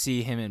I could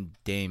see him and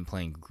Dame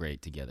playing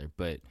great together.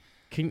 But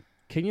can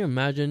you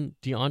imagine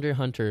DeAndre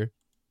Hunter,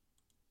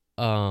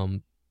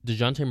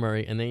 DeJounte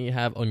Murray, and then you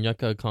have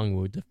Onyeka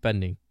Okongwu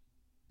defending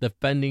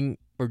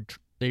for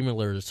Damian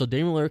Lillard, so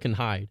Damian Lillard can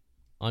hide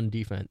on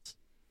defense,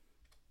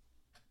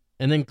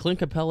 and then Clint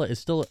Capella is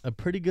still a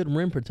pretty good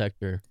rim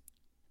protector,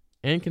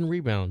 and can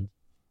rebound.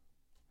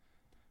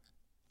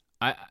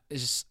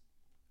 Just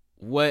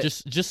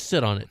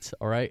sit on it,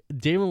 all right?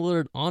 Damian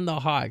Lillard on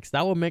the Hawks,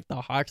 that would make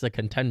the Hawks a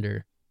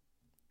contender.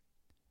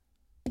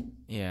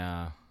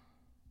 Yeah.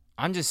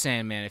 I'm just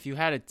saying, man, if you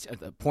had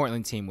a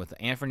Portland team with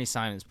Anthony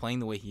Simons playing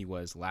the way he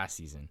was last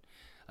season,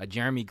 a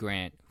Jeremy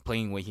Grant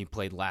playing the way he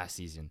played last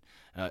season,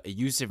 a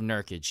Yusuf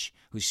Nurkic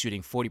who's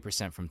shooting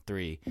 40% from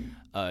three,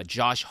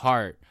 Josh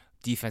Hart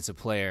defensive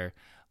player.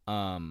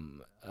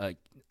 Um, uh,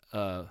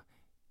 uh,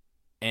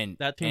 and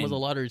That team was a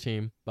lottery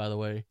team, by the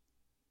way.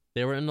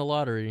 They were in the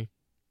lottery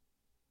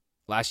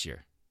last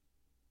year.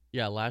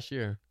 Yeah, last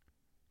year.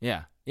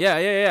 Yeah.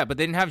 But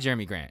they didn't have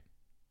Jeremy Grant.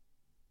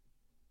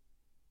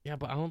 Yeah,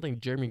 but I don't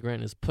think Jeremy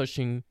Grant is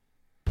pushing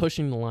the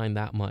line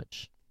that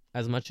much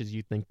as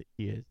you think that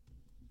he is.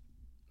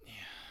 Yeah,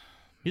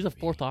 he's a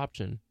fourth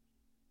option.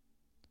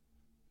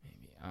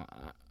 Maybe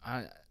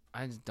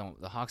I just don't.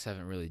 The Hawks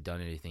haven't really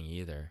done anything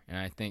either, and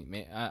I think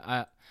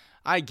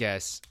I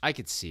guess I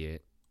could see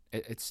it.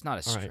 It's not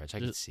a stretch. Right, I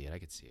could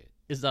see it.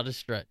 It's not a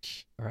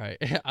stretch. All right.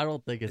 I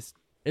don't think it's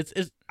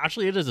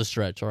actually it is a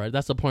stretch. All right.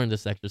 That's the point of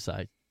this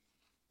exercise.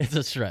 It's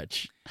a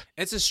stretch.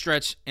 It's a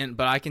stretch,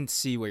 but I can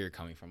see where you're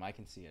coming from. I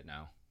can see it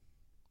now.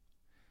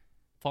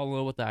 Fall in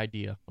love with the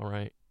idea. All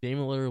right.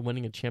 Damian Lillard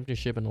winning a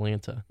championship in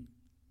Atlanta.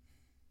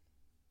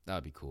 That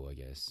would be cool, I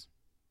guess.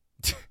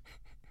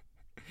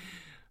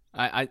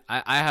 I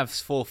have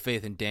full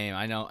faith in Dame.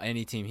 I know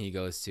any team he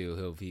goes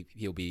to,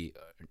 he'll be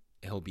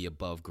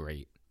above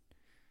great.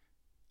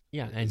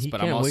 Yeah, and he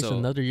can't waste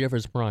another year of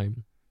his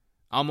prime.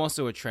 I'm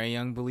also a Trae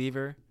Young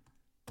believer,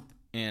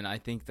 and I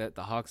think that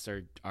the Hawks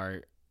are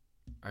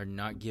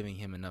not giving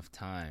him enough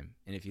time.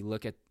 And if you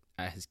look at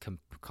his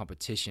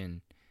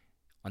competition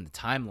on the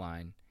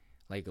timeline,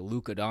 like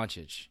Luka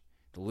Doncic,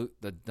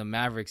 the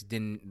Mavericks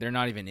they're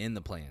not even in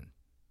the plan.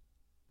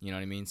 You know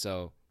what I mean?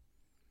 So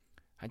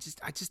I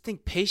just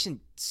think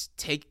patience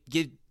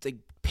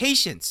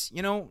patience.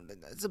 You know,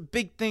 it's a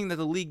big thing that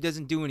the league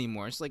doesn't do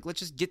anymore. It's like, let's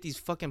just get these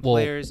fucking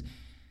players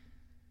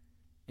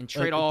and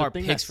trade all our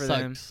picks for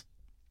them.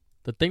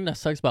 The thing that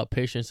sucks about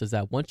patience is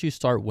that once you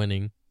start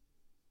winning,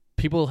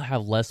 people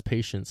have less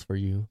patience for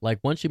you. Like,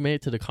 once you made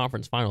it to the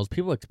conference finals,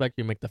 people expect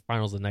you to make the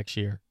finals the next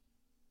year.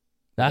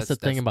 That's the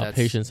thing about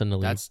patience in the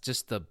league. That's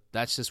just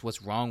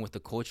what's wrong with the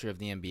culture of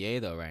the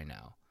NBA though right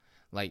now.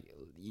 Like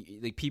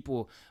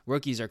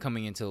rookies are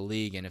coming into the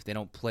league, and if they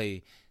don't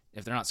play,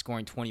 if they're not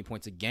scoring 20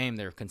 points a game,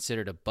 they're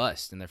considered a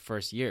bust in their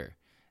first year.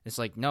 It's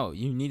like, no,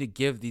 you need to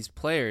give these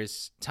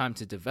players time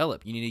to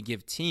develop. You need to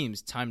give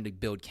teams time to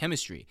build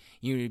chemistry.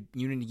 You need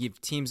to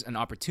give teams an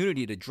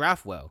opportunity to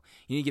draft well.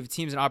 You need to give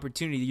teams an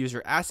opportunity to use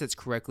their assets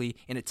correctly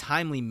in a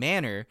timely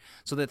manner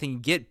so that they can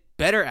get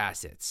better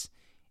assets.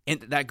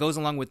 And that goes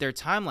along with their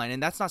timeline.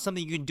 And that's not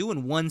something you can do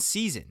in one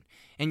season.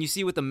 And you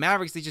see with the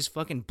Mavericks, they just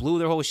fucking blew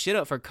their whole shit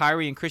up for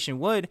Kyrie and Christian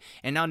Wood.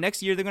 And now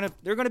next year,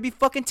 they're gonna be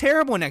fucking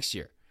terrible next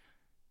year.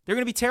 They're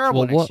going to be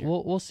terrible next year.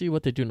 We'll see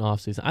what they do in the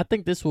offseason. I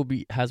think this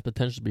has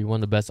potential to be one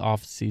of the best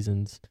off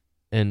seasons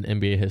in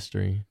NBA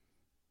history.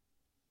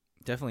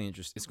 Definitely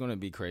interesting. It's going to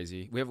be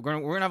crazy. We're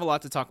going to have a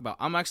lot to talk about.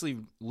 I'm actually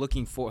we're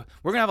going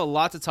to have a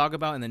lot to talk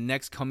about in the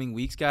next coming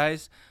weeks,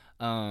 guys,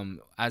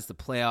 as the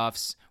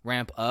playoffs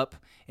ramp up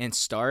and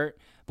start.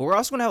 But we're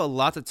also going to have a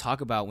lot to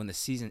talk about when the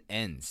season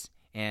ends.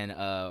 And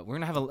we're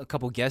going to have a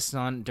couple guests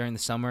on during the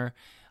summer.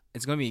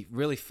 It's going to be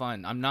really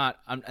fun. I'm not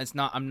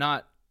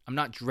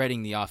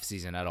dreading the off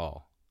season at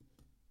all.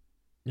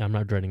 Yeah, I'm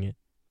not dreading it.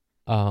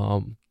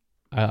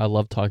 I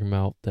love talking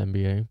about the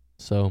NBA.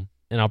 So,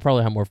 and I'll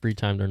probably have more free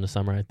time during the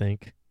summer, I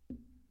think.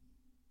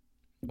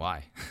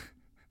 Why?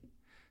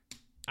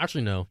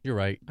 Actually, no. You're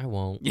right. I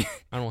won't.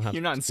 I don't have.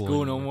 You're not in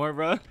school no more,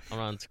 bro. I'm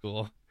not in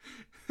school.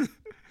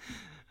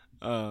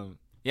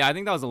 Yeah, I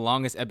think that was the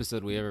longest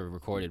episode we ever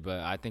recorded,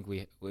 but I think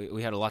we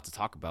had a lot to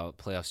talk about.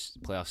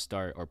 Playoff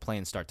start or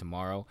play-in start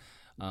tomorrow,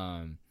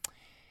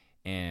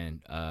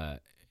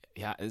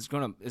 yeah, it's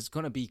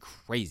gonna be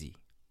crazy.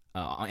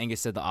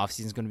 Angus said the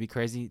offseason is gonna be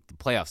crazy. The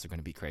playoffs are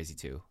gonna be crazy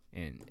too,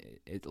 and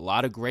a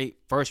lot of great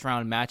first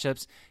round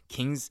matchups.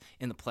 Kings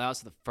in the playoffs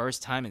for the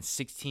first time in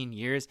 16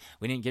 years.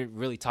 We didn't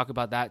really talk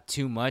about that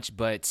too much,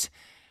 but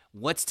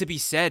what's to be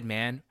said,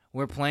 man?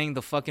 We're playing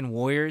the fucking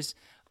Warriors.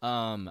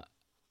 Yeah,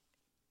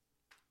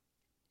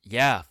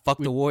 fuck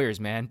the Warriors,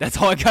 man. That's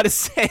all I gotta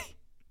say.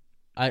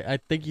 I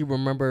think you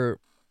remember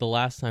the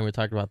last time we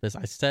talked about this.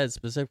 I said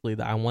specifically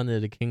that I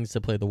wanted the Kings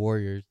to play the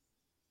Warriors.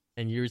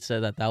 And you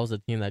said that was the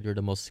team that you're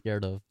the most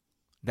scared of.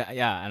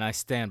 Yeah, and I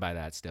stand by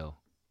that still.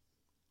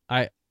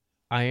 I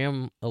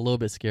am a little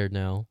bit scared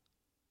now.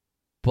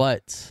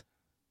 But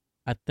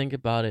I think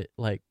about it,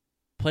 like,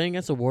 playing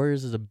against the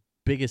Warriors is the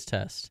biggest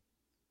test.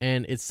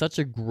 And it's such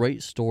a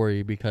great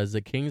story because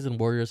the Kings and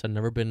Warriors have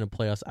never been in the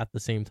playoffs at the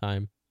same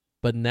time.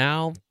 But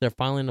now they're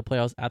finally in the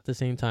playoffs at the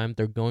same time.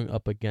 They're going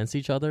up against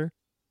each other.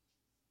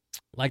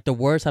 Like, the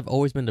Warriors have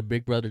always been the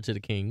big brother to the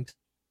Kings.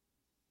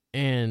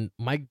 And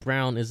Mike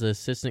Brown was the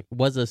assistant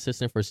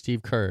for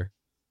Steve Kerr.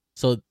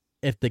 So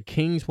if the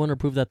Kings want to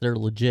prove that they're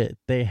legit,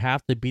 they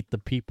have to beat the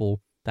people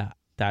that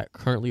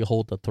currently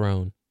hold the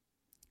throne.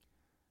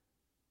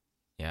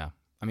 Yeah.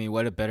 I mean,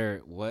 what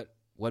better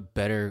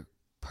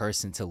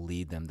person to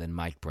lead them than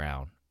Mike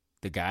Brown?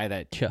 The guy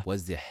that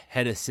was the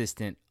head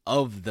assistant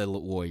of the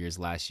Warriors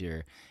last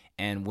year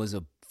and was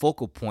a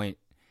focal point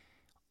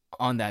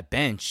on that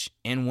bench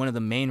and one of the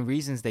main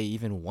reasons they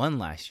even won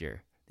last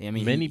year. I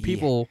mean,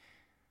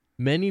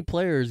 many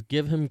players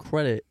give him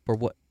credit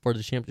for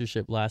the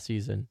championship last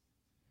season.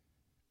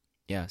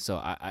 Yeah, so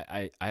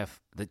I have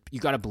you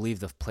got to believe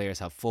the players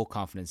have full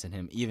confidence in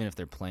him, even if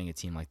they're playing a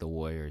team like the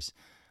Warriors.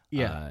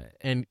 Yeah,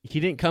 and he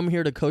didn't come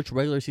here to coach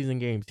regular season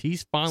games.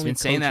 He's finally been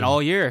saying that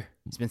all year.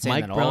 He's been saying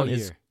Mike that Brown all year.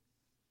 Is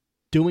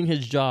doing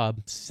his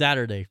job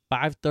Saturday,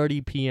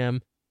 5:30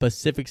 p.m.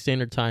 Pacific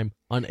Standard Time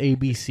on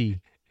ABC.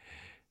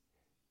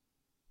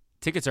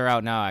 Tickets are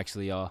out now,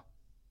 actually, y'all.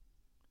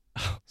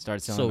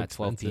 Started selling them at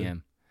 12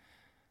 p.m.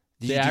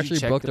 They actually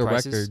broke the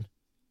record.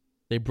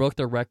 They broke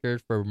the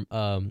record for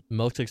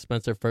most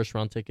expensive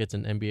first-round tickets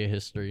in NBA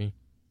history.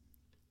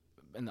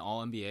 In the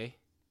All-NBA?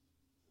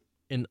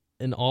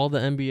 In all the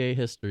NBA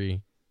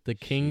history, the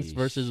Kings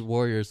versus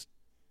Warriors,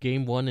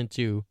 Game 1 and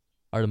 2,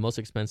 are the most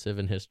expensive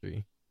in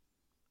history.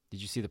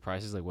 Did you see the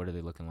prices? Like, what are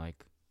they looking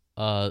like?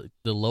 The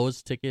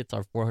lowest tickets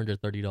are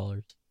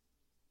 $430.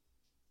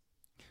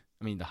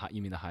 I mean,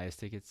 you mean the highest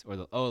tickets? Or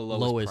the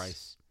lowest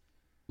price?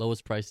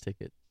 Lowest price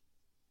ticket.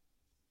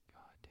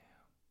 God damn.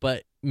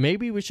 But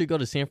maybe we should go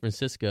to San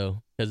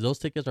Francisco, because those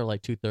tickets are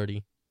like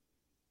 $230.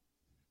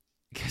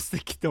 Guess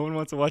no one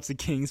wants to watch the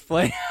Kings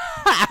play.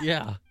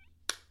 Yeah.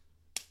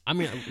 I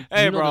mean,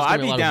 hey, bro,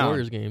 I'd be down.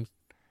 Warriors games.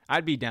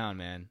 I'd be down,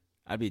 man.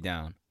 I'd be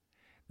down.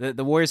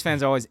 The Warriors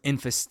fans are always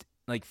infesting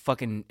our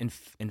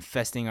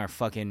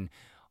fucking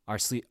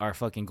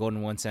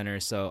Golden One Center.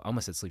 So I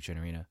almost said Sleep Train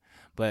Arena.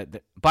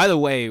 But by the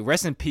way,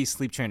 rest in peace,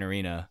 Sleep Train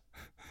Arena.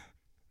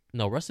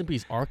 No, rest in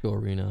peace, Arco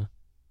Arena.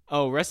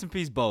 Oh, rest in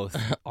peace, both.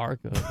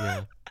 Arco,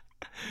 yeah.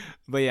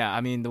 But yeah,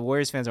 I mean, the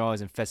Warriors fans are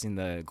always infesting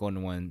the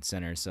Golden One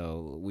Center.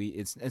 So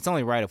it's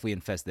only right if we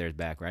infest theirs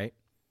back, right?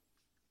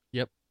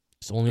 Yep.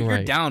 It's only if right.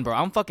 You're down, bro.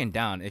 I'm fucking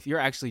down. If you're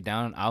actually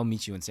down, I'll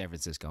meet you in San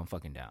Francisco. I'm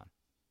fucking down.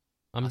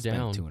 I'm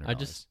down.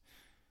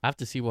 I have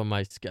to see what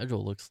my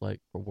schedule looks like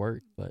for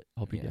work, but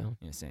I'll be down.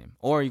 Yeah, same.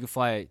 Or you can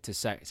fly to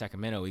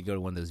Sacramento. We go to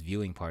one of those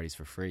viewing parties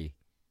for free.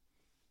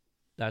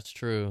 That's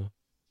true.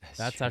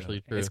 That's true.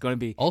 Actually true. It's going to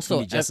be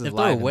also just if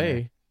they're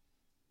away.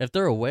 If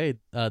they're away,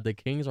 the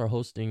Kings are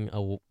hosting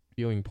a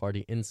viewing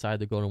party inside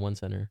the Golden One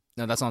Center.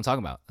 No, that's what I'm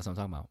talking about.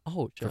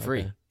 Oh, sure, for free.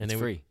 Okay. And it's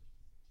free.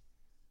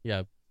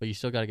 Yeah, but you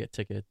still got to get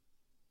tickets.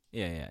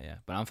 Yeah.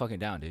 But I'm fucking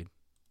down, dude.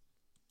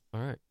 All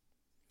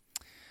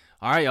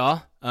right,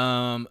 y'all.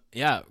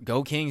 Yeah,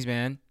 go Kings,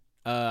 man.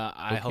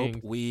 I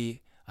hope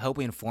we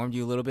informed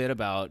you a little bit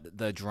about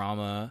the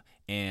drama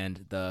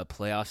and the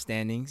playoff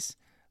standings.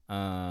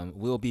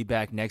 We'll be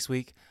back next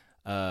week.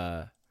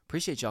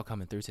 Appreciate y'all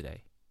coming through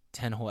today.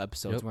 10 whole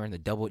episodes. Yep. We're in the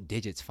double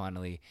digits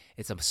finally.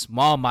 It's a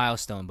small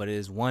milestone, but it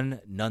is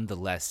one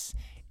nonetheless.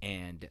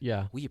 And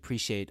we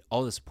appreciate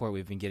all the support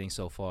we've been getting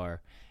so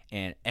far.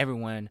 And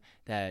everyone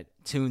that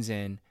tunes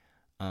in,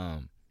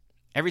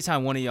 every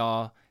time one of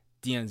y'all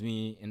DMs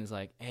me and is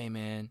like, hey,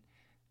 man,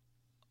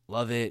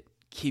 love it.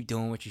 Keep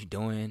doing what you're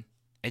doing.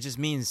 It just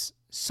means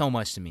so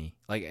much to me.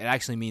 Like, it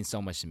actually means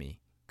so much to me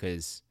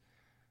because,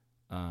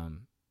 I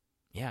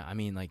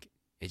mean, like,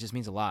 it just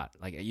means a lot.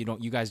 Like,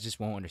 you guys just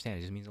won't understand.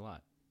 It just means a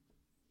lot.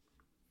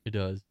 It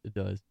does.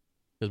 Because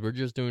we're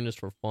just doing this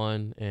for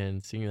fun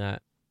and seeing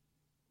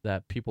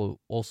that people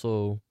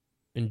also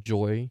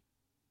enjoy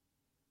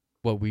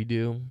what we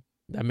do,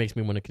 that makes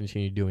me want to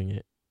continue doing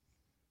it.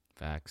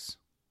 Facts.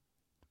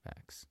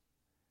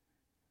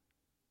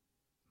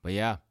 But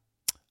yeah,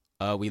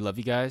 we love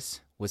you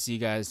guys. We'll see you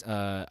guys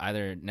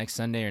either next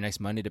Sunday or next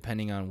Monday,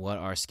 depending on what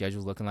our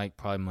schedule's looking like.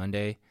 Probably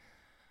Monday.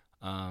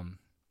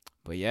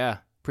 But yeah,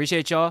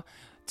 appreciate y'all.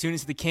 Tune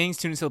into the Kings.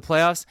 Tune into the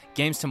playoffs.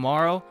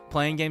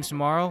 Playing games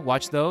tomorrow.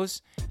 Watch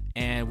those.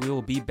 And we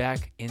will be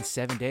back in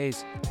 7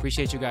 days.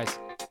 Appreciate you guys.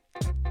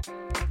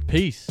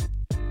 Peace.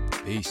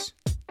 Peace.